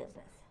start a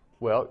business?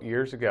 Well,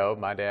 years ago,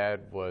 my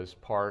dad was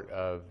part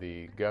of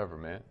the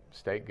government,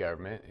 state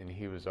government, and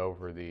he was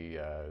over the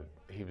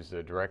he was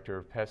the director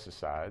of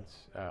pesticides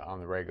on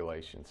the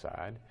regulation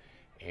side,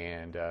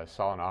 and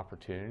saw an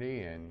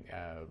opportunity and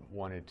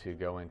wanted to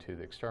go into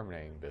the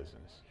exterminating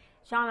business.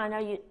 Sean, I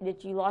know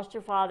that you lost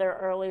your father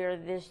earlier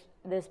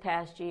this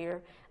past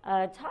year.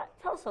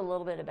 Tell us a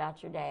little bit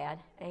about your dad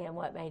and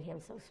what made him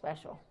so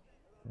special.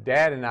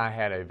 Dad and I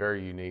had a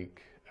very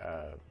unique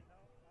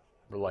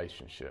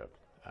relationship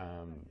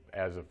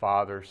as a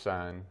father,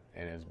 son,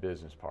 and as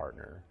business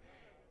partner.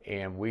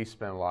 And we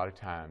spent a lot of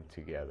time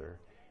together.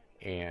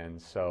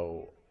 And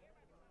so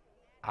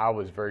I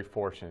was very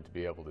fortunate to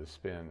be able to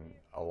spend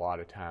a lot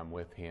of time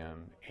with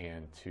him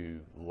and to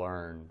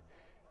learn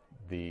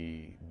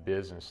the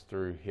business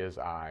through his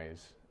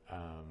eyes.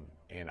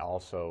 And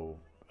also,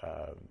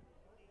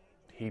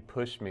 he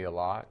pushed me a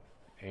lot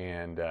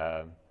and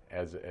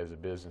as a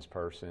business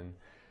person.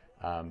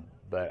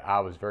 But I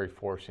was very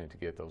fortunate to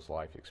get those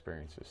life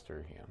experiences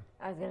through him.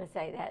 I was going to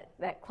say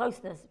that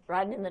closeness,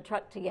 riding in the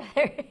truck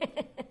together.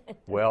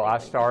 Well, I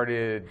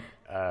started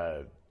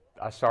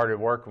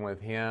working with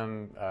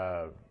him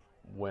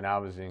when I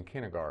was in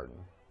kindergarten.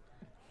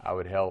 I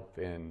would help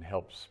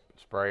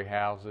spray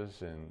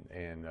houses,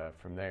 and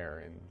from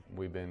there, and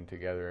we've been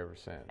together ever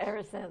since.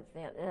 Ever since,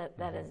 yeah,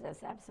 that is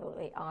just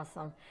absolutely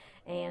awesome,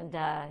 and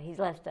he's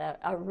left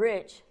a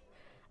rich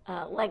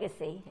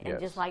legacy, and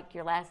Yes. just like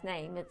your last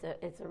name,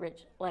 it's a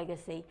rich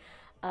legacy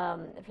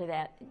for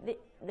that.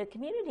 The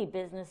community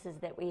businesses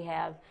that we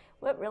have,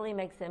 what really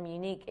makes them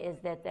unique is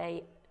that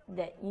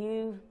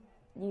you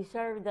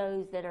serve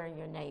those that are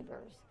your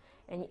neighbors,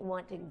 and you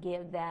want to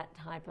give that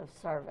type of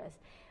service.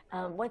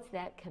 What's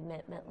that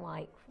commitment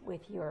like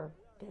with your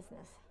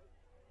business?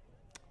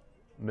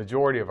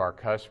 Majority of our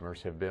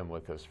customers have been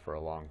with us for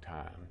a long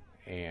time,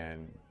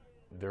 and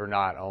they're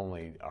not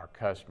only our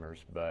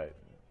customers, but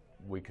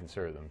we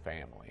consider them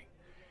family.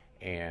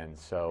 And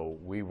so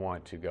we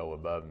want to go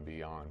above and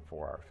beyond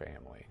for our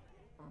family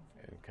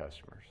and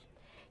customers.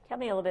 Tell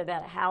me a little bit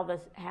about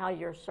how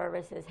your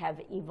services have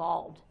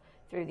evolved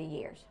through the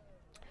years.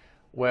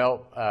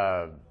 Well,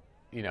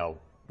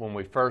 when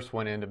we first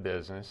went into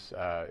business,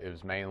 it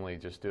was mainly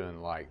just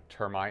doing like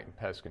termite and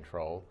pest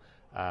control.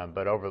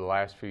 But over the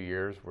last few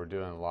years, we're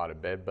doing a lot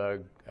of bed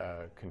bug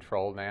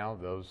control now.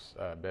 Those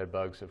bed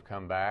bugs have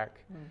come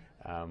back.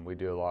 We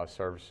do a lot of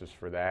services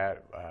for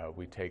that.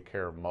 We take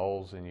care of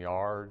moles in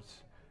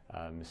yards,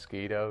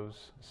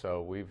 mosquitoes.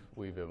 So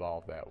we've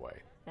evolved that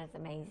way. That's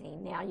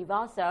amazing. Now, you've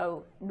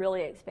also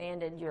really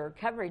expanded your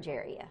coverage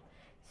area.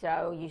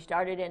 So you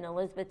started in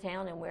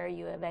Elizabethtown, and where are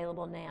you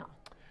available now?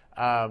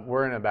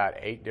 We're in about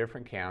 8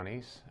 different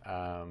counties.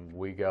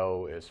 We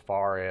go as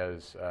far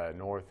as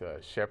north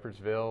of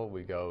Shepherdsville.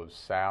 We go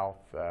south.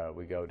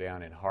 We go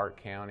down in Hart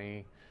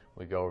County.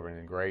 We go over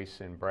in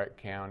Grayson, Brett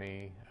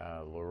County,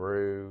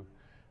 LaRue,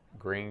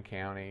 Greene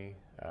County,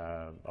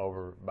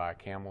 over by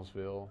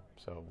Campbellsville.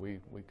 So we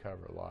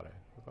cover a lot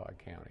of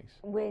counties.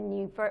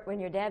 When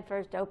your dad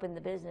first opened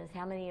the business,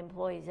 how many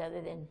employees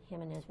other than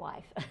him and his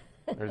wife?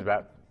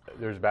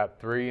 There's about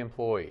 3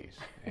 employees,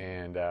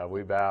 and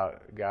we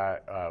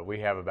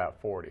have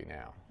about 40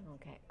 now.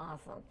 Okay,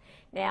 awesome.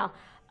 Now,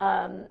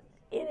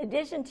 in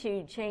addition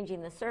to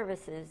changing the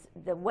services,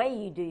 the way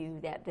you do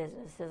that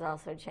business has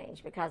also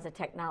changed because of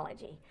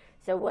technology.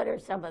 So what are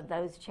some of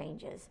those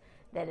changes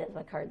that have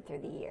occurred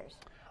through the years?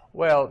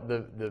 Well,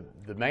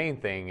 the main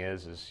thing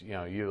is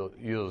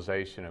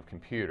utilization of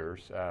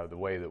computers, the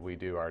way that we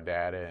do our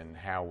data and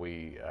how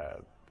we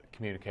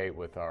communicate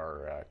with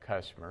our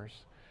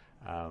customers.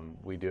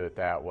 We do it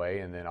that way,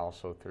 and then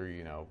also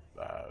through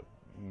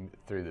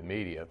through the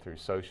media, through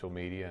social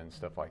media and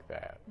stuff like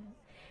that.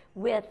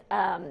 With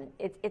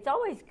it's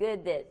always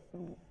good that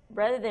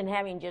rather than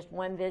having just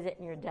one visit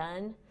and you're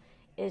done,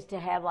 is to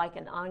have like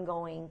an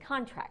ongoing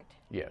contract.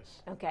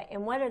 Yes. Okay,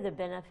 and what are the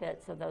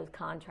benefits of those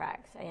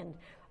contracts? And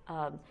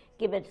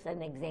give us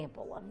an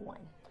example of one.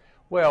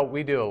 Well,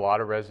 we do a lot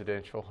of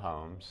residential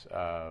homes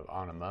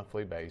on a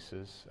monthly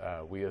basis.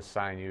 We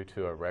assign you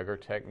to a regular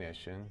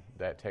technician.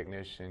 That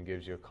technician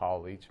gives you a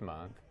call each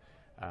month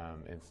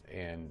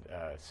and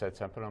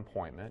sets up an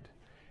appointment,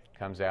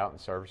 comes out and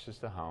services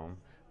the home.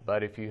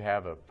 But if you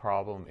have a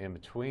problem in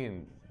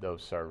between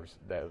those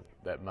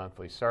that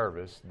monthly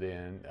service,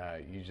 then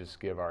you just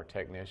give our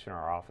technician,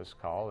 our office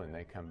call, and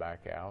they come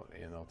back out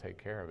and they'll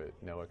take care of it,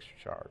 no extra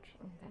charge.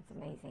 That's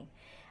amazing.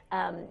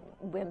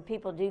 When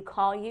people do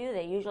call you,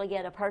 they usually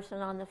get a person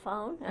on the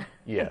phone.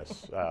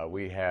 Yes,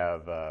 we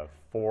have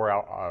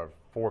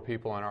 4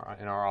 people in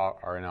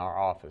our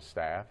office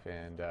staff,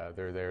 and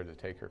they're there to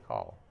take your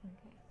call.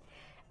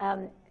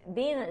 Okay.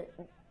 Being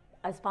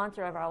a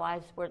sponsor of our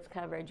live sports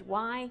coverage,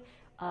 why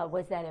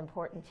was that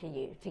important to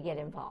you to get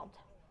involved?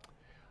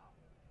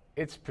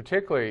 It's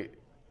particularly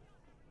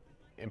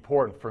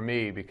important for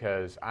me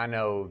because I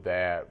know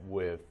that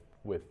with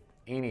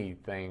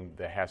anything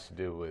that has to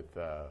do with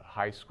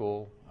high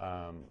school,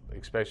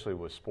 especially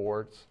with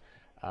sports,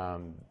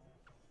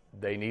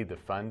 they need the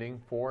funding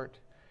for it.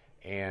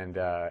 And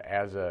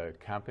as a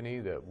company,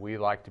 that we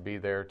like to be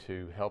there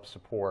to help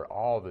support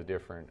all the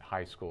different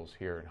high schools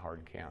here in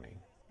Hardin County.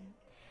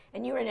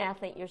 And you were an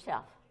athlete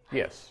yourself.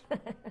 Yes.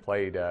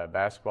 Played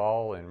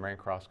basketball and ran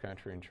cross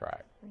country and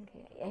track.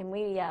 Okay. And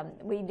we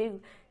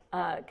do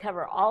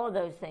cover all of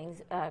those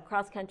things.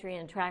 Cross country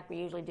and track, we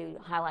usually do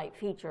highlight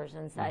features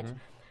and such.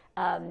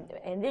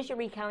 And this year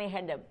we kind of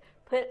had to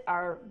put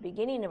our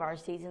beginning of our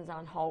seasons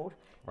on hold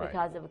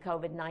because of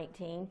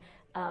COVID-19.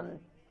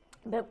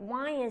 But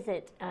why is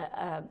it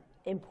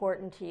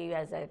important to you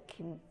as a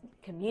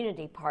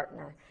community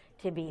partner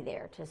to be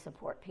there to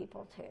support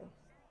people too?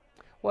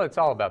 Well, it's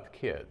all about the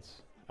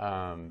kids.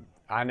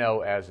 I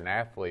know as an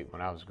athlete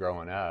when I was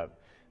growing up,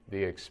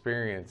 the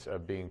experience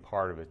of being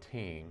part of a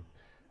team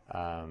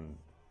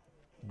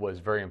was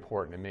very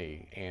important to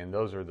me, and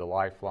those are the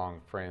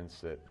lifelong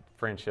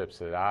friendships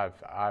that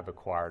I've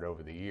acquired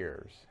over the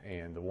years,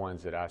 and the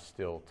ones that I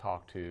still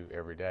talk to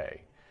every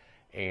day.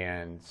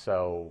 And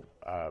so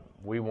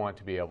we want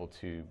to be able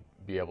to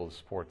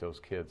support those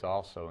kids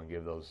also and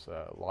give those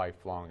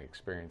lifelong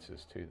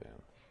experiences to them.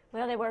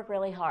 Well, they work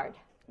really hard.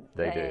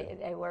 They do.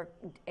 They work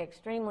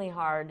extremely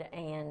hard,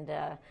 and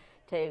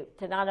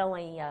to not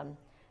only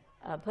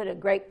put a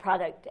great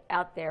product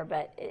out there,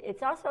 but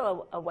it's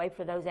also a way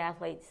for those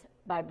athletes,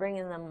 by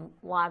bringing them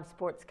live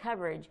sports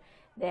coverage,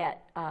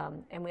 that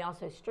and we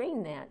also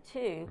stream that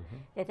too,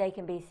 that they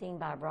can be seen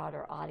by a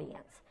broader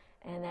audience,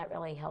 and that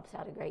really helps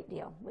out a great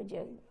deal. Would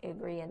you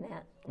agree in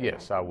that?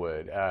 Yes, I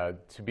would.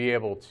 To be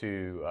able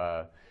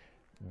to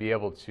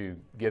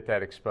get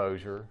that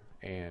exposure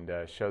and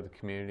show the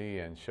community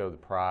and show the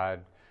pride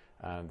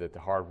that the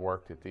hard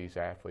work that these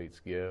athletes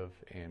give,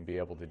 and be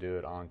able to do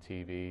it on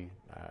TV,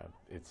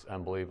 it's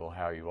unbelievable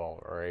how you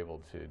all are able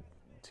to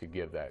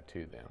give that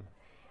to them.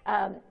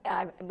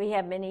 We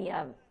have many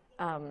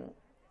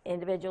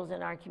individuals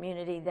in our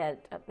community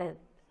that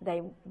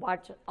they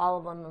watch all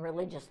of them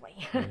religiously.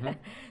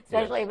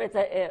 Especially if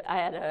I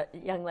had a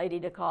young lady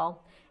to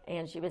call,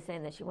 and she was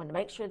saying that she wanted to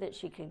make sure that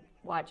she could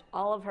watch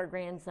all of her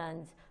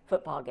grandson's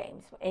football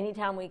games.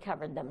 Anytime we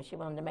covered them, she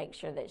wanted to make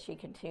sure that she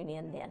could tune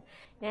in then.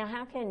 Now,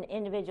 how can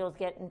individuals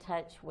get in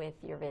touch with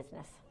your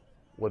business?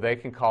 Well, they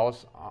can call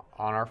us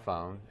on our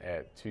phone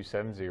at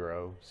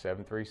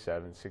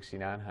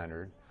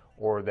 270-737-6900,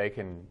 or they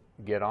can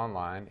get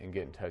online and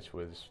get in touch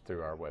with us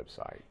through our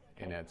website,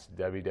 and that's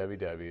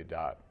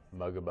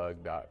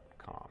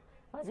www.mugabug.com.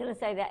 I was going to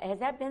say, that has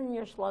that been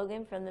your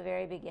slogan from the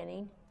very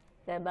beginning?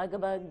 The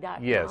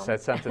Mugabug.com? Yes,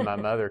 that's something my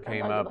mother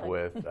came up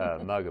with,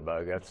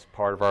 Mugabug. That's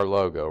part of our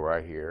logo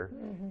right here,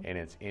 and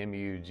it's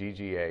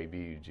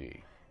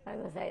M-U-G-G-A-B-U-G. I was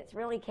going to say, it's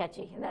really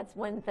catchy, and that's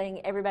one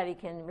thing everybody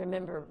can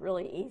remember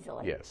really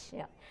easily. Yes.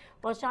 Yeah.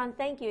 Well, Sean,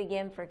 thank you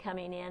again for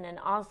coming in, and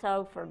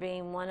also for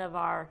being one of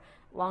our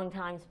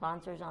longtime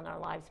sponsors on our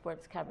live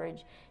sports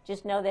coverage.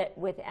 Just know that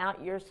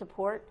without your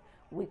support,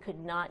 we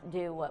could not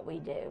do what we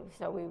do.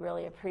 So we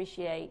really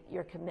appreciate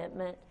your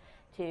commitment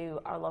to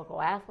our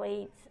local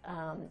athletes,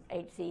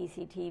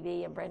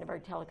 HCEC-TV and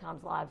Brandenburg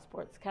Telecom's live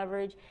sports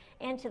coverage,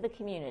 and to the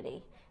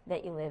community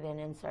that you live in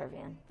and serve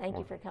in. Thank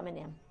you for coming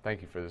in.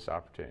 Thank you for this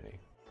opportunity.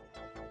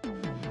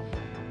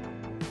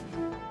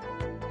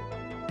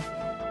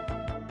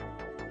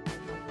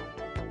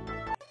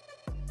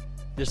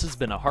 This has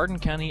been a Hardin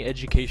County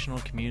Educational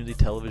Community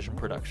Television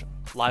production.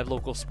 Live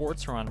local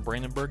sports are on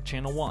Brandenburg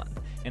Channel 1,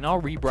 and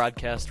all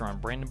rebroadcasts are on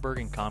Brandenburg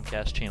and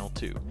Comcast Channel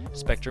 2,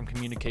 Spectrum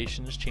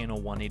Communications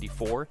Channel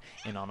 184,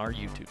 and on our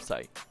YouTube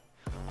site.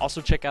 Also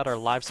check out our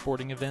live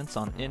sporting events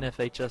on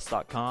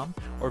nfhs.com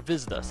or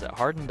visit us at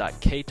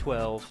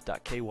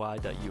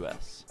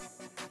hardin.k12.ky.us.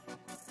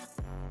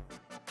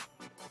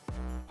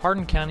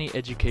 Hardin County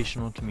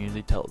Educational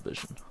Community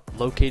Television,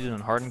 located in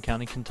Hardin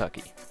County,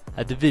 Kentucky,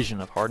 a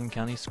division of Hardin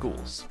County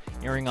Schools,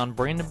 airing on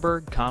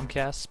Brandenburg,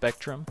 Comcast,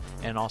 Spectrum,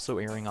 and also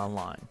airing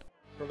online.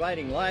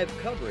 Providing live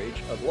coverage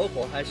of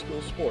local high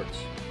school sports.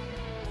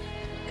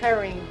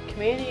 Covering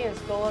community and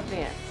school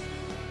events,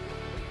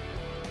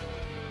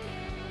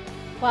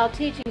 while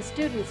teaching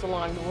students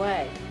along the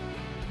way.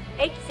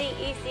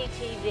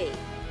 HCEC-TV,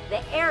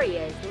 the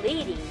area's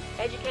leading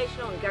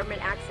educational and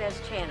government access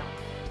channel,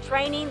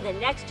 training the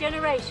next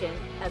generation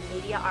of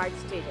media arts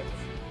students.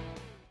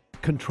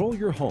 Control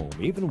your home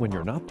even when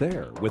you're not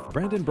there with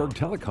Brandenburg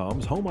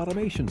Telecom's home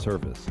automation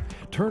service.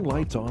 Turn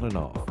lights on and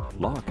off,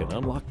 lock and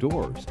unlock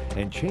doors,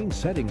 and change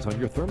settings on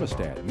your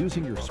thermostat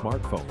using your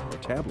smartphone or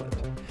tablet.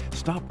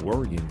 Stop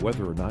worrying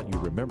whether or not you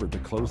remembered to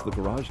close the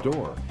garage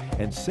door,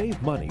 and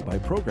save money by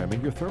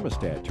programming your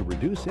thermostat to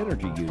reduce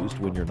energy used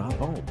when you're not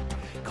home.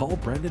 Call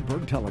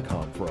Brandenburg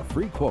Telecom for a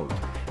free quote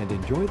and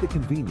enjoy the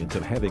convenience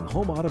of having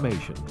home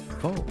automation,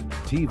 phone,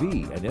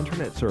 TV, and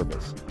internet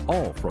service,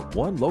 all from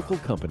one local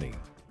company.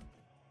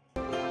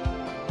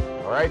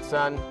 All right,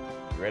 son,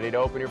 you ready to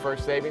open your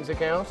first savings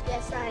account?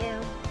 Yes, I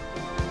am.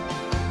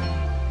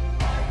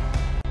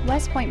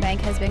 West Point Bank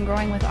has been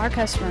growing with our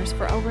customers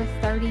for over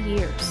 30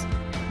 years.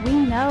 We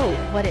know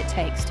what it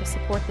takes to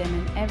support them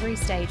in every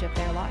stage of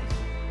their life.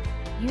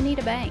 You need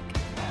a bank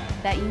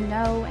that you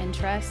know and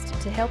trust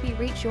to help you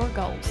reach your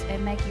goals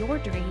and make your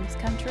dreams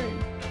come true.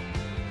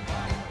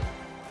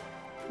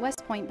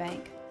 West Point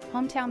Bank,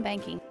 hometown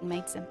banking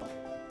made simple.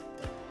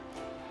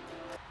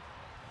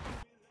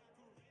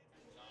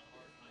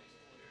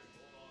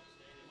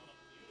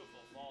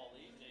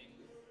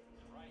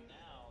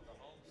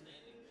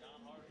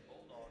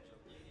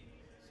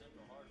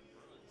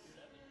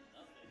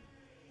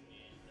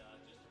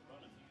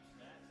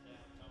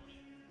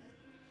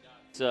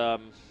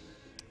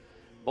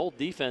 both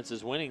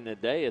defenses winning the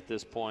day at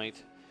this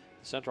point.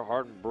 The Central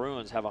Hardin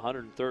Bruins have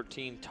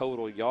 113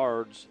 total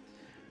yards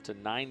to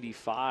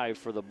 95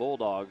 for the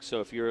Bulldogs.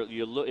 So if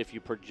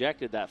you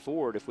projected that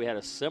forward, if we had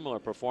a similar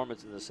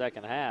performance in the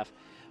second half,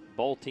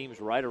 both teams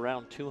right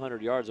around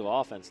 200 yards of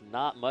offense,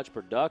 not much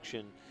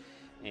production,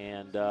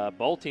 and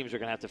both teams are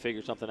going to have to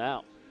figure something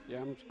out.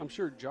 Yeah, I'm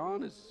sure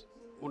John is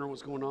wondering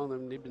what's going on. I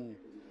mean, they've been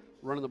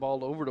running the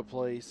ball over the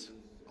place,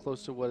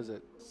 close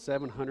to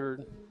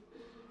 700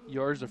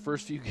 yards the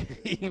first few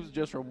games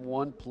just from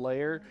one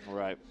player.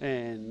 Right.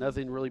 And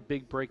nothing really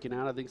big breaking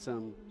out. I think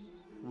some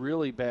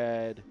really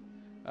bad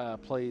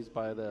plays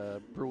by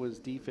the Bruins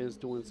defense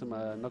doing some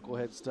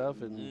knucklehead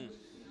stuff and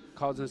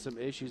causing some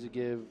issues to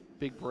give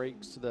big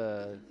breaks to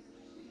the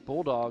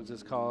Bulldogs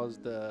has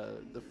caused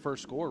the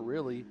first score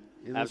really.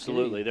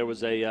 Absolutely. There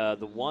was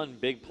the one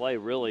big play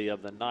really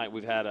of the night.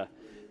 We've had a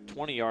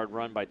 20-yard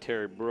run by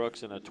Terry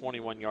Brooks and a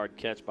 21-yard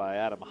catch by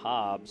Adam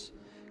Hobbs.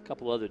 A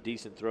couple other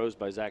decent throws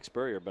by Zach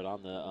Spurrier, but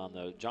on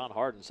the John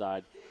Hardin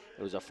side,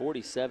 it was a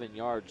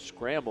 47-yard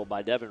scramble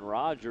by Devin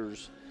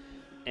Rogers,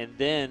 and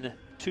then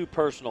 2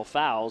 personal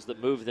fouls that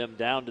moved them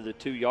down to the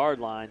 2-yard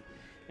line.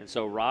 And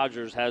so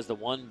Rogers has the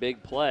one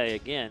big play.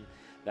 Again,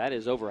 that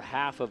is over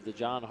half of the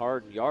John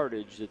Hardin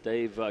yardage that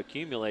they've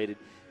accumulated.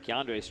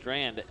 Keandre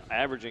Strand,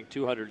 averaging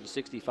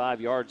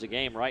 265 yards a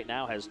game, right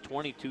now has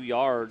 22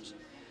 yards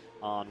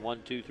on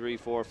 9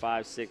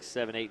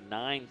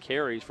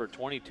 carries for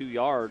 22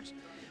 yards.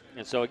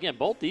 And so, again,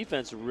 both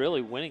defenses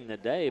really winning the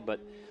day. But,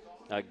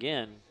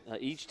 again,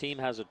 each team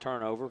has a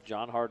turnover.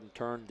 John Hardin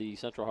turned the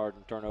Central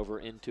Hardin turnover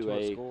into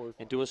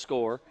a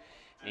score.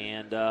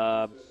 And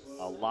a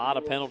lot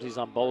of penalties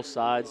on both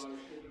sides.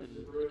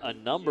 A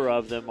number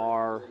of them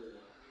are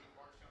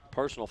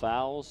personal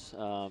fouls,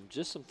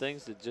 just some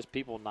things that just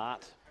people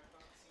not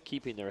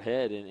keeping their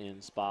head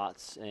in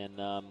spots. And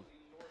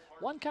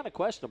one kind of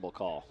questionable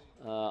call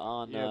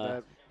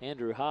on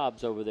Andrew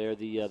Hobbs over there.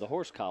 The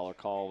horse collar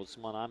call was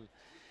one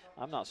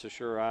I'm not so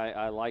sure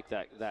I like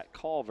that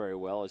call very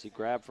well, as he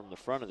grabbed from the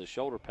front of the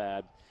shoulder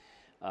pad.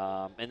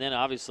 And then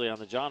obviously on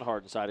the John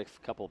Hardin side, a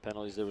couple of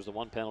penalties. There was the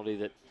one penalty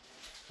that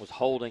was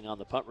holding on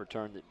the punt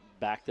return that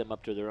backed them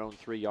up to their own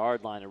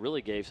 3-yard line. It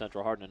really gave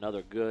Central Hardin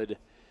another good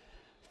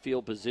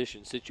field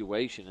position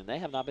situation, and they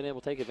have not been able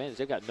to take advantage.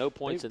 They've got no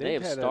points, and they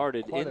have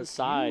started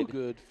inside. A few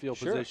good field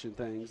position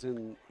things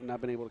and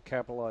not been able to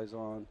capitalize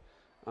on.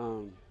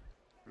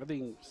 I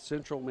think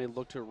Central may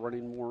look to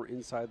running more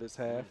inside this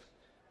half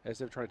as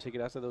they're trying to take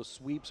it out. So those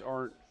sweeps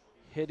aren't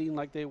hitting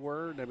like they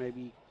were. That may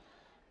be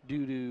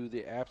due to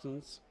the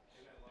absence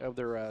of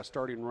their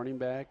starting running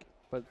back.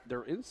 But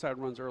their inside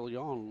runs early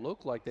on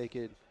look like they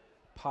could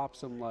pop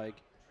some like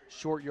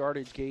short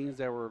yardage gains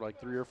that were like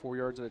 3 or 4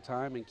 yards at a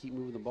time and keep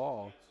moving the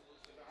ball.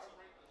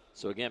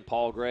 So again,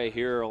 Paul Gray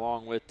here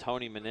along with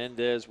Tony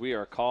Menendez. We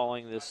are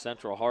calling this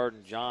Central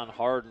Hardin, John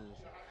Hardin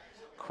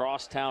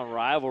crosstown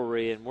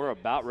rivalry, and we're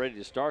about ready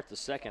to start the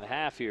second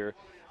half here.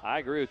 I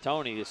agree with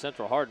Tony. The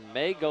Central Hardin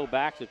may go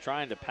back to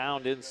trying to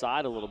pound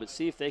inside a little bit,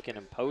 see if they can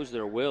impose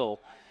their will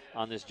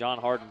on this John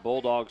Hardin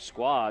Bulldogs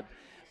squad.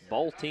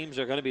 Both teams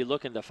are going to be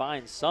looking to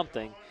find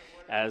something,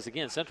 as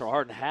again, Central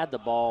Hardin had the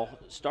ball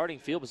starting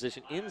field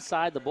position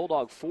inside the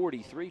Bulldog 40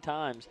 3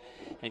 times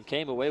and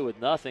came away with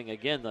nothing.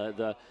 Again,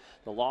 the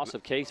loss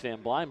of Case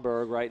Van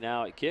Bleinberg right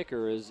now at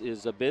kicker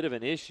is a bit of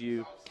an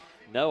issue.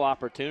 No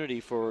opportunity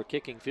for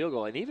kicking field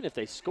goal. And even if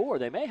they score,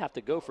 they may have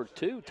to go for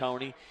 2,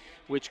 Tony,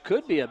 which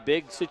could be a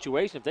big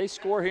situation. If they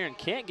score here and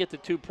can't get the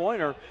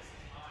 2-pointer,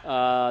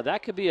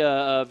 that could be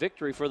a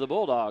victory for the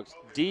Bulldogs.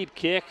 Deep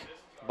kick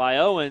by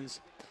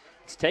Owens.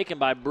 It's taken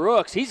by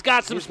Brooks. He's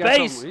got some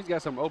space. He's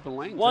got some open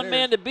lanes. One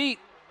man to beat.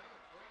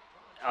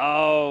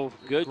 Oh,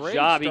 good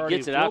job. He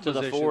gets it out to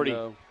the 40.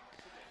 Though.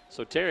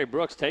 So Terry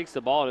Brooks takes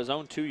the ball at his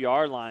own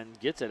 2-yard line,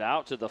 gets it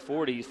out to the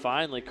 40. He's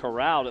finally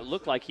corralled. It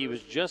looked like he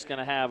was just going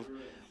to have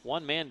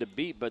one man to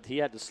beat, but he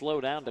had to slow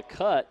down to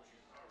cut.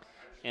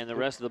 And the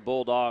rest of the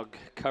Bulldog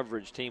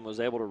coverage team was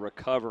able to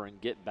recover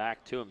and get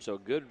back to him. So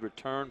good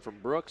return from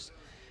Brooks.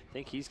 I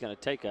think he's going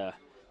to take a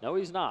 – no,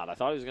 he's not. I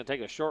thought he was going to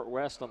take a short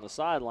rest on the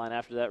sideline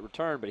after that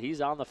return, but he's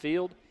on the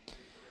field.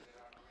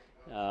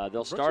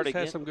 They'll start again.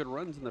 Brooks had some good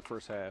runs in the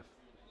first half.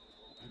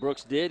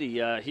 Brooks did.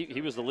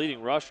 He was the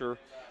leading rusher,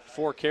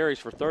 4 carries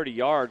for 30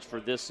 yards for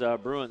this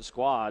Bruins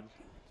squad.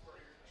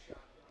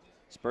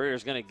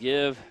 Spurrier's going to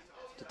give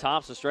to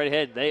Thompson straight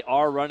ahead. They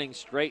are running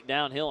straight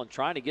downhill and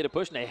trying to get a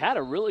push, and they had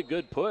a really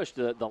good push.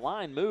 The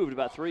line moved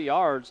about 3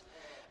 yards,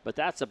 but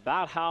that's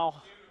about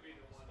how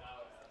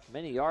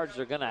many yards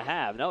they're going to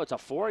have. No, it's a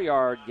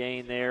 4-yard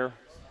gain there,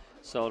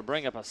 so it'll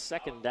bring up a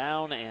second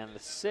down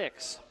and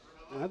 6.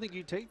 I think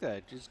you take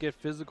that. Just get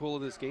physical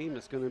in this game.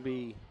 It's going to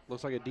be,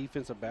 looks like a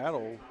defensive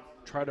battle.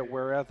 Try to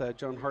wear out that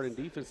John Hardin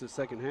defense in the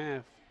second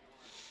half.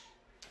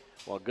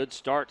 Well, good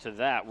start to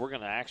that. We're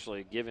going to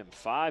actually give him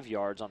 5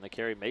 yards on the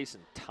carry. Mason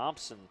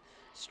Thompson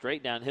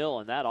straight downhill,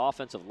 and that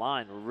offensive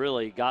line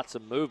really got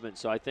some movement.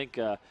 So I think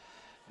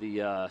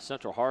the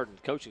Central Hardin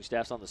coaching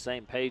staff's on the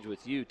same page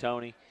with you,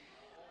 Tony.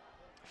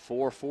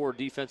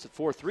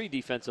 4-3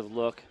 defensive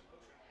look.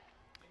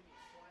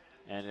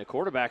 And the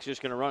quarterback's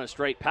just going to run a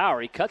straight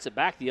power. He cuts it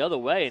back the other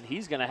way, and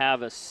he's going to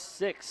have a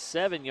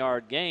 6-7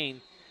 yard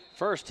gain.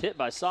 First hit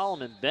by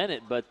Solomon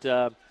Bennett,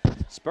 but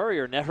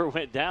Spurrier never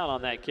went down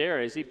on that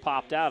carry as he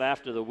popped out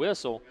after the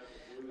whistle.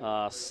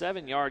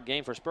 7 yard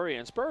gain for Spurrier.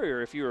 And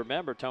Spurrier, if you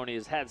remember, Tony,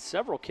 has had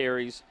several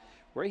carries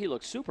where he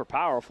looked super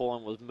powerful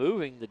and was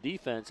moving the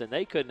defense, and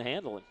they couldn't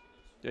handle him.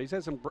 Yeah,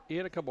 he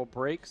had a couple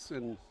breaks,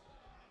 and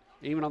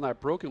even on that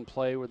broken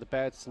play with the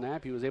bad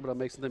snap, he was able to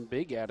make something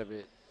big out of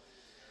it.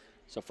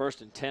 So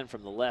 1st and 10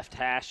 from the left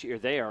hash here.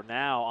 They are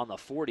now on the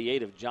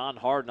 48 of John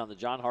Hardin on the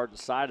John Hardin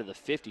side of the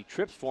 50.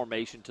 Trips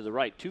formation to the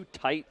right, 2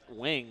 tight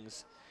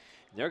wings.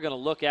 And they're going to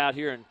look out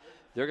here, and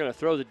they're going to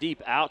throw the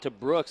deep out to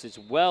Brooks. It's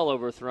well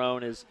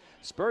overthrown as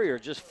Spurrier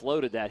just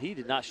floated that. He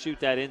did not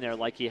shoot that in there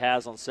like he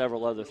has on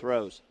several other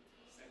throws.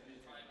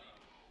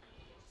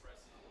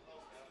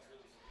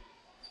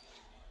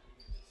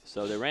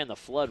 So they ran the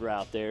flood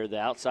route there. The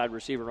outside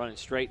receiver running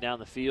straight down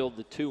the field.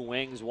 The 2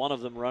 wings, one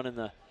of them running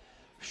the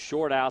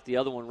short out, the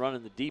other one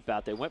running the deep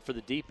out. They went for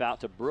the deep out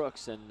to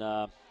Brooks, and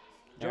John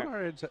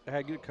Hardin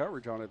had good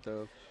coverage on it,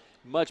 though.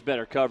 Much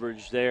better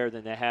coverage there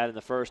than they had in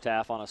the first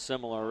half on a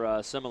similar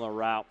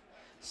route.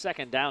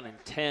 2nd down and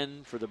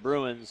 10 for the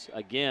Bruins.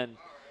 Again,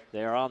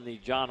 they are on the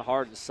John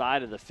Hardin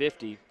side of the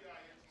 50.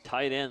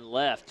 Tight end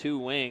left, 2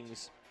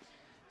 wings.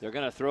 They're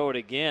going to throw it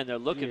again. They're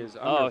looking he is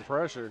under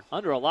pressure.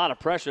 Under a lot of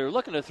pressure. They're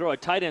looking to throw a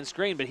tight end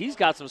screen, but he's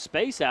got some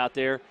space out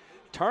there,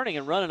 turning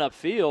and running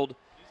upfield.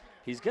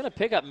 He's going to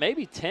pick up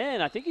maybe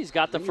 10. I think he's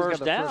got the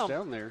first down. First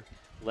down there.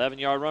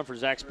 11-yard run for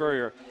Zach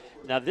Spurrier.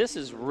 Now, this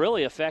is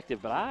really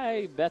effective, but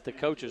I bet the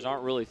coaches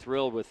aren't really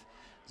thrilled with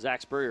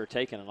Zach Spurrier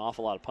taking an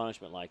awful lot of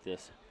punishment like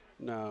this.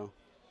 No.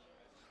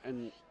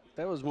 And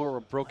that was more of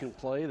a broken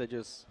play that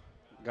just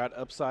got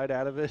upside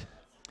out of it.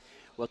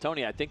 Well,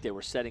 Tony, I think they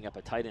were setting up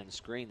a tight end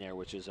screen there,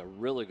 which is a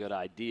really good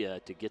idea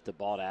to get the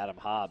ball to Adam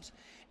Hobbs.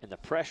 And the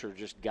pressure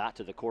just got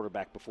to the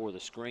quarterback before the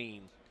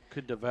screen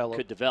could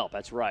develop.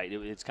 That's right.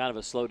 It's kind of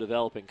a slow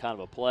developing kind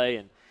of a play,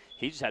 and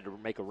he just had to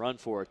make a run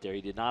for it there.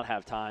 He did not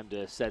have time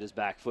to set his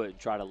back foot and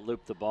try to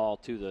loop the ball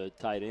to the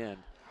tight end.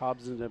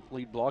 Hobbs ended up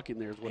lead blocking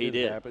there is what he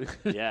did. Happened.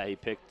 Yeah, he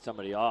picked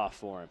somebody off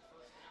for him.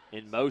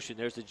 In motion,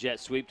 there's the jet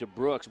sweep to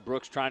Brooks.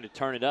 Brooks trying to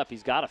turn it up.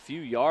 He's got a few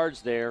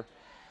yards there.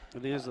 I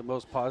think it's the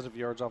most positive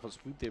yards off a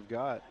sweep they've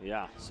got.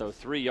 Yeah, so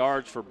 3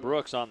 yards for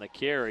Brooks on the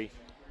carry.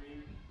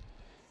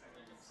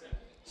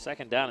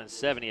 2nd down and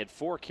 7. He had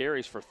 4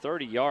 carries for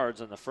 30 yards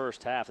in the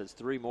first half. That's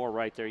 3 more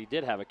right there. He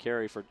did have a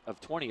carry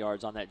of 20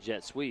 yards on that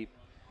jet sweep.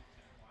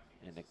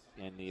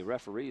 And the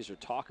referees are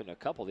talking to a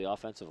couple of the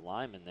offensive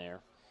linemen there.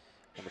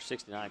 Number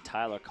 69,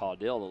 Tyler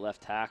Caudill, the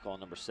left tackle.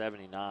 Number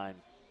 79,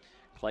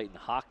 Clayton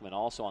Hockman,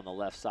 also on the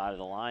left side of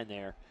the line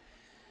there.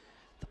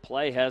 The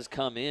play has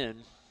come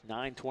in.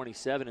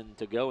 9:27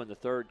 to go in the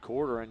 3rd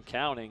quarter and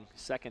counting.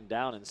 2nd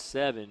down and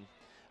 7.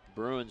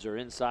 Bruins are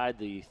inside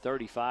the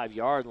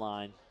 35-yard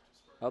line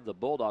of the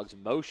Bulldogs.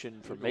 Motion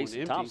for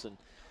Mason Thompson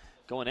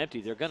going empty.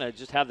 They're going to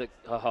just have the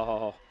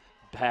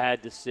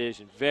bad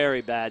decision,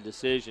 very bad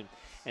decision.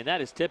 And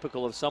that is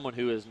typical of someone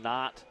who is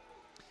not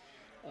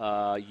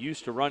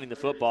used to running the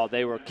football.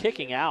 They were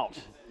kicking out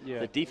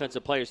the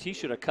defensive players. He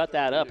should have cut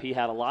that up. He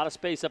had a lot of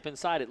space up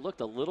inside. It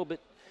looked a little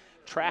bit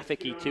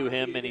trafficky to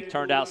him, and he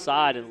turned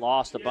outside and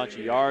lost a bunch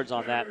of yards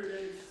on that.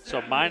 So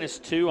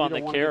 -2 on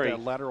the carry. That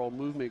lateral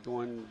movement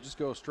going, just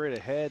go straight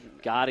ahead.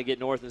 Got to get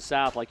north and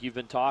south like you've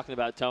been talking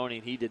about, Tony,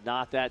 and he did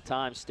not that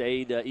time.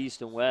 Stayed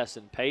east and west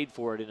and paid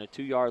for it in a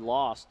 2-yard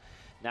loss.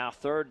 Now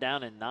 3rd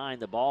down and 9.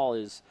 The ball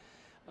is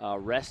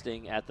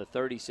resting at the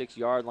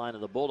 36-yard line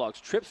of the Bulldogs.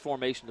 Trips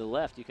formation to the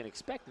left. You can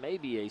expect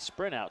maybe a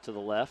sprint out to the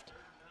left.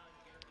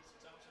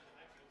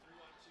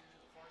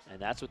 And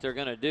that's what they're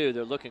going to do.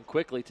 They're looking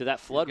quickly to that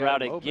flood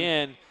route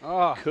again.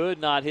 Could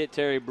not hit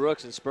Terry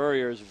Brooks, and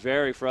Spurrier is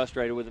very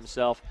frustrated with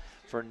himself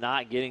for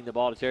not getting the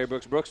ball to Terry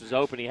Brooks. Brooks was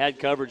open. He had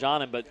coverage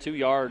on him, but 2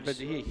 yards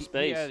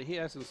space. He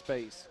had some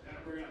space.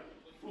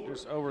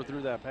 Just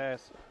overthrew that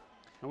pass.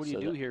 And what do you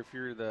do here if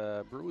you're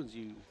the Bruins?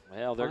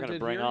 Well, they're going to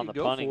bring on the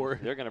punting.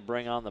 They're going to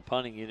bring on the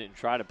punting unit and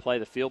try to play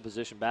the field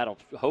position battle.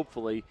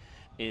 Hopefully,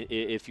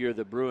 if you're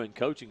the Bruin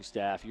coaching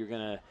staff, you're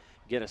going to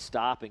get a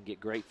stop and get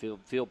great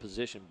field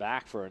position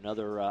back for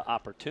another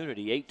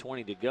opportunity.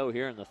 8:20 to go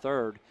here in the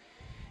 3rd.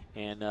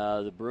 And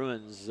the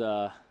Bruins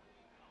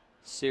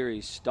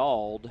series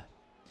stalled.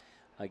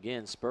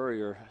 Again,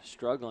 Spurrier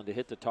struggling to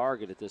hit the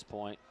target at this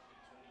point.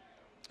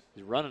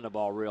 He's running the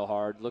ball real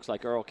hard. Looks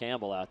like Earl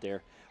Campbell out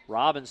there.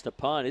 Robbins to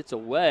punt. It's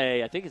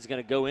away. I think it's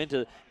going to go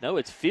into – no,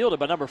 it's fielded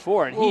by number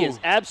 4, and he is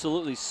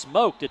absolutely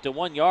smoked at the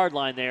 1-yard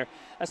line there.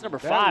 That's number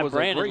 5,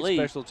 Brandon Lee. That was a great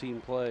special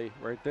team play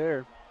right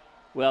there.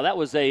 Well, that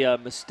was a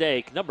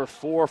mistake. Number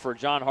 4 for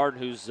John Hardin,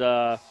 who's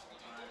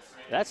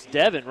that's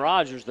Devin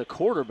Rogers, the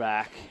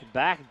quarterback,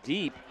 back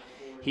deep.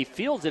 He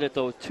fields it at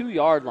the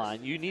 2-yard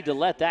line. You need to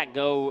let that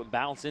go,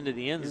 bounce into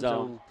the end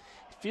zone.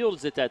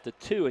 Fields it at the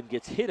 2 and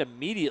gets hit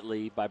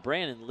immediately by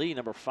Brandon Lee,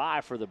 number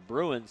 5 for the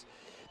Bruins.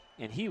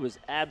 And he was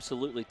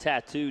absolutely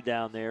tattooed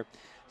down there.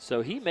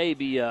 So he may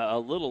be a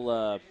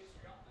little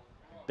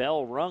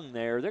bell rung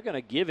there. They're going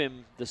to give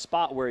him the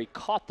spot where he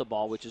caught the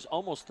ball, which is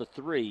almost the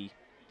 3,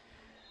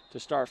 to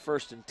start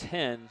 1st and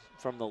 10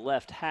 from the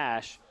left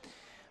hash.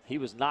 He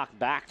was knocked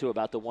back to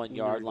about the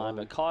 1-yard line,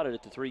 but caught it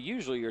at the 3.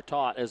 Usually you're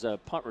taught as a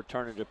punt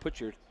returner to put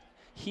your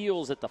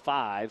heels at the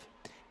 5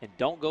 and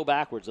don't go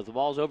backwards. If the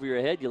ball's over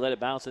your head, you let it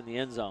bounce in the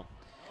end zone.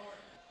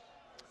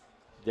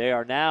 They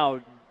are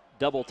now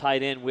double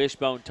tight end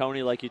wishbone,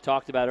 Tony, like you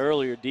talked about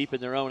earlier, deep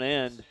in their own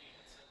end.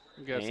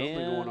 You got something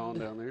going on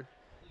down there.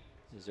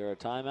 Is there a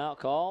timeout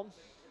called?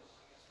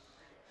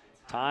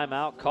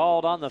 Timeout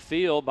called on the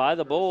field by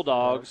the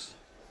Bulldogs.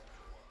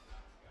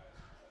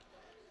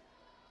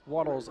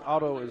 Waddles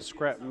Auto and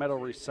Scrap Metal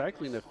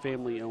Recycling, a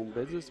family-owned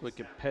business with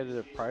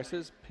competitive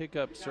prices,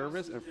 pickup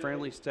service, and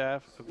friendly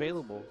staff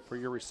available for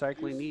your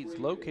recycling needs.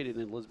 Located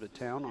in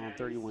Elizabethtown on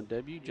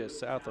 31W, just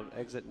south of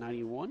Exit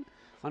 91.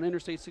 On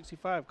Interstate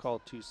 65, call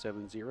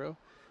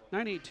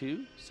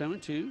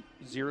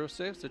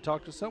 270-982-7206 to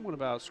talk to someone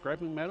about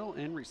scrapping metal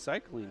and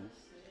recycling.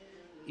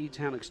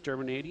 E-Town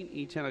Exterminating.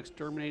 E-Town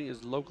Exterminating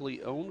is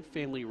locally owned,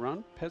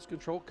 family-run pest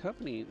control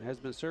company and has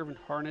been serving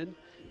Hardin,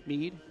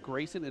 Meade,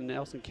 Grayson, and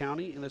Nelson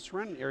County and the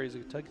surrounding areas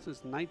of Kentucky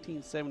since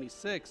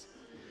 1976.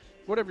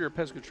 Whatever your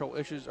pest control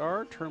issues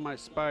are,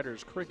 termites,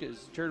 spiders,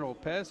 crickets, general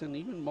pests, and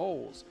even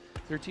moles,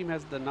 their team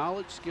has the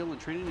knowledge, skill, and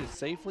training to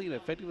safely and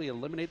effectively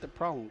eliminate the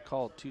problem.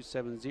 Call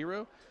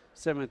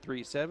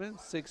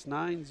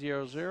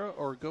 270-737-6900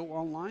 or go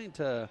online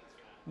to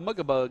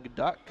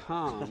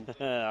mugabug.com.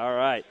 All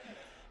right.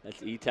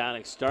 That's E-Town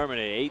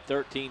Exterminate.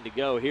 8:13 to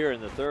go here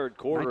in the third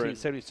quarter.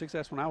 1976,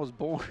 that's when I was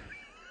born.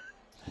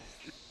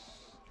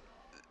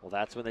 Well,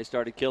 that's when they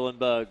started killing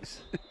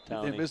bugs,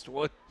 Tony. They missed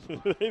one.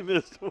 They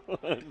missed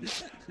one.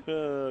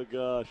 Oh,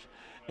 gosh.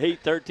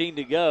 8:13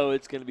 to go.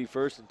 It's going to be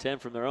 1st and 10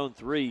 from their own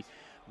 3.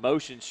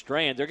 Motion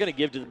Strand. They're going to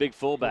give to the big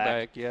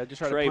fullback. Yeah, just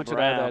try Trey to punch Brown.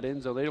 it out of that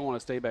end zone. They don't want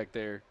to stay back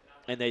there.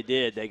 And they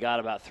did. They got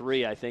about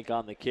 3, I think,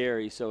 on the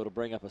carry, so it'll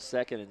bring up a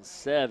 2nd and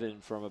 7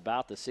 from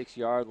about the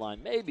 6-yard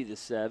line, maybe the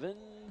 7.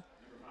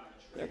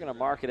 They're going to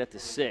mark it at the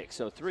 6.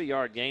 So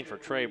 3-yard gain for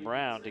Trey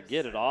Brown to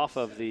get it off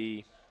of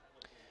the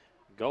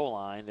goal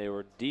line. They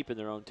were deep in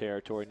their own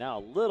territory. Now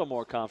a little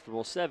more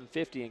comfortable.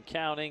 7:50 and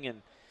counting,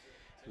 and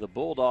the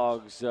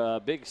Bulldogs'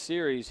 big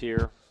series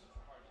here.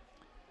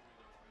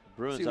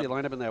 Bruins. See, they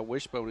line up in that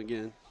wishbone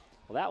again.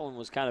 Well, that one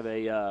was kind of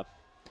a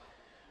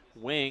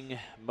wing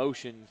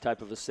motion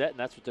type of a set, and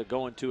that's what they're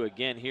going to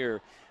again here.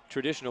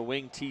 Traditional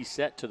wing T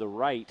set to the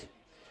right.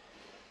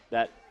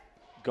 That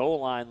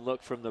goal line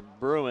look from the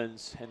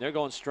Bruins, and they're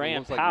going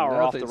strand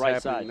power off the right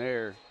side.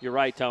 There. You're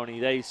right, Tony.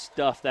 They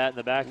stuffed that in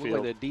the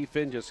backfield. Like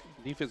the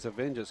defensive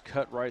end just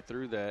cut right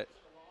through that.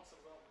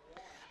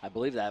 I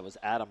believe that was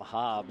Adam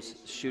Hobbs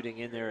shooting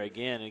in there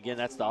again. And again,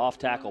 that's the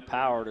off-tackle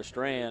power to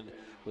Strand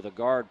with a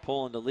guard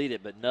pulling to lead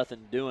it, but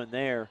nothing doing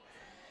there.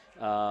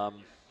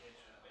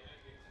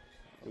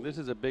 This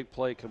is a big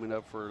play coming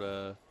up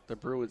for the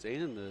Bruins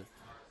and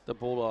the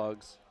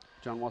Bulldogs.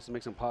 John wants to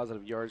make some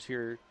positive yards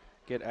here.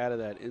 Get out of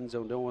that end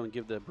zone. Don't want to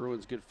give the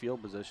Bruins good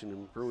field position,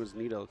 and Bruins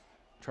need to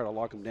try to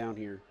lock them down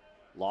here.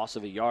 Loss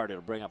of a yard.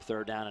 It'll bring up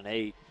 3rd down and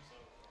 8.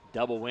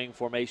 Double wing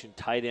formation,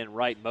 tight end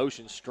right,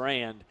 motion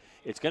Strand.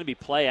 It's going to be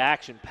play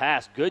action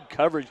pass. Good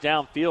coverage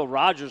downfield.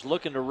 Rogers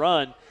looking to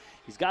run.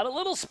 He's got a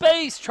little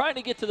space trying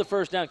to get to the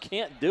 1st down.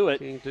 Can't do it.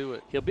 Can't do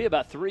it. He'll be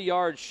about 3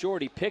 yards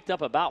short. He picked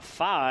up about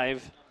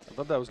 5. I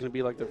thought that was going to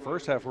be like the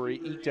first half where he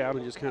eked out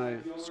and just kind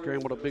of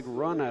scrambled a big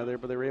run out of there,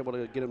 but they were able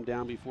to get him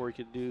down before he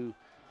could do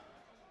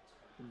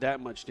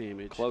that much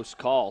damage. Close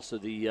call. So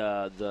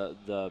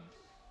the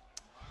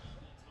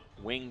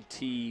wing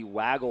T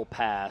waggle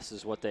pass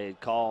is what they had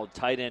called.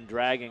 Tight end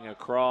dragging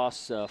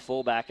across,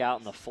 fullback out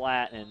in the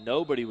flat, and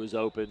nobody was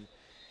open.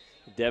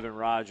 Devin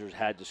Rogers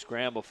had to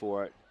scramble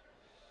for it.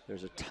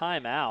 There's a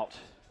timeout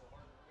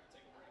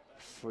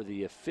for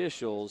the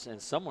officials, and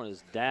someone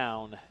is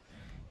down,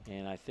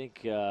 and I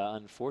think,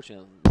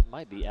 unfortunately, it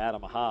might be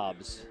Adam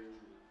Hobbs,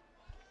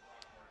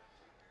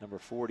 number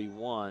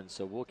 41.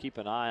 So we'll keep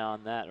an eye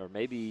on that, or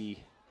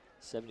maybe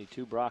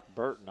 72 Brock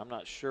Burton. I'm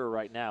not sure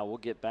right now. We'll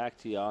get back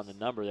to you on the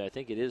number there. I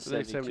think it is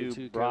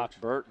 72 Brock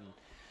Burton,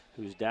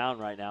 who's down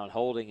right now and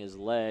holding his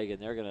leg,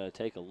 and they're going to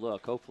take a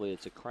look. Hopefully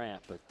it's a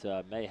cramp, but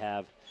may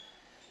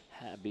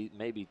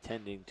be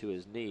tending to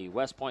his knee.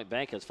 West Point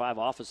Bank has 5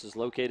 offices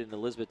located in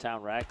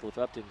Elizabethtown, Radcliffe,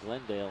 Upton,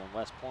 Glendale, and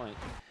West Point.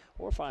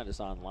 Or find us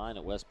online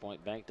at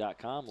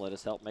westpointbank.com. Let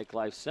us help make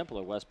life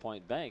simpler. West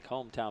Point Bank,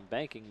 hometown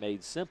banking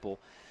made simple.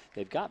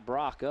 They've got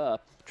Brock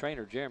up.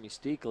 Trainer Jeremy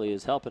Steakley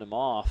is helping him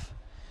off.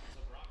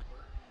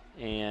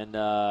 And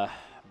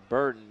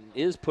Burton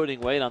is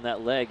putting weight on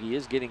that leg. He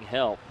is getting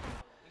help.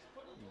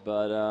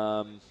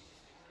 But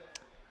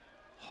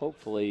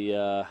hopefully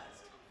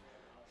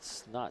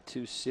it's not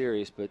too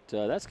serious. But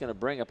that's going to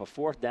bring up a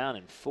 4th down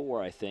and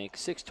 4, I think.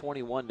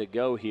 6:21 to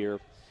go here.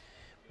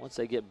 Once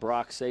they get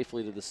Brock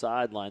safely to the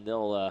sideline,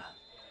 they'll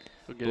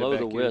blow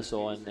the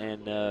whistle.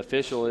 And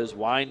official is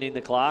winding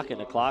the clock,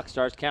 and the clock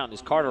starts counting.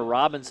 Is Carter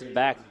Robinson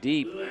back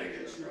deep?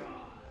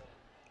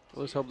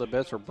 Let's hope the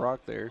best for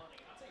Brock there.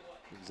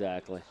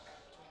 Exactly.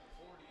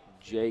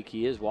 Jake,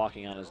 he is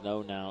walking on his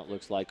nose now, it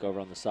looks like, over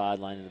on the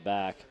sideline in the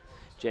back.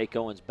 Jake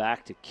Owens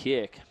back to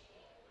kick.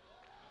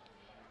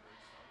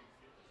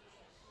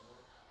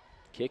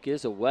 Kick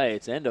is away.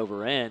 It's end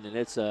over end, and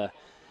it's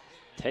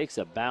takes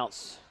a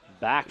bounce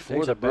back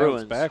for the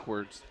Bruins.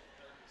 Backwards.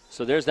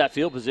 So there's that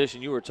field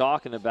position you were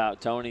talking about,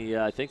 Tony.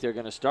 I think they're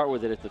going to start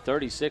with it at the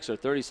 36 or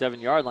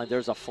 37-yard line.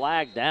 There's a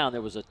flag down.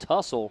 There was a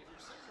tussle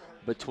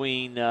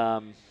between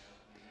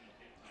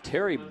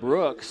Terry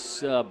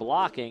Brooks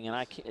blocking,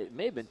 and it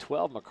may have been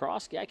 12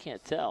 McCroskey. I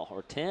can't tell,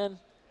 or 10.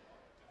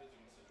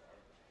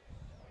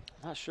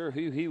 Not sure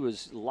who he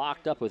was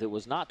locked up with. It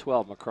was not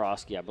 12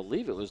 McCroskey. I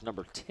believe it was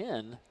number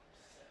 10,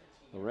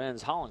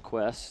 Lorenz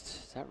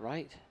Hollenquist. Is that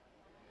right?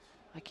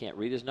 I can't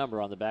read his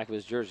number on the back of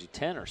his jersey.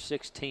 10 or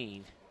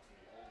 16.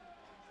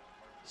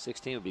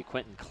 16 would be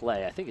Quentin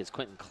Clay. I think it's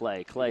Quentin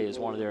Clay. Clay is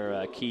one of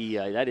their key.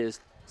 That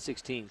is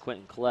 16,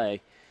 Quentin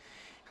Clay.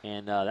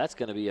 And that's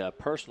going to be a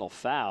personal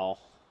foul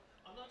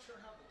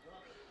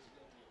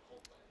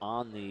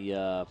on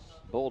the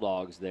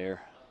Bulldogs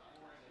there.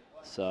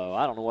 So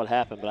I don't know what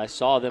happened, but I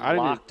saw them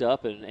locked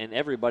up, and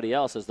everybody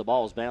else, as the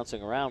ball was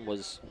bouncing around,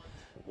 was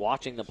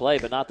watching the play,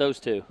 but not those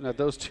two. Not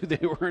those two.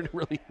 They weren't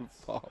really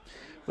involved.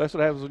 But that's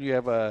what happens when you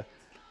have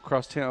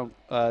cross-town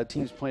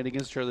teams playing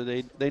against each other.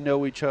 They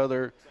know each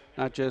other,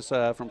 not just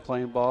from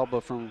playing ball,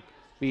 but from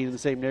being in the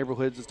same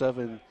neighborhoods and stuff,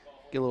 and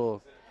get a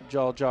little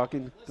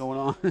jaw-jocking going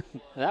on.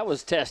 That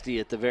was testy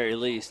at the very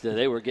least.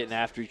 They were getting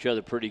after each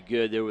other pretty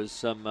good. There was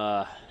some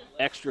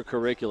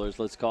extracurriculars,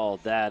 let's call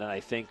it that, and I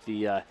think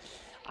the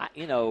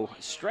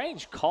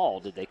strange call.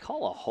 Did they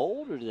call a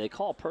hold or did they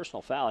call a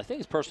personal foul? I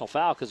think it's personal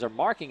foul because they're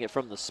marking it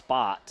from the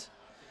spot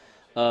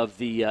of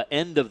the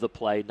end of the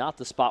play, not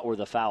the spot where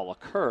the foul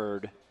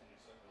occurred.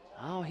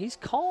 Oh, he's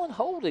calling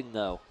holding,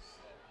 though.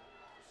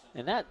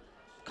 And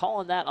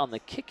calling that on the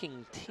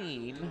kicking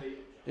team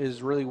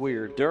is really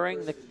weird.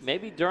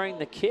 Maybe during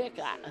the kick.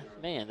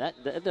 Man,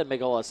 that doesn't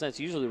make a lot of sense.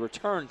 Usually the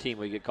return team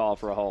would get called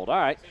for a hold. All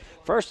right,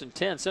 1st and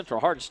 10, Central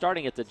Hardin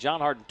starting at the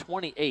John Hardin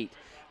 28.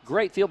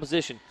 Great field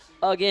position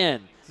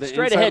again.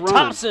 Straight ahead, run.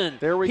 Thompson.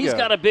 There we go. He's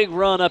got a big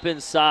run up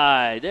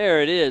inside.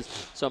 There it is.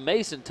 So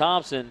Mason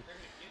Thompson,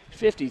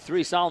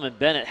 53, Solomon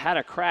Bennett had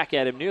a crack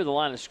at him near the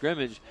line of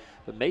scrimmage,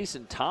 but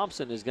Mason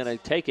Thompson is going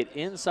to take it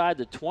inside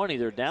the 20.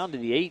 They're down to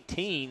the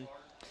 18,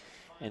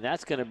 and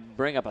that's going to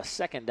bring up a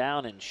 2nd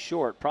down and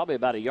short, probably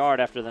about a yard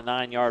after the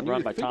 9-yard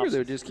run by Thompson. They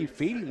would just keep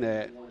feeding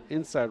that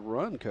inside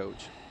run,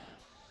 Coach.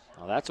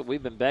 Well, that's what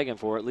we've been begging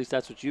for. At least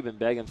that's what you've been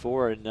begging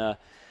for, and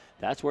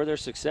that's where their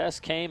success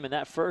came in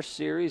that first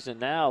series, and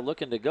now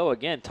looking to go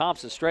again.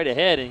 Thompson straight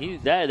ahead,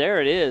 and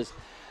there it is.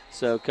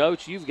 So,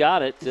 Coach, you've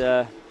got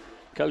it.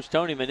 Coach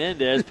Tony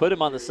Menendez, put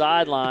him on the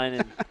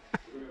sideline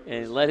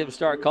and let him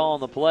start calling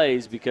the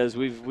plays because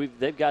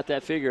they've got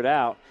that figured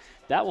out.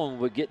 That one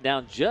would get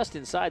down just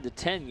inside the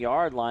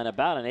 10-yard line,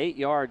 about an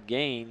 8-yard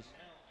gain,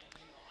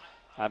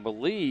 I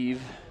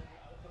believe.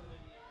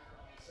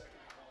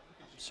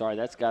 Sorry,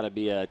 that's got to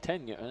be a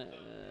 10-yard.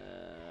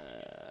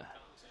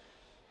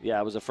 Yeah,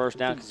 it was a first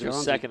down because it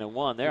was 2nd and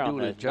 1. They're on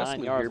the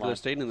 9-yard line. They're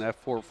staying in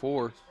that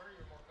 4-4.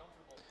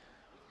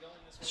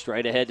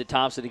 Straight ahead to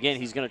Thompson again.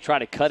 He's going to try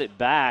to cut it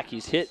back.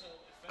 He's hit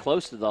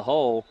close to the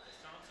hole.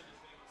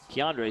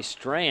 Keandre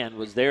Strand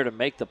was there to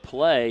make the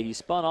play. He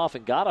spun off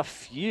and got a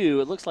few.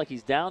 It looks like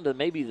he's down to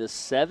maybe the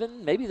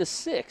 7, maybe the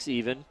 6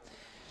 even.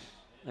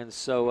 And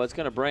so it's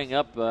going to bring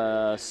up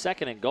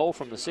 2nd and goal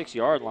from the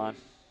 6-yard line.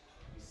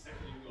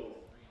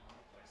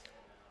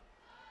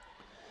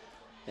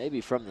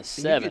 Maybe from the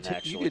 7,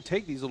 actually. You could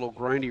take these little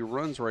grindy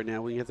runs right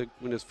now when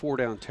it's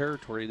 4-down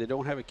territory. They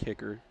don't have a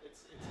kicker.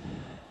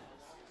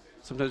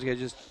 Sometimes you got to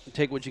just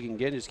take what you can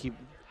get and just keep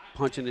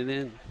punching it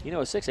in. You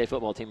know, a 6A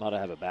football team ought to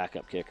have a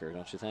backup kicker,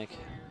 don't you think?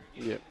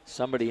 Yeah.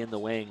 Somebody in the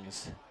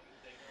wings.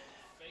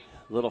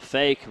 Little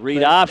fake,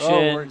 read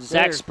option.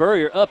 Zach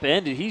Spurrier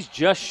upended. He's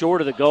just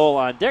short of the goal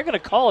line. They're going to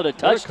call it a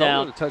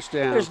touchdown.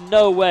 There's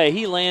no way.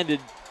 He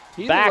landed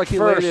back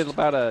first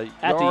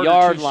at the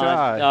yard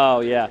line.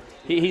 Oh, yeah.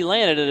 He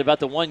landed at about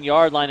the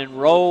 1-yard line and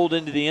rolled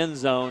into the end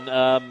zone.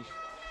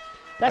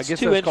 That's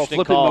two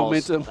interesting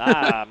calls. Momentum.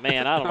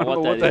 Man, I don't know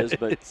what that is.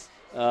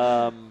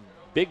 But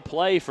big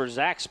play for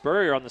Zach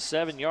Spurrier on the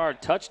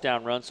 7-yard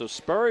touchdown run. So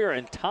Spurrier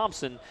and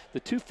Thompson, the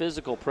two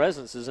physical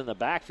presences in the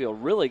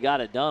backfield, really got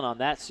it done on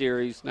that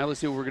series. Now let's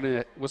see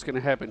what's going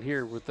to happen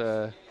here with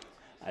the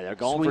they're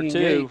going for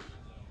 2.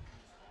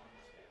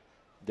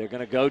 They're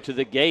going to go to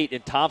the gate,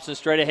 and Thompson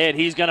straight ahead.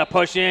 He's going to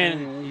push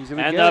in,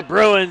 and the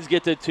Bruins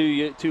get the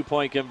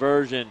two-point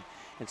conversion.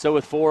 And so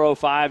with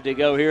 4:05 to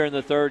go here in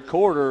the third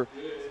quarter,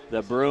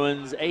 the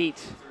Bruins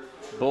 8,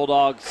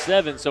 Bulldogs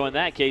 7. So in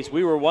that case,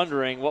 we were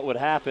wondering what would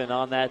happen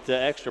on that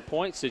extra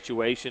point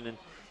situation, and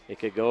it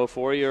could go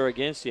for you or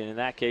against you. And in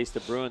that case,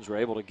 the Bruins were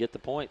able to get the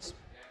points.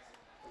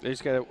 They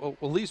just got to,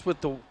 at least with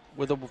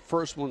the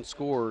first one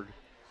scored,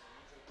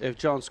 if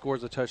John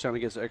scores a touchdown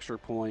against an extra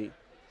point,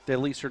 at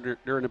least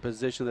they're in a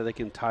position that they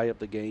can tie up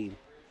the game.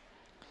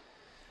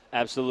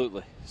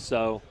 Absolutely.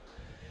 So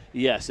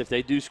Yes, if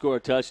they do score a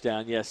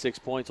touchdown, 6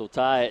 points will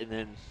tie it, and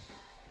then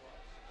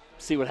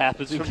see what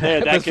happens from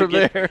there.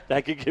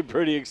 That could get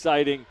pretty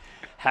exciting,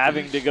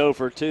 having to go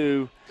for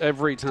 2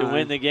 every time to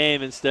win the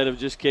game instead of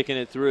just kicking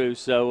it through.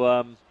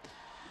 So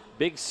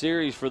big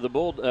series for the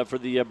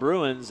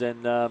Bruins,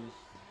 and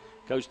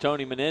Coach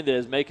Tony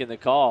Menendez making the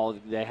call.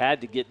 They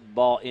had to get the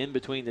ball in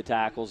between the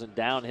tackles and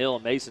downhill,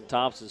 and Mason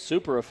Thompson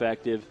super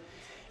effective.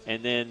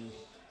 And then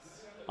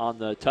on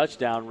the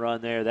touchdown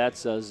run there,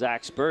 that's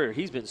Zach Spurrier.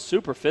 He's been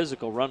super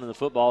physical running the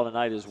football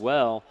tonight as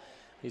well.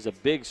 He's a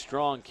big,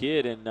 strong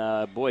kid,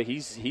 and, boy,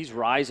 he's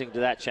rising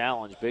to that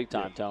challenge big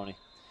time, Tony.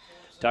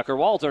 Tucker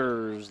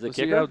Walters, the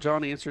kicker. See how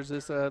John answers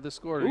this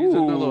score. Ooh. He's a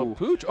little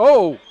pooch.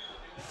 Oh!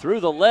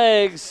 Through the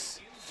legs,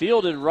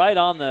 fielded right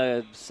on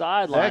the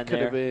sideline. That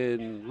could have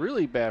been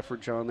really bad for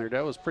John there.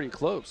 That was pretty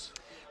close.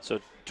 So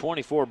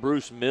 24,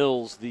 Bruce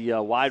Mills, the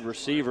wide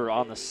receiver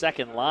on the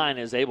second line,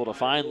 is able to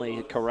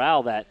finally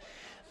corral that.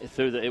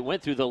 It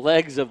went through the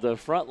legs of the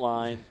front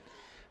line,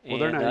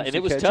 and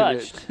it was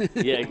touched.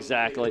 Yeah,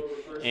 exactly.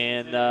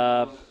 And,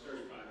 at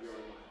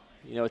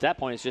that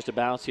point it's just a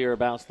bounce here, a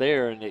bounce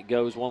there, and it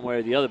goes one way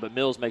or the other. But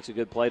Mills makes a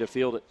good play to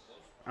field it.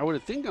 I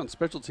would think on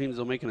special teams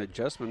they'll make an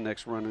adjustment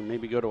next run and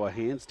maybe go to a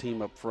hands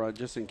team up front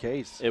just in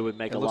case. It would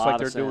make a lot of sense. It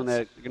looks like they're doing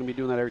that. They're going to be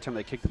doing that every time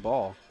they kick the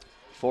ball.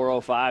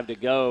 4:05 to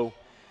go.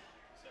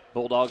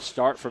 Bulldogs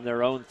start from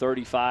their own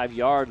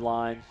 35-yard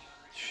line.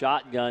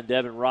 Shotgun,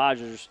 Devin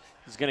Rogers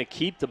is going to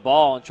keep the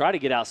ball and try to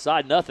get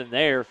outside. Nothing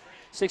there.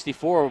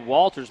 64,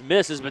 Walters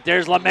misses, but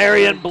there's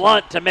Lamarion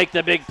Blunt to make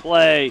the big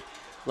play.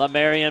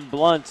 Lamarion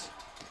Blunt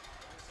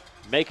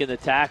making the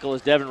tackle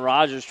as Devin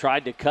Rogers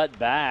tried to cut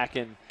back,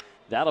 and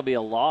that'll be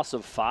a loss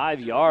of 5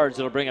 yards.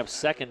 It'll bring up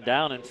 2nd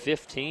down and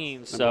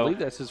 15. I believe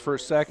that's his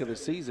first sack of the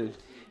season.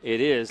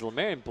 It is.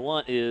 Lamarion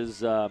Blunt he's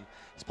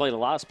played a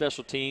lot of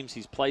special teams.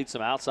 He's played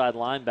some outside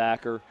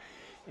linebacker.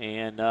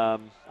 And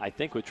I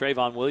think with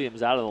Trayvon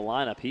Williams out of the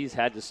lineup, he's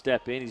had to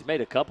step in. He's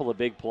made a couple of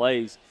big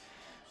plays.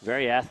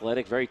 Very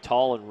athletic, very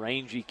tall and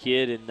rangy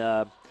kid,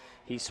 and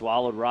he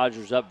swallowed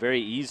Rogers up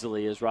very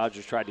easily as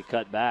Rogers tried to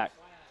cut back.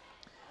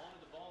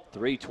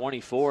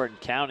 3:24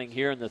 and counting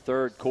here in the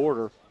third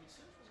quarter.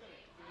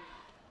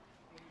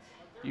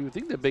 You would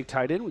think the big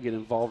tight end would get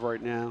involved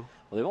right now.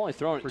 Well, they've only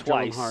thrown it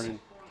twice. Hardin.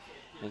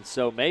 And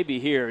so maybe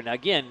here, now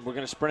again, we're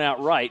going to sprint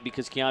out right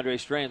because Keandre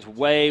Strand's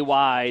way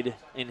wide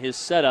in his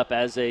setup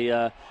as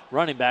a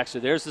running back. So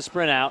there's the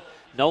sprint out.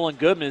 Nolan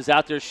Goodman is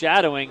out there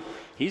shadowing.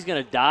 He's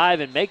going to dive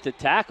and make the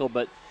tackle,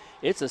 but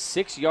it's a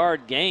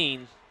 6-yard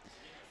gain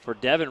for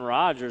Devin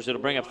Rogers.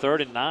 It'll bring up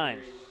 3rd and 9.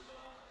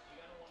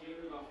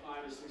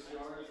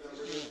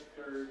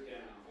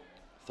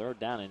 3rd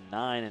down and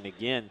 9, and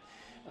again,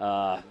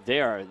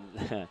 they are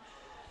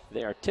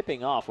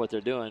tipping off what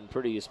they're doing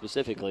pretty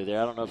specifically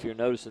there. I don't know if you're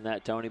noticing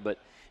that, Tony, but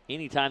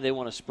anytime they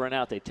want to sprint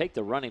out, they take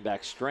the running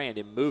back Strand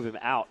and move him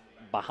out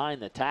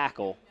behind the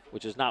tackle,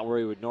 which is not where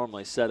he would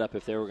normally set up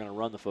if they were going to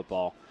run the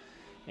football.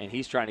 And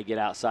he's trying to get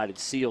outside and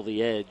seal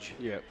the edge.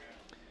 Yep.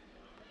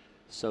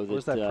 So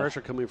where's that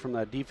pressure coming from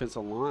that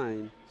defensive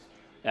line?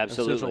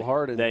 Absolutely.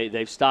 Hardin.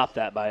 They've stopped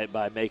that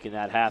by making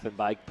that happen,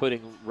 by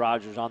putting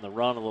Rogers on the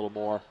run a little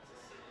more.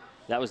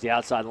 That was the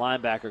outside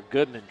linebacker,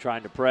 Goodman,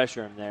 trying to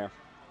pressure him there.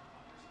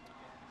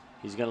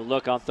 He's going to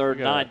look on 3rd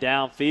and 9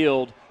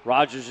 downfield.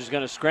 Rogers is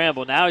going to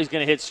scramble. Now he's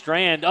going to hit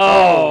Strand.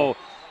 Oh,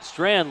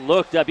 Strand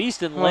looked up.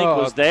 Easton Link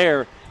was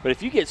there. But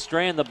if you get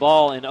Strand the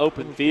ball in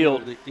open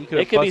field,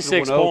 it could be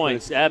 6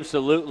 points.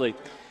 Absolutely.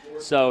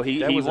 So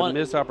that was won. A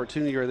missed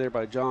opportunity right there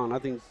by John. I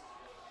think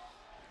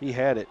he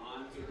had it.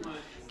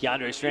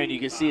 Keandre Strand, you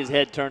can see his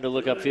head turn to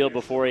look upfield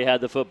before he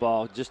had the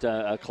football. Just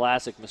a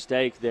classic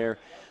mistake there.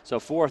 So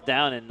 4th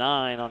down and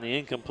 9 on the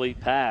incomplete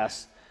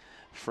pass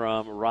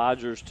from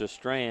Rogers to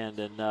Strand.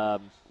 And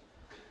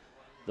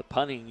the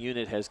punting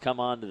unit has come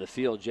onto the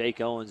field.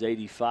 Jake Owens,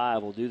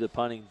 85, will do the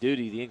punting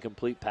duty. The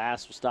incomplete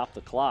pass will stop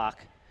the clock.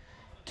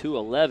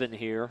 2:11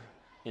 here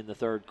in the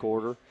third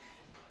quarter.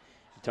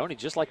 Tony,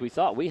 just like we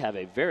thought, we have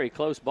a very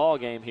close ball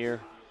game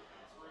here.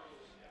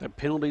 The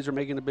penalties are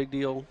making a big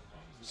deal.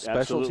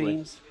 Special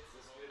teams.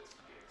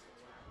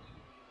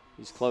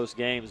 These close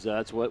games,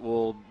 that's what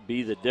will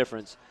be the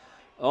difference.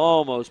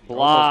 Almost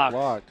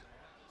blocked.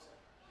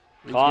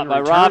 Caught by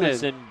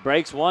Robinson,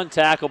 breaks one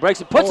tackle, breaks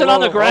it, puts it on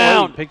the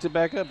ground. He picked it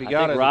back up. He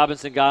got it. I think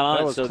Robinson got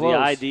on it, so close. The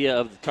idea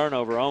of the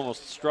turnover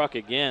almost struck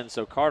again.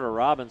 So Carter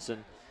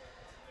Robinson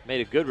made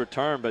a good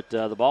return, but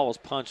the ball was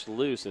punched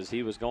loose as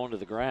he was going to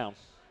the ground.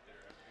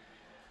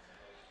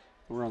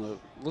 Looks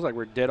like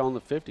we're dead on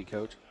the 50,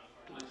 Coach.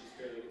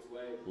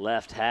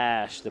 Left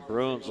hash. The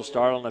Bruins will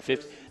start on the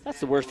 50. That's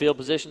the worst field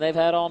position they've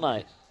had all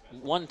night.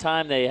 One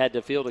time they had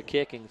to field a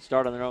kick and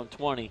start on their own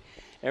 20.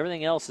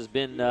 Everything else has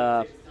been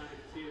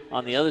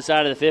on the other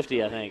side of the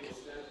 50, I think.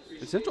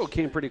 The Central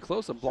came pretty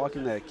close to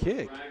blocking that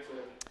kick.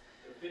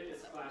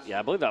 Yeah,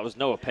 I believe that was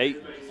Noah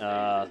Payton,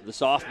 the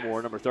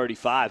sophomore, number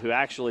 35, who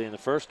actually in the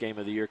first game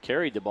of the year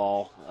carried the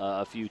ball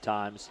a few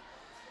times.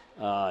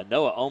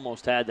 Noah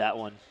almost had that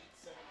one,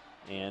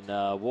 and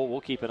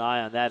we'll keep an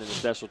eye on that in the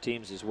special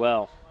teams as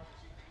well.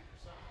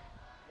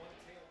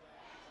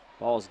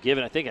 Ball's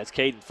given. I think that's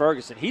Caden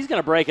Ferguson. He's going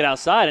to break it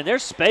outside, and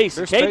there's space.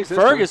 There's Caden space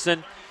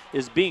Ferguson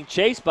is being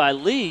chased by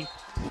Lee.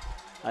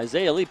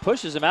 Isaiah Lee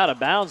pushes him out of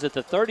bounds at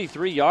the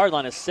 33-yard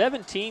line. A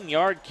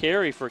 17-yard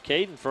carry for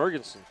Caden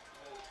Ferguson.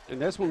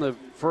 And that's one of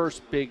the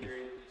first big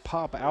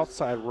pop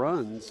outside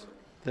runs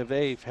that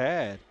they've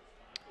had.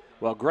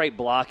 Well, great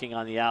blocking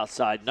on the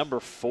outside. Number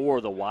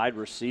 4, the wide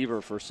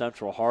receiver for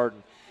Central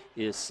Hardin,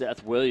 is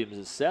Seth Williams.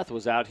 And Seth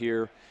was out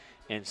here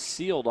and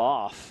sealed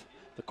off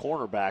the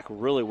cornerback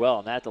really well,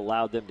 and that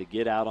allowed them to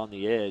get out on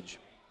the edge.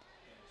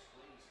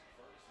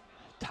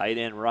 Tight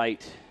end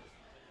right.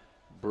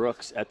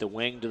 Brooks at the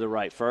wing to the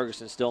right.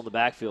 Ferguson still in the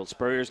backfield.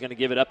 Spurrier's going to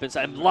give it up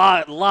inside.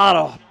 Lot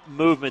of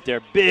movement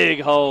there.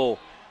 Big hole.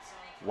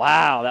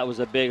 Wow, that was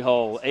a big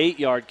hole.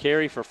 8-yard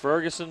carry for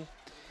Ferguson,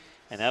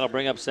 and that'll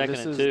bring up second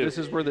and 2. This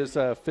is where this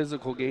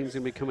physical game is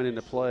going to be coming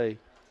into play.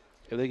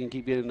 If they can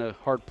keep getting a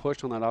hard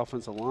push on that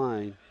offensive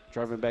line,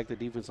 driving back the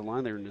defensive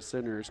line there in the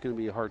center, it's going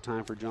to be a hard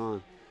time for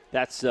John.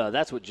 That's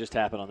what just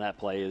happened on that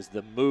play is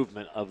the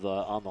movement of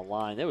on the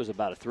line. There was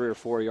about a 3 or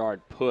 4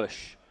 yard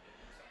push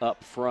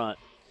up front.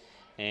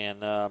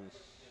 And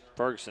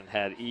Ferguson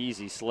had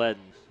easy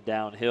sledding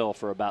downhill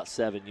for about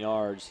 7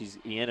 yards.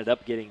 He ended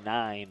up getting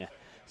 9.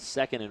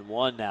 2nd and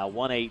 1 now.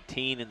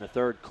 1:18 in the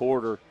third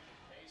quarter.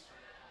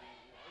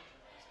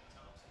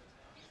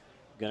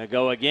 Going to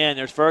go again.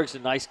 There's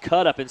Ferguson. Nice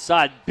cut up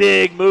inside.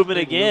 Big movement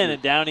again.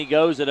 And down he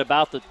goes at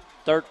about the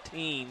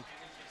 13.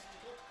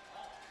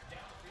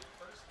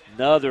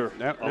 Another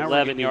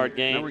 11-yard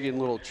gain. Now we're getting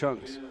little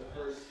chunks.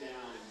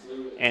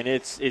 And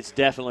it's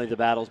definitely the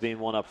battles being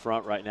won up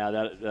front right now.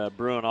 That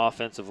Bruin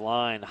offensive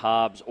line,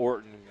 Hobbs,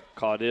 Orton,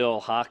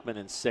 Caudill, Hockman,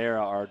 and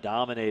Sarah are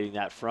dominating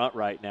that front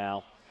right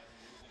now.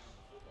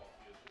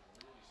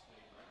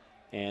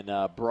 And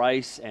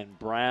Bryce and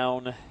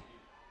Brown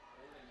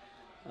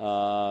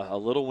a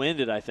little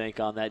winded, I think,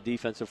 on that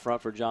defensive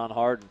front for John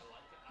Hardin.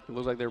 It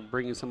looks like they're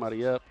bringing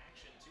somebody up.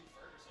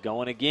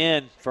 Going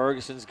again.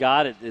 Ferguson's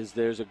got it.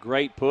 There's a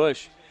great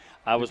push.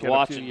 I was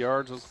watching. A few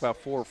yards. Looks about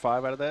 4 or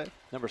 5 out of that.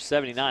 Number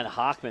 79,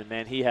 Hockman,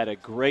 man, he had a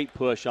great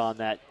push on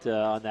that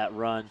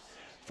run.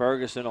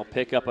 Ferguson will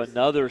pick up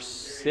another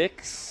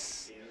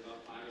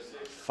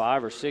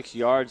 5 or 6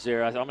 yards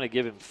there. I'm going to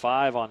give him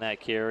 5 on that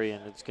carry,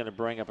 and it's going to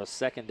bring up a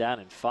 2nd down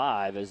and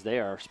 5 as they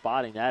are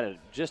spotting that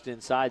at just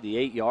inside the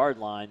 8-yard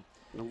line.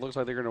 It looks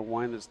like they're going to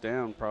wind this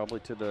down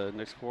probably to the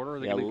next quarter.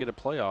 They're going to get a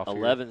playoff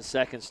 11 here.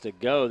 seconds to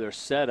go. They're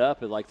set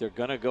up like they're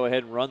going to go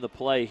ahead and run the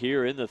play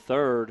here in the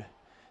third.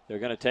 They're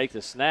going to take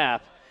the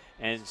snap.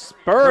 And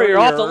Spurrier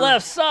off the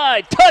left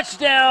side.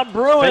 Touchdown,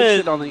 Bruin. Fakes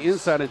it on the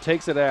inside and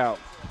takes it out.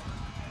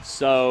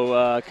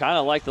 So kind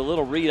of like the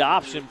little read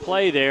option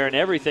play there, and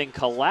everything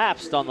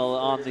collapsed on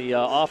the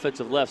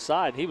offensive left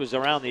side. He was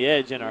around the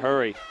edge in a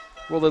hurry.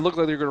 Well, they look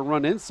like they're going to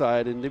run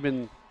inside, and they've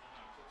been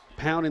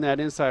pounding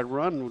that inside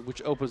run,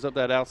 which opens up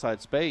that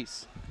outside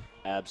space.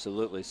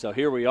 Absolutely. So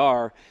here we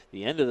are,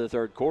 the end of the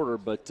third quarter,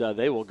 but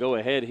they will go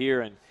ahead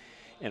here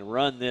and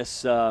run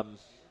this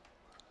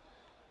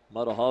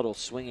muddle huddle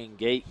swinging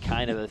gate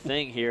kind of a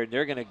thing here. And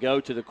they're going to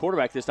go to the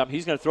quarterback this time.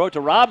 He's going to throw it to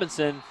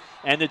Robinson,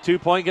 and the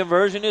 2-point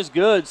conversion is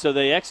good. So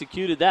they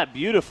executed that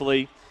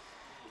beautifully.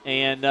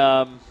 And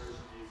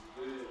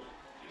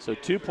so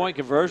 2-point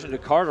conversion to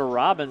Carter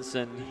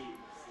Robinson.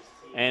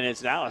 And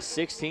it's now a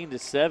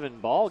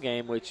 16-7 ball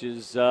game, which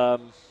is, by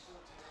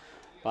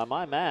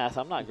my math,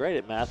 I'm not great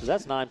at math, but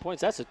that's 9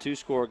 points. That's a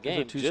 2-score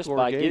game. Just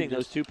by getting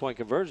those 2-point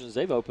conversions,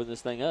 they've opened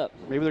this thing up.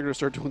 Maybe they're going to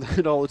start doing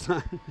that all the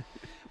time.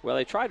 Well,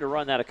 they tried to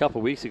run that a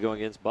couple weeks ago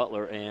against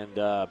Butler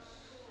and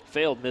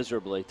failed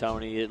miserably,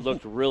 Tony. It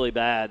looked really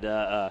bad.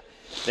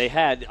 They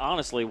had,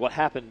 honestly, what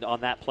happened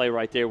on that play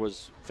right there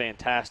was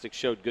fantastic,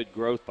 showed good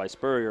growth by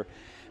Spurrier,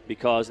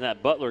 because in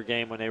that Butler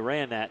game when they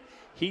ran that,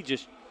 he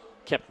just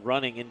kept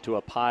running into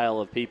a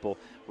pile of people.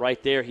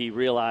 Right there he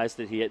realized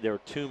that there were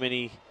too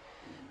many.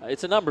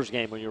 It's a numbers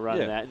game when you're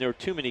running that, and there were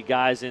too many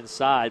guys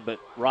inside, but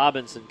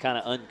Robinson kind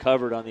of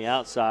uncovered on the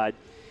outside.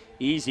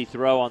 Easy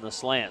throw on the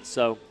slant.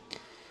 So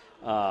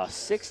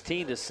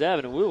 16-7,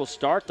 and we will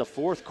start the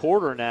fourth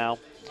quarter now.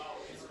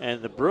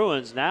 And the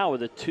Bruins now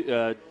with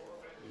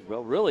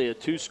really a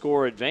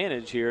 2-score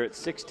advantage here at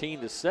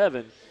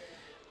 16-7.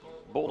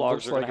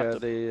 Bulldogs are going to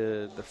have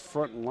to. The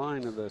front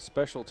line of the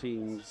special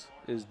teams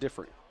is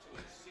different.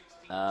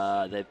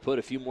 They've put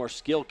a few more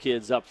skill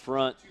kids up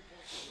front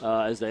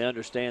as they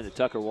understand that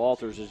Tucker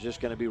Walters is just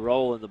going to be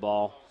rolling the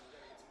ball.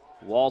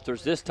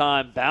 Walters this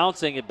time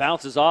bouncing. It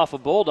bounces off a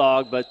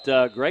Bulldog,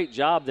 but great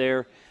job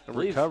there.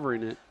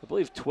 Recovering it. I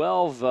believe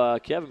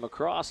 12, Kevin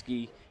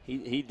McCroskey,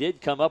 he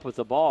did come up with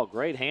the ball.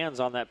 Great hands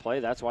on that play.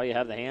 That's why you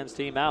have the hands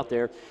team out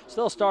there.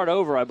 Still start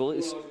over, I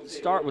believe.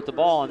 Start with the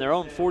ball on their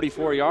own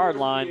 44-yard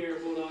line.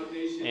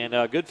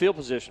 And good field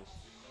position.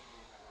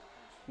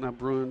 Now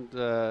Bruin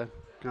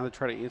kind of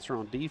try to answer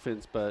on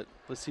defense, but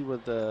let's see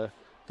what the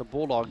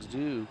Bulldogs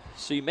do.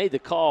 So you made the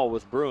call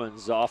with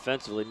Bruins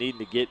offensively needing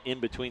to get in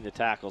between the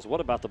tackles.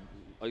 What about the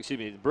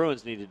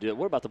Bruins need to do it.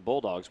 What about the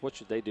Bulldogs? What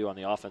should they do on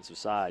the offensive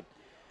side?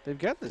 They've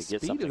got the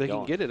speed. If they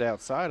can get it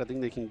outside, I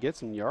think they can get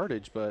some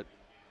yardage, but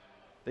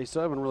they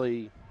still haven't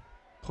really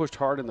pushed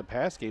hard in the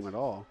pass game at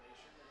all.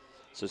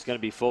 So it's going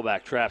to be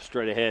fullback trap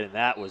straight ahead, and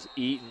that was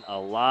eaten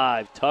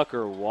alive.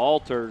 Tucker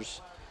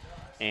Walters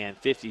and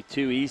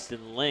 52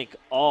 Easton Link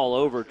all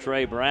over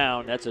Trey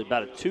Brown. That's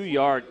about a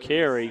 2-yard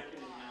carry.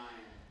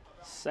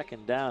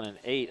 2nd down and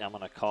 8, I'm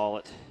going to call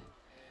it.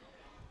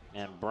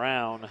 And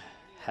Brown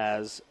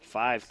has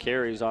 5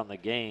 carries on the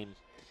game.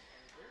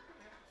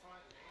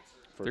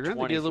 They're going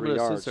to get a little bit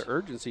of sense of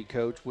urgency,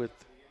 Coach, with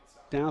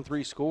down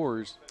 3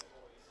 scores.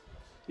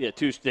 Yeah,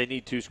 they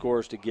need 2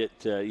 scores to get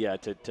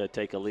to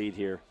take a lead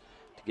here,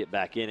 to get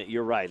back in it.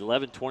 You're right,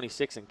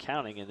 11-26 and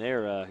counting, and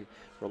they're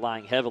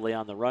relying heavily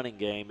on the running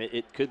game.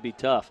 It could be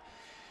tough.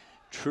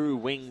 True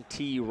wing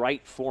T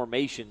right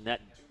formation.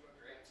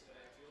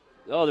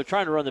 They're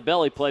trying to run the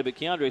belly play, but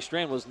Keandre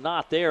Strand was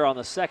not there on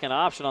the second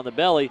option on the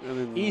belly.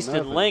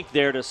 Easton Link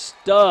there to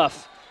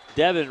stuff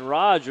Devin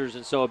Rogers,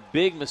 and so a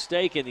big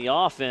mistake in the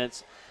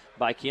offense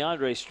by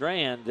Keandre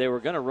Strand. They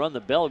were going to run the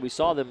belly. We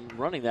saw them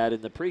running that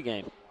in the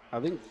pregame. I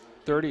think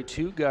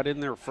 32 got in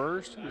there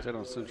first. Who's that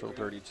on Central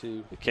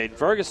 32? Caden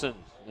Ferguson,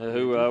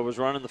 who was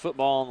running the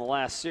football in the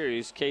last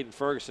series. Caden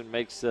Ferguson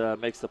makes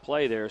the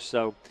play there.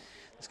 So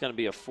it's going to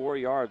be a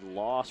 4-yard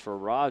loss for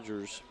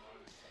Rogers.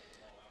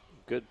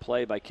 Good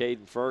play by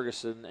Caden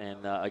Ferguson,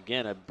 and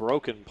again, a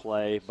broken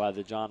play by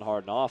the John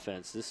Hardin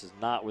offense. This is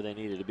not where they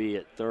needed to be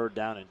at 3rd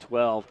down and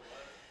 12.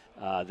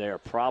 They're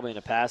probably in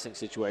a passing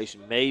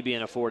situation, maybe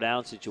in a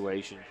 4-down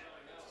situation.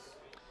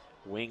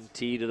 Wing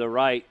T to the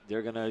right.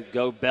 They're going to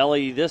go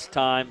belly this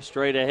time,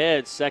 straight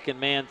ahead, 2nd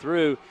man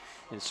through,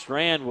 and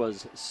Strand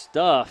was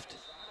stuffed.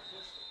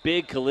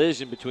 Big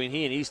collision between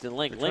he and Easton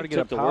Link. Link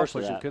took the worst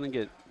of that. Couldn't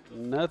get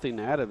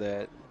nothing out of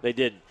that. They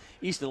didn't.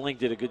 Easton Link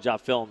did a good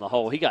job filling the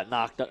hole. He got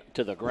knocked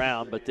to the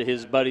ground, but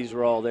his buddies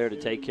were all there to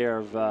take care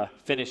of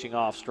finishing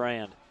off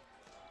Strand.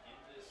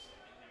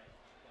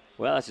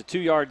 Well, that's a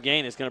 2-yard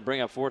gain. It's going to bring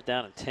up 4th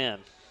down and 10.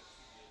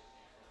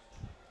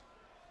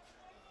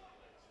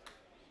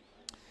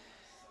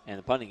 And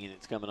the punting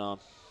unit's coming on.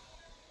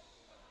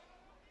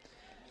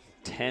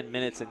 10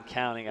 minutes and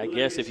counting. I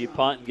guess if you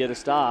punt and get a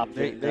stop,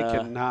 they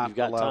cannot you've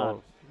got allow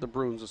time. The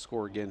Bruins to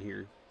score again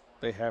here.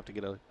 They have to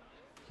get a.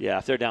 Yeah,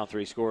 if they're down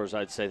 3 scores,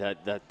 I'd say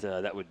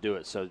that would do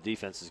it. So the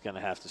defense is going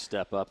to have to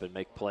step up and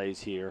make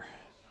plays here.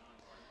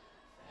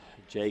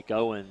 Jake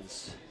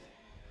Owens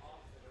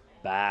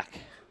back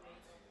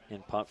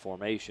in punt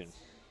formation.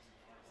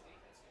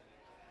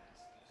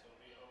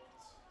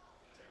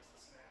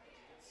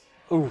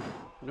 Ooh,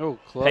 no,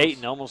 close.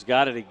 Peyton almost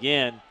got it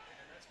again,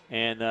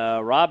 and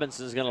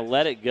Robinson's going to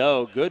let it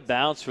go. Good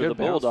bounce for the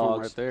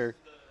Bulldogs. Right there.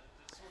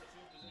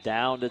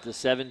 Down at the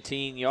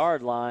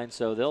 17-yard line,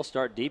 so they'll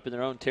start deep in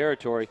their own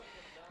territory.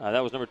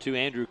 That was number 2,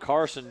 Andrew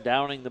Carson,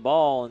 downing the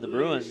ball, and the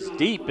Bruins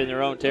deep in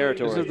their own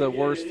territory. This is the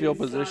worst field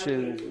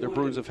position the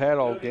Bruins have had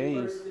all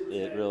game.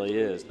 It really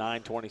is.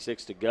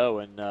 9:26 to go,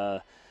 and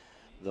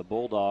the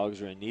Bulldogs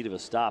are in need of a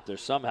stop. They're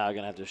somehow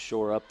going to have to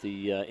shore up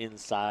the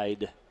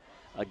inside,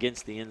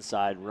 against the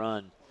inside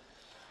run.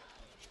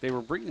 They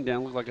were bringing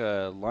down, looked like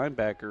a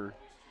linebacker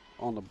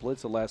on the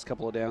blitz the last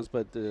couple of downs,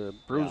 but the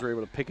Bruins were able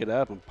to pick it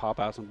up and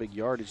pop out some big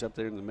yardage up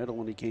there in the middle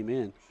when he came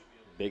in.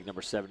 Big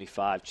number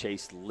 75,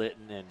 Chase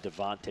Litton, and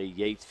Devontae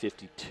Yates,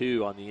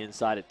 52, on the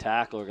inside at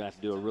tackle are going to have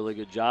to do a really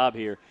good job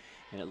here.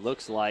 And it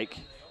looks like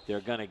they're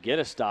going to get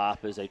a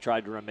stop as they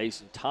tried to run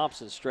Mason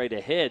Thompson straight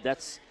ahead.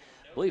 That's,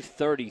 I believe,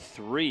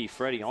 33,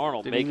 Freddie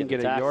Arnold Didn't making even get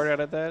the tackle. a yard out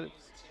of that?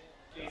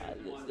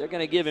 They're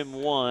going to give him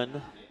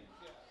 1.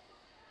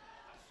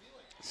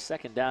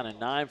 2nd down and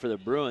 9 for the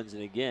Bruins,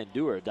 and again,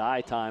 do or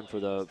die time for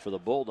the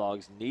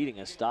Bulldogs, needing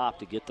a stop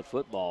to get the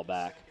football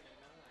back.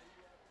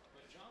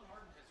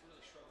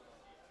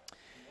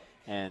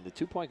 And the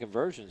 2-point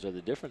conversions are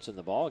the difference in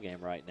the ball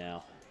game right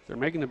now. They're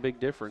making a big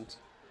difference.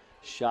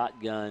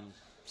 Shotgun,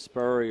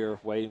 Spurrier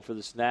waiting for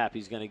the snap.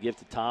 He's going to give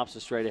to Thompson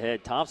straight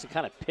ahead. Thompson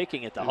kind of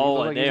picking at the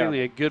hole in there. He's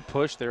getting a good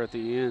push there at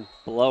the end.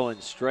 Blowing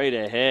straight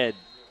ahead.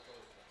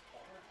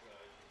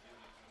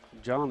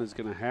 John is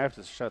going to have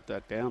to shut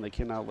that down. They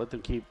cannot let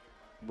them keep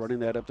running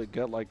that up the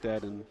gut like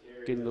that and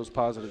getting those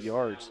positive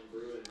yards.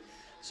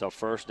 So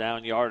 1st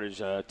down yardage,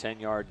 a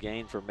 10-yard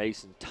gain for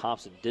Mason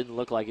Thompson. Didn't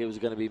look like it was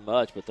going to be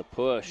much, but the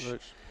push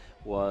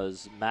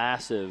was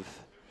massive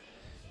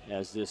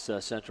as this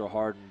Central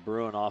Hardin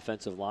Bruin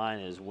offensive line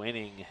is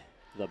winning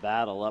the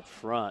battle up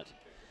front.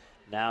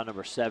 Now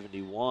number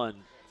 71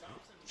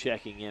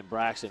 checking in,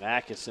 Braxton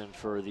Atkinson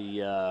for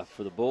the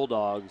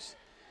Bulldogs.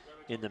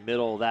 In the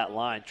middle of that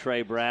line,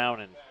 Trey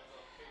Brown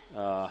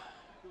and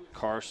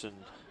Carson,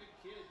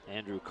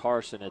 Andrew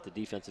Carson at the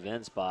defensive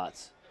end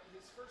spots.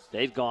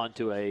 They've gone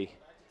to a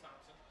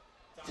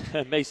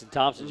Mason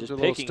Thompson just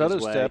picking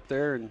his way. Step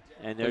there,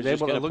 and they're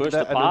just going to push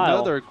the pile.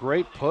 Another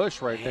great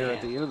push right there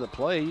at the end of the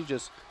play.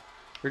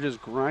 They're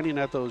just grinding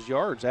at those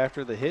yards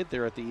after the hit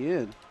there at the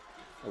end.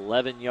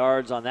 11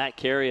 yards on that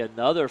carry,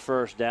 another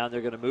 1st down.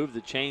 They're going to move the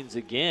chains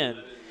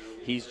again.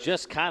 He's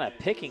just kind of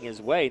picking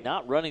his way,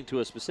 not running to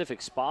a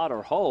specific spot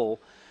or hole,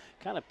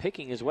 kind of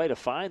picking his way to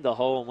find the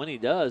hole, and when he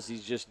does,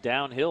 he's just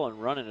downhill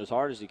and running as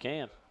hard as he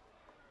can.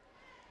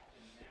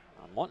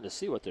 I'm wanting to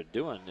see what they're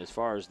doing as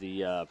far as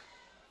the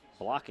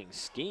blocking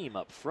scheme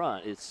up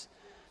front. It's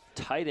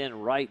tight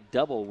end right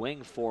double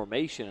wing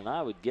formation, and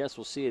I would guess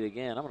we'll see it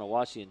again. I'm going to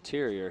watch the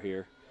interior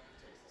here.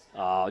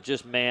 Oh,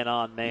 just man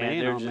on man.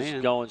 They're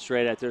just going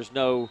straight at. There's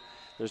no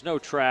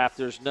trap.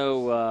 There's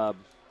no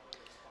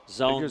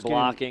zone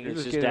blocking.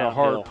 It's just downhill.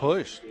 A hard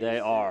push. They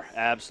are,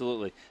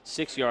 absolutely.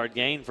 6-yard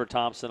gain for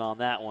Thompson on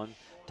that one.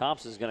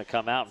 Thompson's going to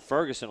come out, and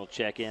Ferguson will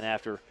check in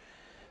after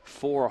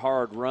 4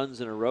 hard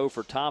runs in a row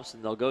for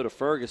Thompson. They'll go to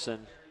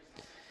Ferguson,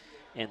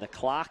 and the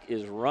clock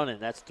is running.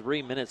 That's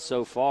 3 minutes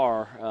so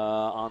far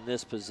on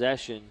this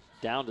possession,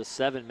 down to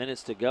 7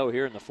 minutes to go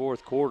here in the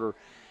fourth quarter.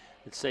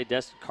 I'd say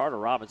Carter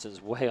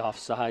Robinson's way off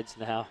sides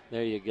now.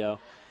 There you go.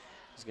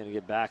 He's going to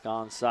get back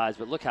on sides,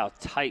 but look how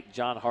tight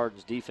John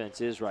Hardin's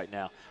defense is right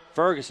now.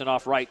 Ferguson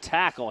off right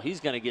tackle. He's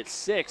going to get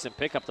 6 and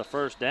pick up the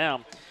first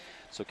down.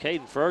 So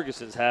Caden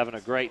Ferguson's having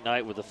a great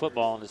night with the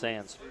football in his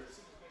hands.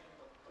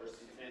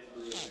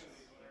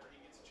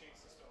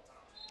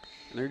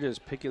 And they're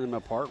just picking them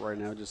apart right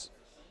now, just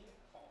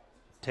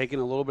taking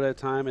a little bit of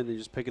time and then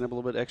just picking up a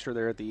little bit extra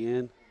there at the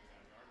end.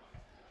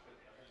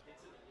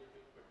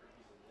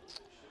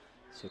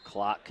 So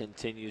clock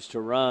continues to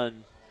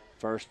run.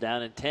 First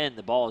down and 10.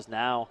 The ball is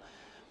now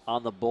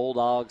on the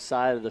Bulldog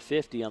side of the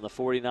 50 on the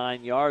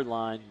 49-yard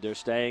line. They're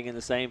staying in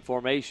the same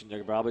formation.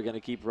 They're probably going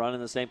to keep running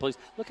the same place.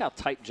 Look how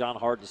tight John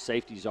Hardin's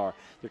safeties are.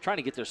 They're trying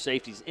to get their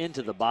safeties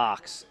into the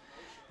box.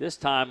 This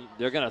time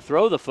they're going to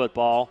throw the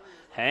football.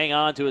 Hang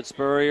on to it,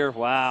 Spurrier.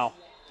 Wow.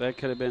 That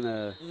could have been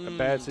a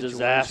bad situation.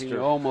 Disaster. He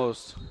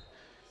almost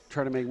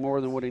tried to make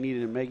more than what he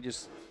needed to make.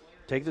 Just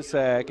take the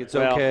sack. It's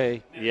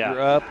okay. Yeah.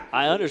 You're up.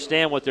 I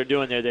understand what they're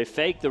doing there. They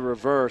fake the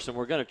reverse, and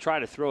we're going to try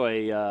to throw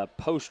a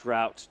post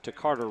route to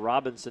Carter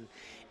Robinson.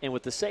 And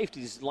with the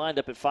safeties lined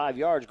up at 5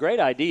 yards, great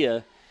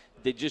idea.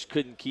 They just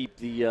couldn't keep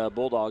the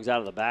Bulldogs out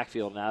of the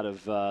backfield and out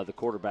of the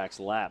quarterback's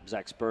lap.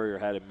 Zach Spurrier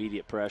had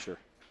immediate pressure.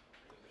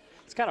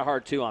 It's kind of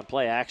hard, too, on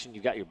play action.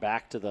 You've got your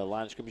back to the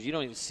line of scrimmage. You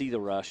don't even see the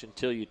rush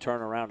until you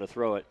turn around to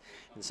throw it,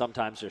 and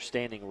sometimes they're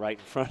standing right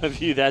in front of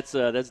you. That's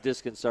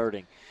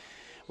disconcerting.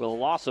 Well, a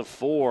loss of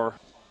 4,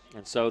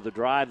 and so the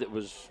drive that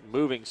was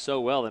moving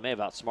so well, they may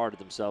have outsmarted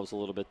themselves a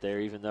little bit there,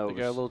 even though they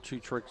got a little too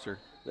trickster.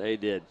 They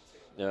did.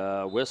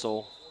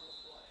 Whistle.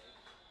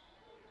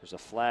 There's a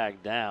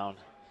flag down.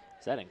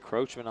 Is that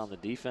encroachment on the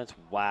defense?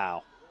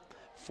 Wow.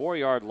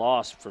 4-yard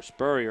loss for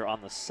Spurrier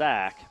on the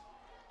sack.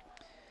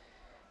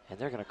 And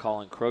they're going to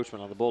call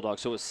encroachment on the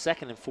Bulldogs. So it's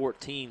 2nd and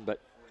 14,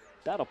 but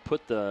that'll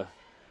put the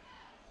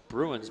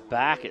Bruins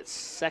back at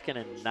 2nd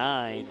and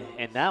 9,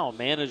 and now a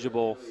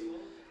manageable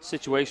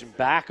situation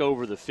back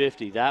over the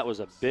 50. That was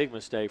a big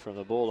mistake from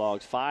the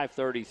Bulldogs.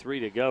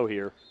 5:33 to go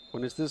here.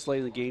 When it's this late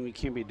in the game, you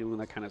can't be doing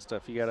that kind of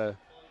stuff. You got to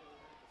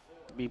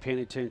be paying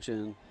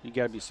attention. You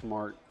got to be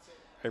smart.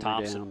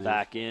 Thompson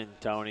back in,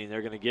 Tony, and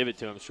they're going to give it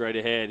to him straight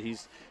ahead.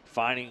 He's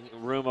finding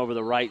room over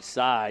the right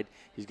side.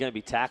 He's going to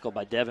be tackled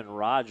by Devin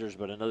Rogers,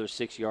 but another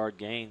 6-yard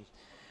gain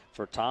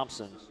for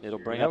Thompson. It'll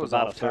bring up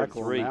about a 3rd and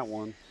 3. That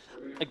one.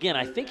 Again,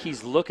 I think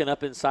he's looking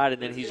up inside,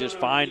 and then he's just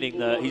finding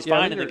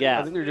the gap.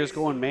 I think they're just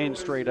going man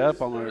straight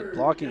up on the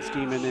blocking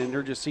scheme, and then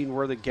they're just seeing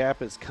where the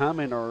gap is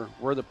coming or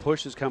where the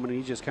push is coming, and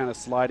he just kind of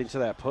slide into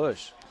that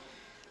push.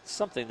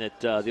 Something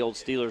that the old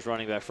Steelers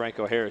running back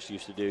Franco Harris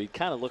used to do. He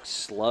kind of looked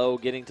slow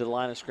getting to the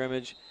line of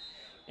scrimmage,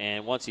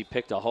 and once he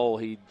picked a hole,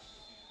 he'd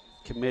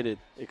committed,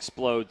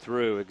 explode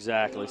through.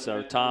 Exactly.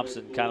 So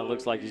Thompson kind of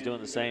looks like he's doing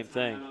the same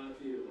thing.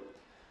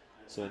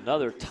 So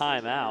another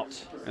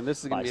timeout. And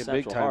this is going to be a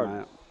big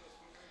timeout.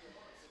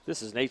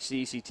 This is an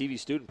HCEC-TV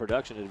student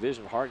production, a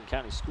division of Hardin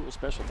County School.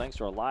 Special thanks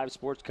to our live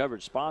sports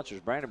coverage sponsors,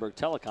 Brandenburg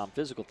Telecom,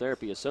 Physical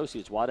Therapy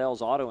Associates,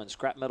 Waddell's Auto and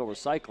Scrap Metal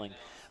Recycling,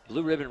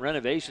 Blue Ribbon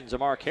Renovations, a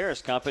Mark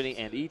Harris Company,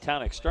 and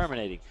E-Town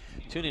Exterminating.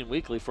 Tune in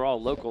weekly for all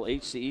local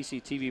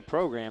HCEC-TV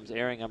programs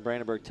airing on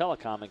Brandenburg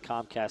Telecom and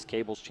Comcast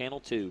Cable's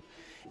Channel 2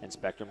 and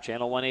Spectrum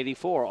Channel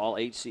 184. All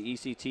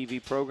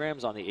HCEC-TV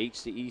programs on the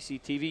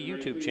HCEC-TV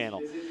YouTube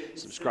channel.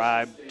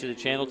 Subscribe to the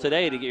channel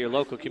today to get your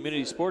local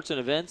community sports and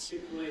events.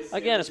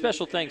 Again, a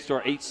special thanks to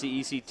our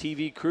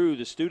HCEC-TV crew,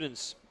 the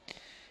students,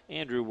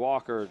 Andrew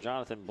Walker,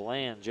 Jonathan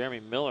Bland, Jeremy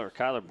Miller,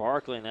 Kyler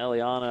Barkley, and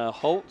Eliana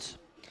Holt.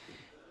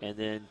 And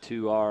then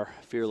to our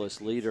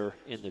fearless leader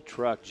in the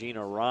truck,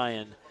 Gina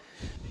Ryan.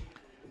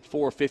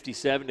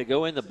 4:57 to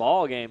go in the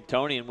ball game,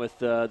 Tony, and with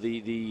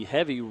the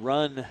heavy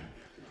run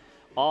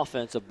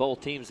offense of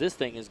both teams, this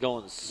thing is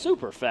going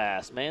super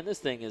fast, man. This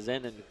thing is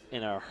ending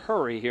in a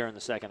hurry here in the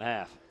second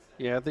half.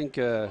 Yeah, I think,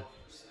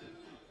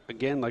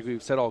 again, like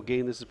we've said all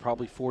game, this is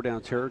probably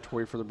 4-down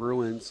territory for the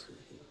Bruins.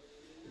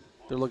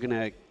 They're looking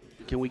at,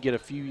 can we get a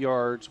few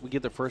yards? We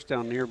get the first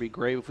down near, be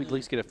great. If we at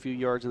least get a few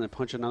yards and then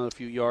punch another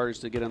few yards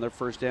to get another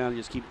first down and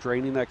just keep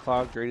draining that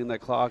clock,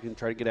 and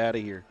try to get out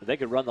of here. They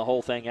could run the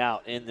whole thing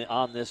out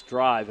on this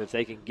drive if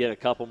they can get a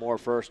couple more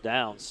first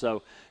downs.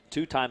 So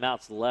 2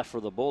 timeouts left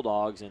for the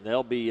Bulldogs, and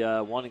they'll be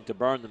wanting to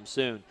burn them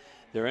soon.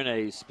 They're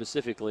in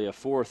specifically a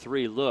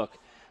 4-3 look.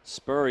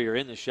 Spurrier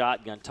in the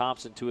shotgun,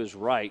 Thompson to his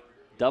right,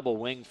 double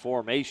wing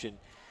formation.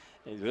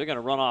 And they're going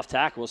to run off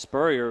tackle.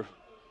 Spurrier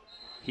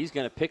He's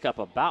going to pick up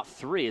about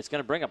 3. It's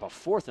going to bring up a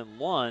 4th and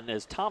 1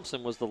 as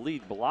Thompson was the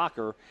lead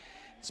blocker.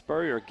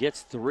 Spurrier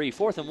gets 3.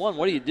 4th and 1,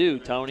 what do you do,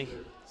 Tony?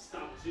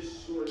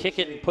 Kick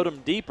it and put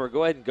them deep, or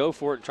go ahead and go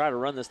for it and try to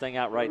run this thing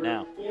out right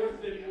now?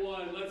 4th and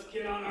 1. Let's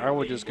get on our I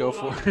would just go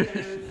for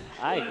it.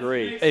 I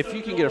agree. If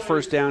you can get a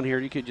first down here,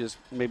 you could just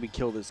maybe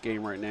kill this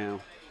game right now.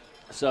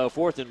 So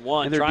 4th and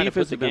 1, and their trying to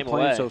defense put the has been game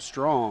playing away. so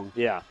strong.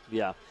 Yeah.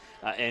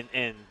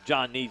 And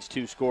John needs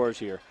 2 scores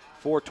here.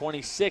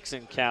 4:26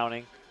 and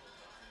counting.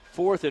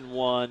 4th and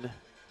 1.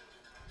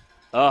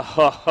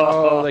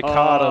 Oh, they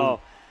caught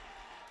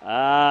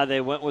him.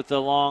 They went with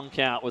the long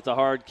count, with the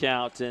hard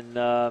count, and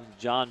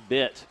John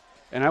bit.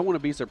 And I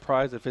wouldn't be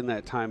surprised if in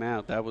that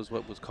timeout that was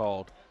what was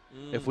called.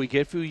 If we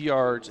get a few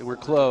yards and we're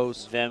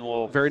close, then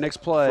we'll very next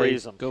play,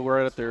 freeze them. Go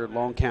right up there,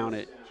 long count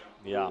it.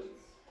 Yeah.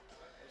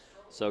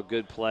 So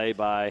good play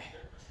by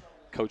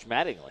Coach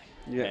Mattingly.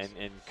 Yes.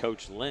 And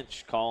Coach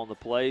Lynch calling the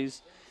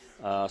plays.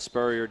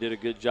 Spurrier did a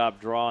good job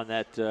drawing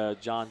that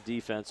John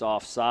defense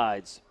off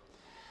sides.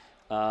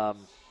 They're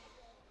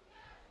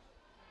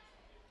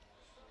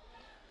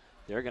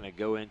going to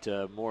go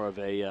into more of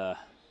a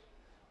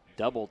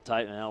double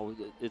tight end. Now,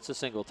 it's a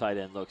single tight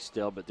end look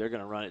still, but they're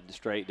going to run it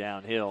straight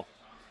downhill.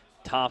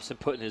 Thompson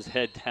putting his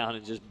head down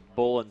and just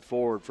bowling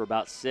forward for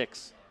about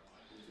 6.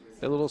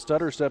 That little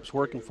stutter step's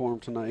working for him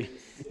tonight.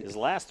 His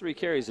last 3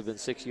 carries have been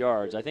 6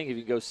 yards. I think if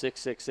you go 6,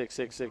 6, 6,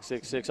 6, 6,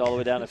 6, 6 all the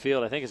way down the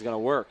field, I think it's going to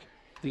work.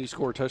 I think you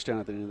score a touchdown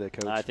at the end of that,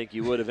 Coach. I think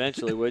you would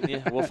eventually, wouldn't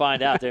you? We'll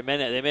find out. They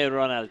may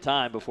run out of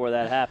time before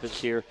that happens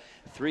here.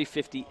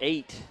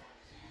 3:58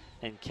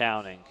 and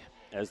counting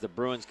as the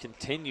Bruins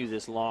continue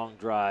this long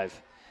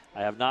drive.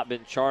 I have not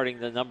been charting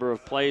the number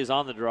of plays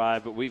on the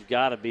drive, but we've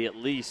got to be at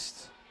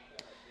least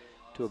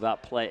to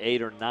about play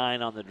 8 or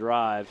 9 on the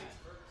drive.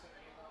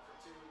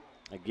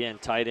 Again,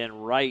 tight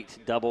end right,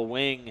 double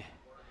wing.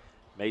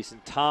 Mason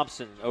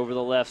Thompson over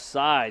the left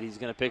side. He's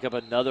going to pick up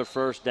another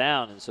first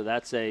down, and so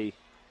that's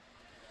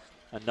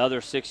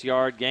another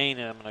 6-yard gain,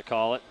 I'm going to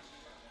call it.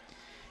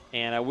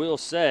 And I will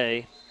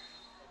say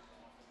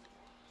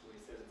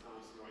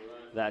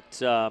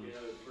that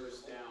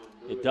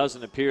it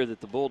doesn't appear that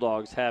the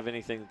Bulldogs have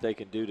anything that they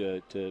can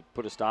do to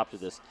put a stop to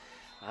this.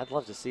 I'd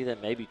love to see them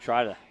maybe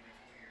try to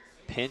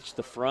pinch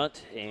the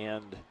front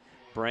and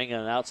bring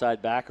an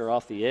outside backer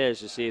off the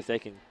edge to see if they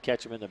can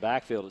catch him in the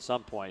backfield at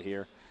some point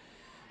here.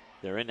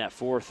 They're in that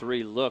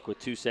 4-3 look with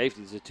 2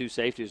 safeties. The 2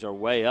 safeties are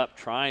way up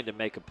trying to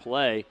make a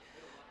play,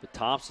 but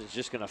Thompson's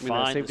just going to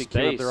find the safety space.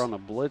 came up there on the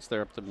blitz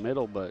there up the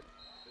middle, but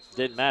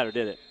didn't matter,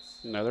 did it?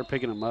 No, they're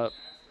picking him up.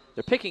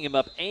 They're picking him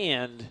up,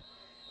 and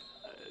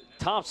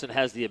Thompson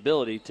has the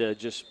ability to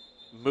just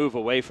move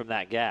away from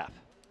that gap,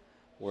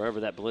 wherever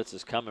that blitz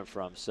is coming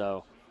from.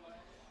 So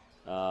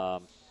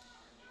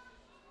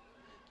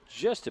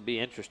just to be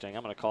interesting,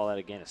 I'm going to call that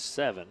a gain of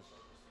 7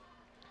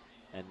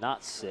 and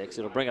not 6.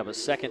 It'll bring up a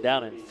 2nd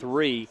down and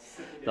 3.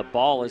 The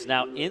ball is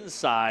now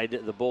inside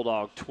the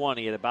Bulldog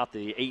 20 at about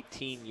the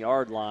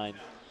 18-yard line.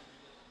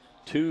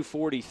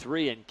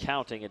 2:43 and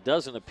counting. It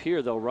doesn't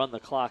appear they'll run the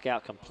clock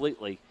out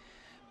completely,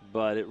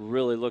 but it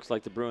really looks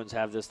like the Bruins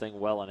have this thing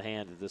well in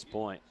hand at this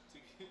point.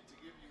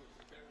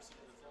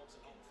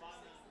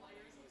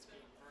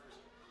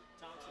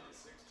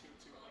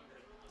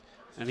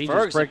 And he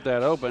Ferguson, just break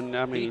that open.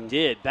 I mean, he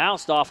did.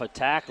 Bounced off a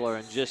tackler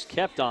and just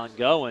kept on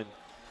going.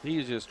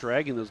 He's just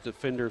dragging those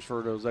defenders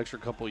for those extra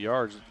couple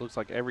yards. It looks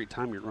like every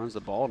time he runs the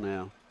ball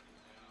now.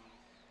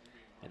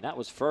 And that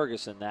was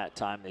Ferguson that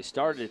time. They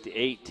started at the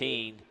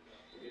 18.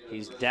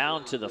 He's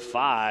down to the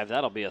 5.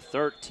 That'll be a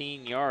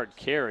 13-yard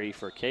carry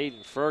for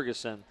Caden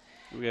Ferguson.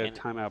 We got a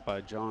timeout by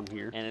John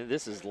here. And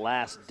this is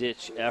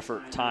last-ditch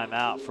effort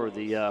timeout for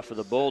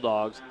the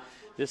Bulldogs.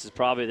 This is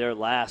probably their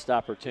last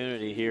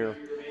opportunity here.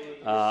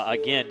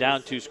 Again,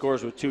 down 2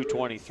 scores with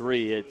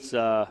 2:23. It's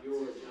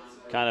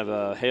kind of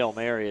a Hail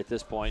Mary at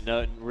this point.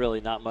 No,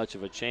 really not much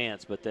of a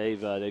chance, but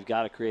they've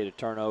got to create a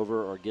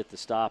turnover or get the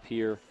stop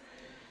here.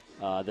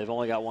 They've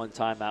only got 1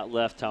 timeout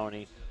left,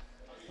 Tony.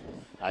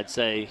 I'd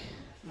say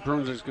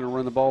Bruins are just going to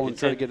run the ball and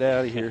try to get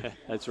out of here.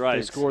 That's right.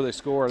 They score, they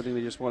score. I think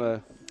they just want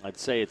to. I'd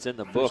say it's in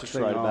the books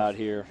right about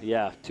here.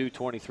 Yeah,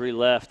 2:23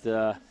 left.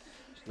 There's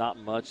not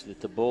much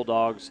that the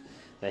Bulldogs,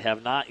 they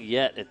have not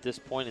yet at this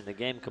point in the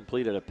game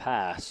completed a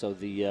pass, so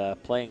the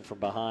playing from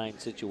behind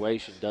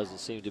situation doesn't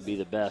seem to be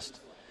the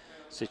best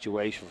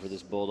situation for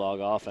this Bulldog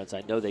offense.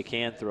 I know they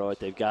can throw it.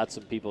 They've got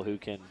some people who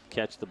can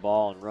catch the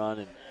ball and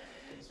run,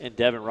 and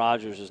Devin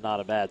Rogers is not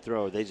a bad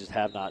thrower. They just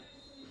have not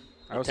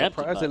I was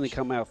surprised they didn't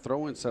come out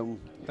throwing some.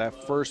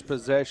 That first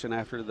possession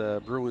after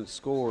the Bruins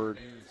scored,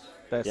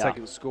 that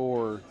second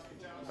score,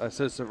 a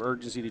sense of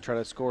urgency to try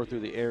to score through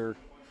the air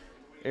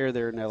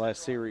there in that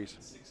last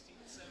series.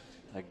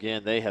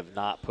 Again, they have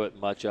not put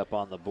much up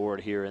on the board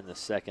here in the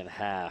second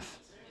half.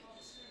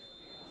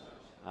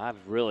 I've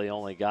really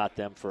only got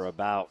them for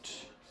about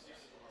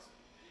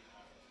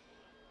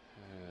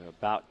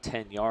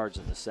 10 yards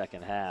in the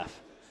second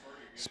half.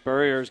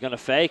 Spurrier is going to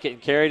fake it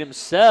and carry it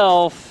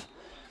himself.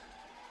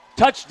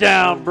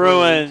 Touchdown,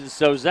 Bruins.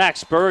 So Zach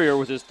Spurrier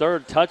with his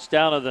 3rd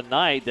touchdown of the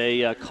night.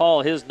 They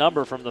call his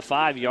number from the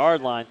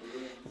 5-yard line.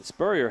 And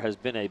Spurrier has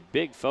been a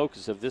big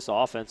focus of this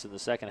offense in the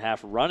second half,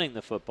 running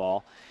the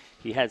football.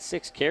 He had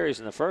 6 carries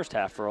in the first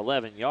half for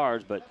 11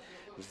 yards, but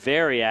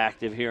very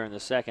active here in the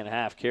second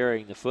half,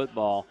 carrying the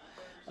football.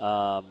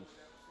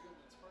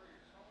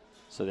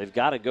 So they've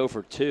got to go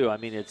for 2. I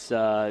mean, it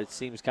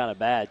seems kind of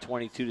bad,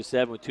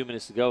 22-7 with 2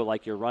 minutes to go,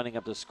 like you're running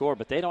up the score,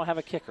 but they don't have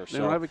a kicker. They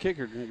don't have a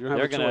kicker.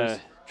 They're going to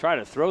try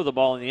to throw the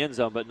ball in the end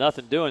zone, but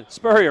nothing doing.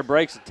 Spurrier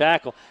breaks the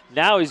tackle.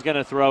 Now he's going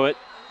to throw it,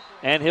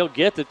 and he'll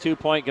get the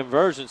 2-point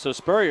conversion. So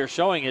Spurrier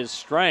showing his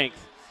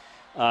strength,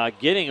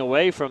 getting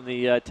away from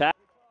the tackle.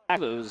 It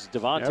was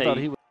Devontae. I thought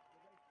he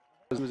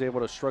was able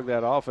to shrug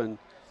that off and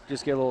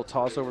just get a little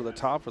toss over the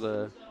top for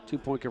the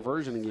 2-point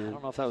conversion again. I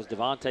don't know if that was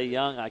Devontae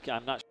Young.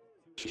 I'm not sure.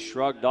 He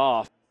shrugged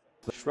off,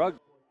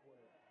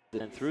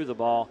 and threw the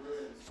ball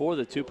for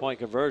the 2-point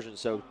conversion.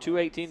 So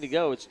 2:18 to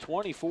go. It's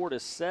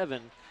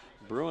 24-7.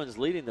 Bruins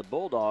leading the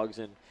Bulldogs,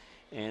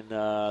 and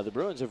the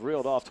Bruins have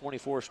reeled off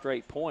 24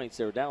 straight points.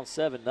 They were down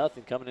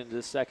 7-0 coming into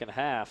the second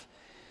half,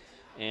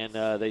 and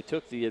they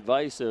took the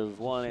advice of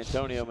one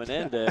Antonio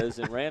Menendez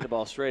and ran the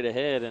ball straight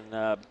ahead.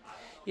 And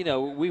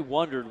we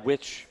wondered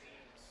which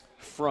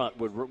front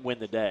would win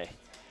the day.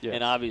 Yes.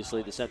 And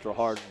obviously the Central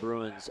Hardin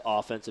Bruins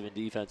offensive and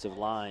defensive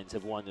lines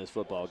have won this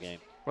football game.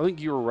 I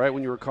think you were right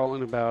when you were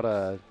calling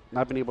about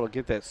not being able to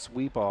get that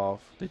sweep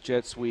off, the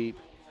jet sweep,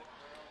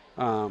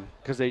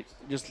 because they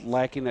just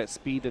lacking that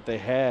speed that they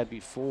had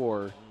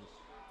before.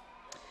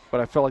 But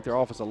I felt like their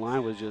offensive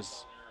line was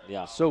just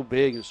so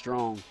big and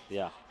strong.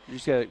 Yeah. You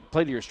just got to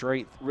play to your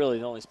strength. Really,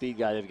 the only speed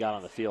guy they've got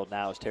on the field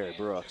now is Terry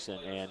Brooks,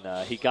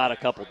 and he got a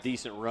couple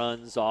decent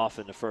runs off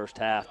in the first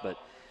half, but,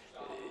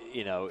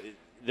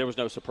 there was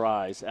no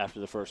surprise after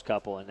the first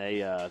couple, and they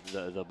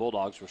the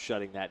Bulldogs were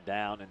shutting that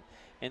down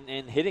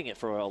and hitting it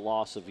for a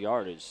loss of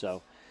yardage.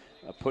 So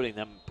putting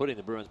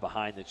the Bruins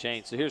behind the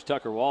chain. So here's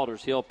Tucker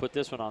Walters. He'll put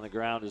this one on the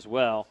ground as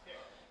well.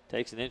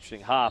 Takes an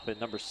interesting hop, and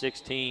number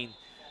 16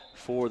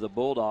 for the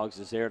Bulldogs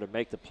is there to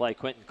make the play.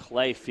 Quentin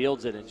Clay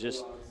fields it and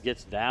just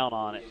gets down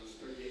on it.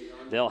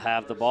 They'll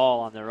have the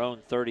ball on their own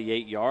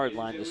 38-yard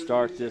line to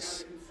start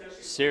this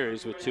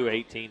series with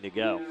 2:18 to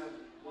go.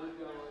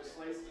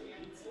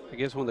 I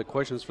guess one of the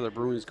questions for the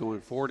Bruins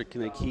going forward, can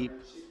they keep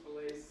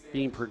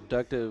being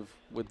productive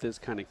with this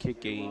kind of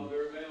kick game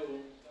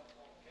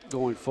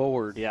going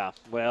forward? Yeah,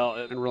 well.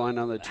 And relying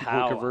on the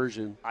 2-point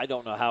conversion. I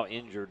don't know how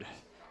injured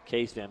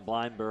Case Van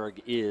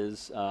Bleinberg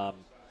is. I'm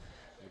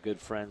good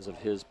friends of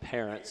his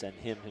parents and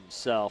him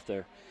himself.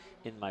 They're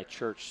in my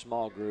church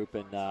small group,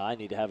 and I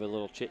need to have a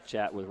little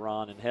chit-chat with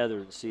Ron and Heather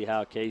and see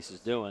how Case is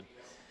doing.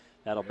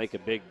 That'll make a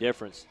big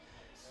difference.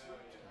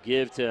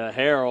 Give to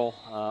Harrell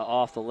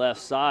off the left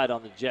side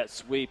on the jet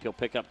sweep. He'll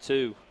pick up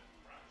 2.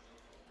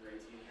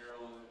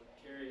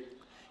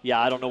 Yeah,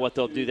 I don't know what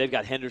they'll do. They've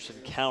got Henderson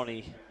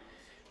County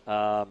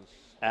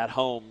at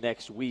home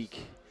next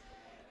week,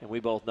 and we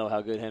both know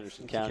how good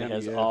Henderson County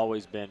has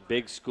always been.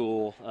 Big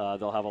school.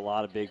 They'll have a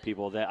lot of big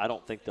people there. I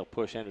don't think they'll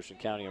push Henderson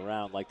County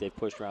around like they've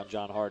pushed around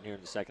John Hardin here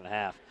in the second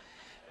half.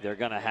 They're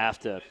going to have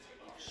to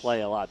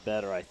play a lot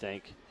better, I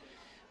think,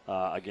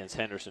 against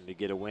Henderson to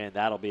get a win.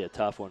 That'll be a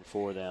tough one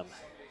for them.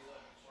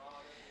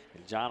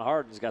 And John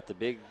Hardin's got the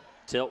big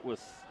tilt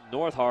with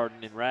North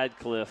Hardin and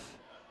Radcliffe.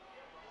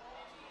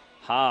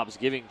 Hobbs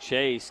giving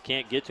chase,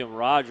 can't get to him.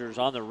 Rogers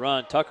on the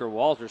run. Tucker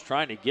Walters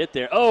trying to get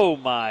there. Oh,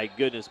 my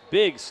goodness,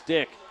 big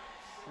stick.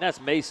 And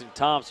that's Mason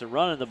Thompson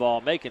running the ball,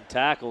 making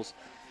tackles.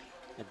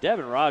 And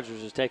Devin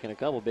Rogers is taking a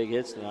couple big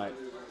hits tonight.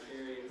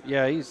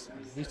 Yeah, he's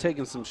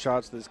taking some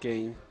shots this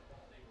game.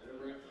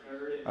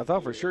 I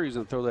thought for sure he was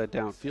going to throw that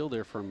downfield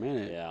there for a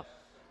minute. Yeah.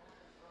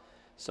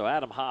 So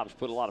Adam Hobbs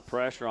put a lot of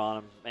pressure on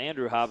him.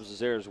 Andrew Hobbs is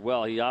there as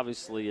well. He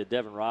obviously,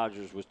 Devin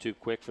Rogers was too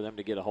quick for them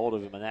to get a hold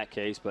of him in that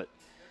case, but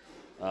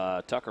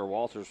Tucker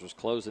Walters was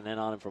closing in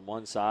on him from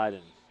one side,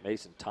 and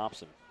Mason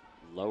Thompson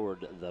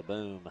lowered the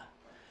boom.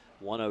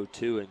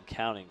 102 and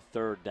counting,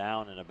 3rd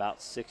down and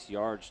about 6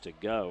 yards to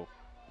go.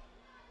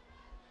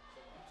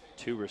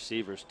 2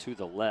 receivers to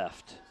the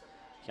left.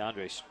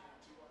 Keandre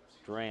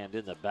Strand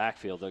in the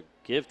backfield. The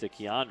give to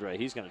Keandre.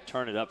 He's going to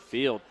turn it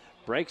upfield.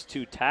 Breaks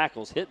 2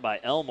 tackles, hit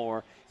by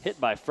Elmore, hit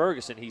by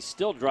Ferguson. He's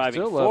still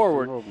driving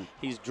forward.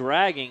 He's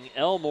dragging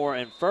Elmore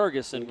and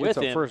Ferguson with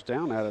him. He gets a first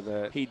down out of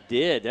that. He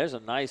did. There's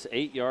a nice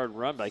 8-yard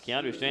run by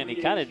Keandre Strand. He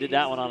kind of did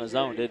that one on his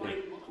own, didn't he?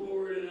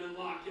 Forward and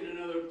unlocking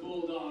another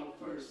Bulldog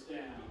first down.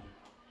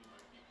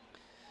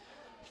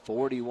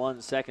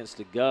 41 seconds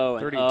to go.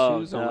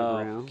 32's on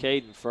the ground.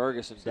 Caden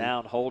Ferguson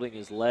down, holding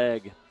his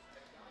leg.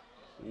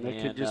 And that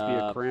could just be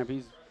a cramp.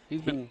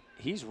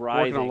 He's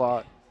writhing working a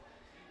lot.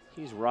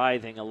 He's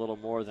writhing a little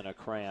more than a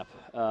cramp.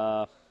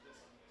 That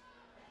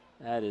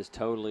is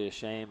totally a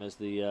shame, as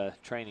the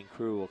training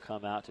crew will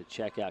come out to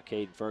check out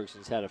Caden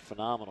Ferguson. He's had a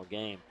phenomenal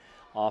game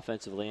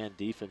offensively and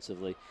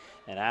defensively.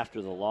 And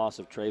after the loss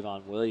of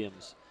Trayvon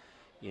Williams,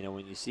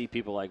 when you see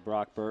people like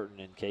Brock Burton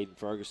and Caden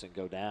Ferguson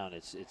go down,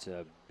 it's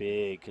a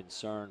big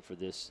concern for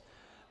this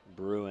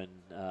Bruin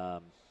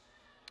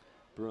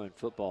Bruin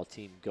football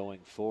team going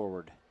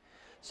forward.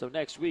 So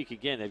next week,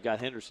 again, they've got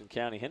Henderson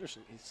County.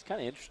 Henderson, it's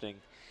kind of interesting.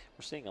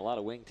 We're seeing a lot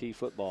of wing T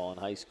football in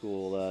high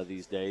school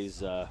these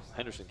days.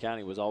 Henderson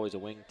County was always a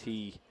wing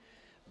T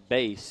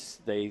base.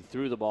 They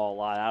threw the ball a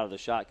lot out of the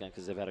shotgun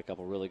because they've had a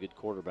couple really good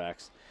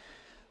quarterbacks.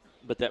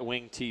 But that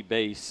wing T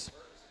base,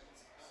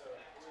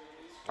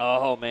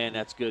 oh, man,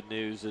 that's good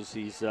news as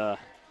he's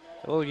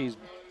he's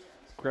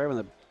grabbing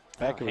the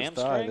back of his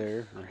thigh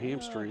there, or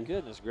hamstring. Oh,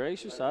 goodness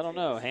gracious, I don't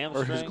know.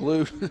 Hamstring. Or his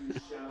glue.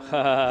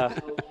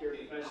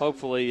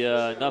 Hopefully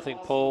nothing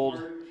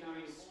pulled.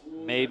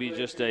 Maybe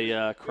just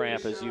a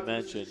cramp, as you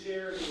mentioned.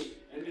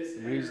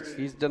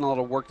 He's done a lot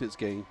of work this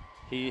game.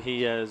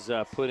 He has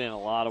put in a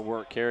lot of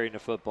work carrying the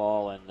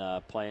football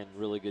and playing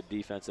really good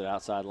defense at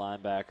outside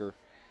linebacker.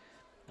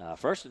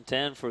 First and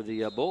 10 for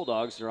the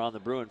Bulldogs. They're on the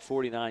Bruin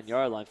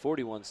 49-yard line,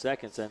 41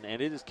 seconds, and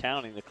it is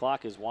counting. The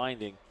clock is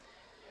winding.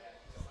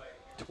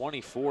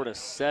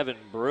 24-7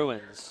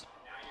 Bruins.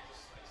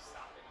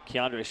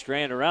 Keandre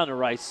Strand around the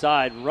right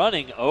side,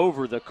 running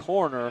over the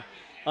corner.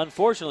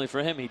 Unfortunately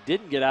for him, he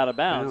didn't get out of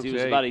bounds. He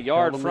was about a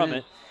yard from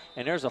it,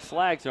 and there's a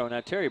flag throw.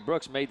 Now, Terry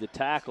Brooks made the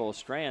tackle.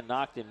 Strand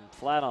knocked him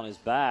flat on his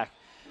back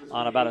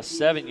on about a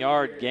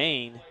 7-yard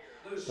gain,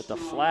 but the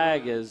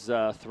flag is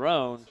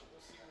thrown,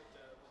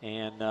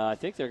 and I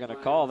think they're going to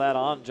call that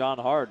on John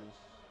Hardin.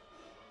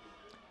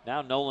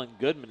 Now Nolan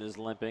Goodman is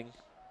limping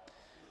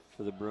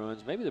for the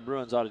Bruins. Maybe the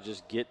Bruins ought to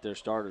just get their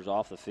starters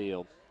off the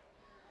field.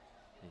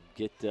 And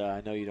get,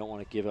 I know you don't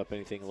want to give up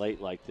anything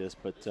late like this,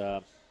 but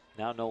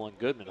now Nolan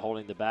Goodman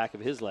holding the back of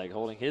his leg,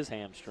 holding his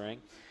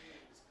hamstring,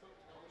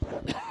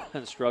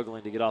 and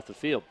struggling to get off the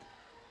field.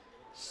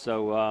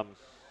 So, well,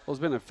 it's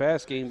been a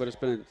fast game, but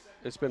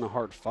it's been a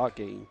hard-fought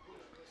game.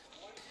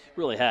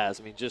 Really has.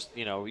 I mean, just,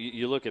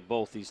 you look at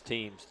both these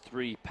teams,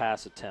 3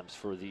 pass attempts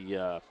for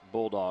the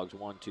Bulldogs,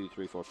 1, 2,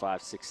 3, 4,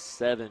 5, 6,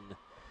 7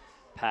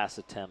 pass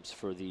attempts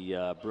for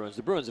the Bruins.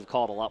 The Bruins have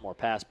called a lot more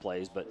pass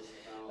plays, but,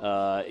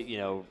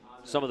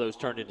 some of those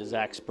turned into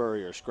Zach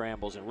Spurrier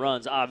scrambles and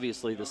runs.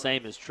 Obviously, the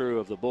same is true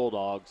of the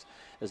Bulldogs,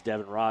 as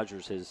Devin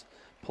Rogers has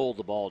pulled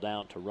the ball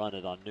down to run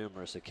it on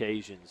numerous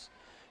occasions,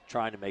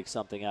 trying to make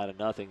something out of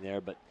nothing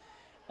there. But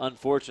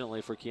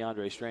unfortunately for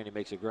Keandre Strand, he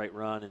makes a great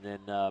run, and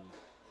then I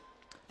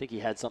think he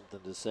had something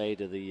to say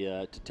to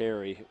to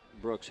Terry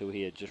Brooks, who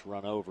he had just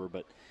run over,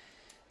 but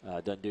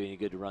doesn't do any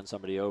good to run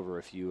somebody over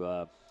if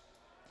you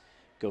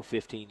go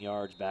 15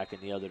 yards back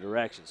in the other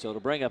direction. So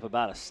it'll bring up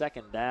about a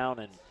second down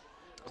and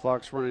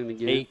clock's running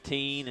again.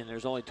 18, and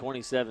there's only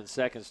 27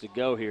 seconds to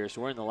go here.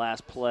 So we're in the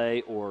last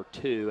play or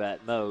 2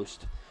 at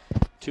most.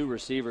 2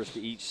 receivers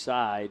to each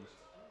side.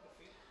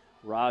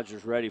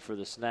 Rogers ready for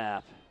the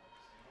snap.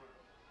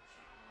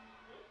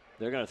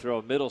 They're going to throw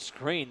a middle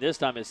screen. This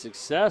time it's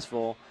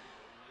successful.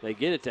 They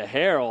get it to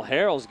Harrell.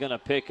 Harrell's going to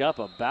pick up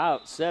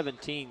about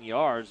 17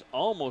 yards.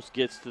 Almost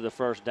gets to the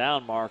first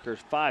down marker.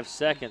 5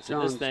 seconds in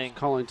this thing.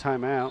 Calling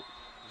timeout.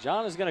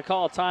 John is going to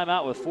call a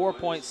timeout with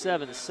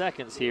 4.7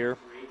 seconds here,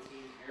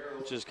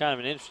 which is kind of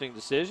an interesting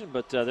decision,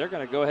 but they're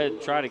going to go ahead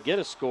and try to get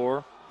a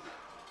score.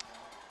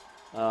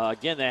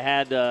 Again, they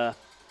had, I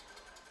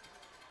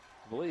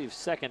believe,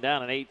 second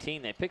down and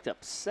 18. They picked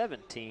up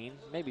 17,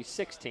 maybe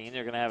 16.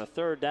 They're going to have a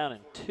third down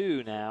and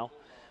 2 now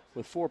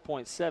with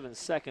 4.7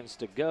 seconds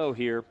to go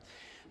here.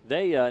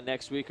 They,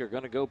 next week, are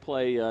going to go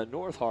play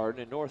North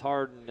Hardin, and North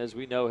Hardin, as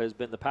we know, has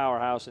been the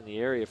powerhouse in the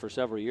area for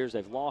several years.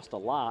 They've lost a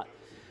lot,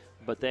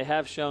 but they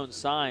have shown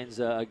signs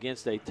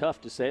against a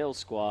tough DeSales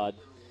squad,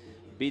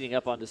 beating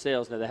up on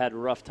DeSales. Now, they had a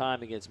rough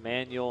time against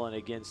Manual and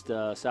against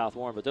South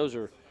Warren, but those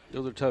are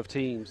tough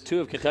teams.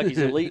 2 of Kentucky's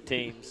elite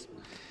teams.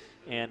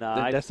 And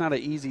that's not an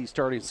easy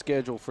starting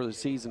schedule for the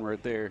season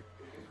right there.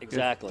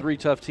 Exactly. 3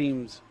 tough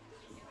teams.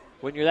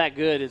 When you're that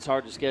good, it's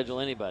hard to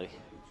schedule anybody.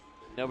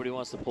 Nobody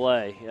wants to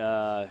play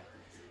and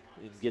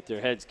get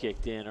their heads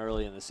kicked in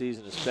early in the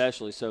season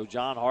especially. So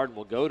John Hardin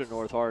will go to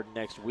North Hardin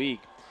next week.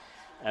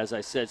 As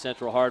I said,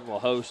 Central Hardin will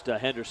host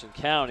Henderson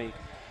County.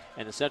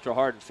 And the Central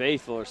Hardin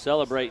faithful are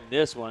celebrating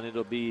this one.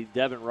 It'll be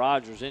Devin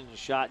Rogers in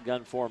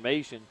shotgun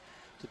formation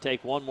to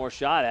take one more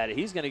shot at it.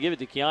 He's going to give it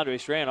to Keandre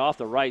Strand off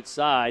the right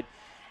side.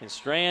 And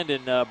Strand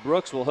and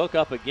Brooks will hook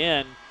up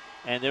again,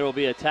 and there will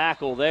be a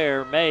tackle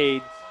there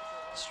made.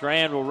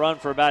 Strand will run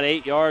for about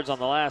 8 yards on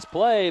the last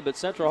play, but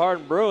Central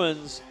Hardin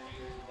Bruins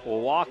will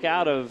walk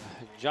out of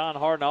John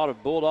Hardin, out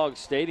of Bulldog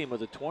Stadium,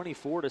 with a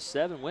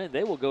 24-7 win.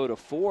 They will go to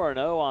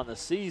 4-0 on the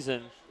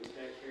season.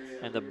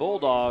 And the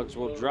Bulldogs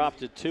will drop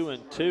to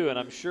 2-2, and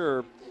I'm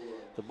sure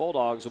the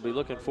Bulldogs will be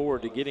looking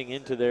forward to getting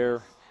into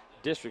their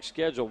district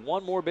schedule.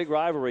 One more big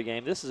rivalry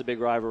game. This is a big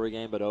rivalry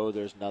game, but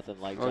there's nothing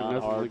like John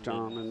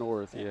Hardin in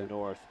North.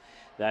 North.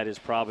 That is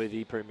probably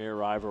the premier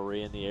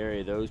rivalry in the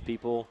area. Those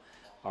people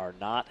are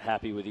not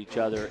happy with each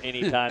other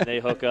anytime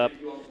they hook up.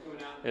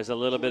 There's a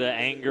little bit of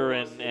anger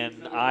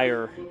and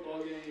ire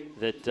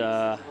that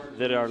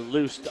are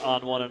loosed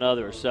on one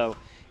another. So,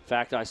 in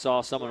fact, I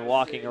saw someone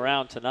walking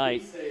around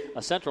tonight,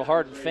 a Central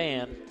Hardin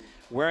fan,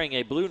 wearing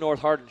a blue North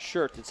Hardin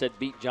shirt that said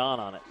 "Beat John"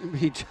 on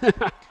it.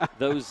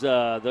 Those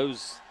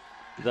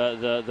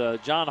The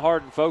John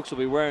Hardin folks will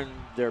be wearing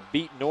their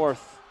Beat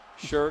North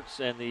shirts,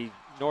 and the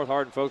North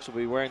Hardin folks will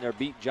be wearing their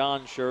Beat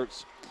John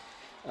shirts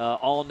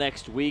all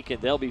next week,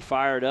 and they'll be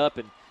fired up.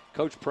 And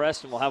Coach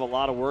Preston will have a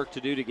lot of work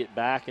to do to get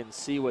back and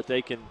see what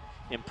they can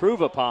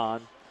improve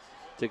upon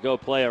to go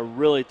play a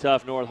really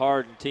tough North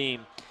Hardin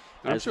team.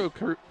 I'm sure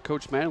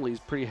Coach Manley's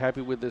pretty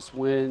happy with this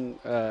win,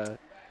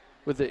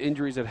 with the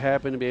injuries that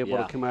happened, to be able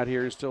to come out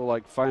here and still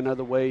like find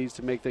other ways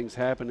to make things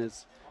happen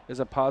is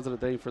a positive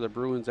thing for the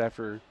Bruins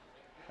after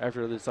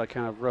this like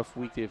kind of rough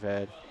week they've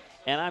had.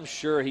 And I'm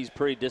sure he's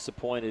pretty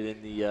disappointed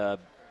in the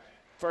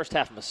first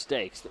half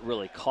mistakes that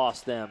really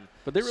cost them.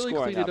 But they really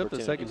cleaned it up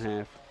the second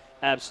half.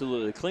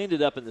 Absolutely. Cleaned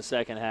it up in the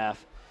second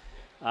half.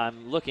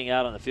 I'm looking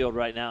out on the field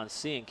right now and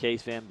seeing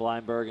Case Van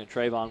Bleinberg and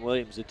Trayvon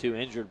Williams, the two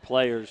injured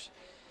players,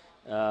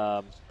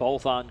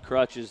 both on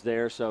crutches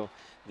there. So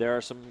there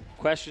are some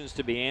questions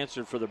to be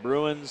answered for the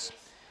Bruins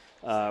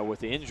with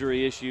the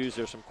injury issues.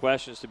 There's some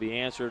questions to be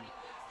answered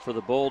for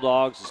the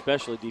Bulldogs,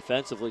 especially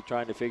defensively,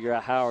 trying to figure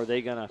out how are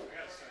they going to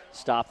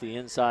stop the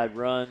inside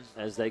run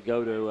as they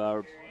go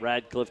to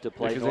Radcliffe to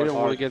play. Because they don't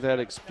want to get that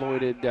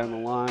exploited down the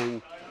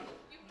line.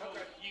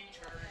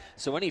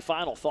 So any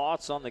final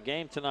thoughts on the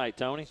game tonight,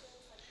 Tony?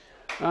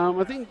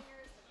 I think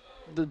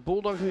the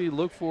Bulldogs need to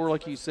look for,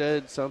 like you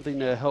said, something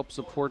to help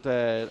support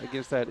that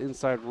against that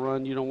inside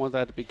run. You don't want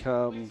that to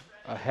become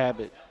a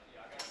habit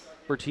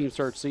where teams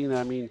start seeing that.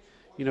 I mean,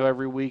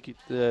 every week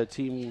the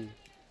team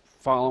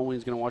following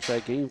is going to watch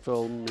that game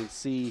film and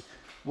see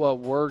what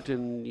worked.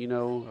 And,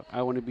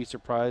 I wouldn't be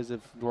surprised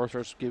if North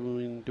starts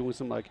doing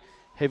some like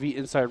heavy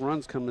inside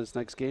runs come this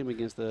next game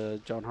against the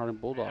John Hardin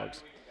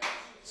Bulldogs.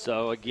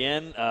 So,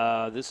 again,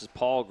 this is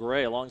Paul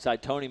Gray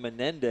alongside Tony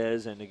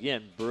Menendez. And,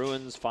 again,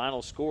 Bruins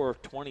final score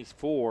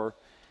 24,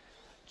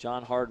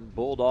 John Hardin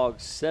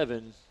Bulldogs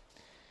 7.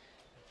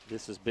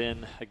 This has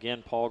been,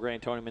 again, Paul Gray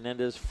and Tony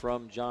Menendez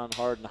from John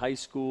Hardin High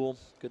School.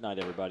 Good night,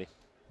 everybody.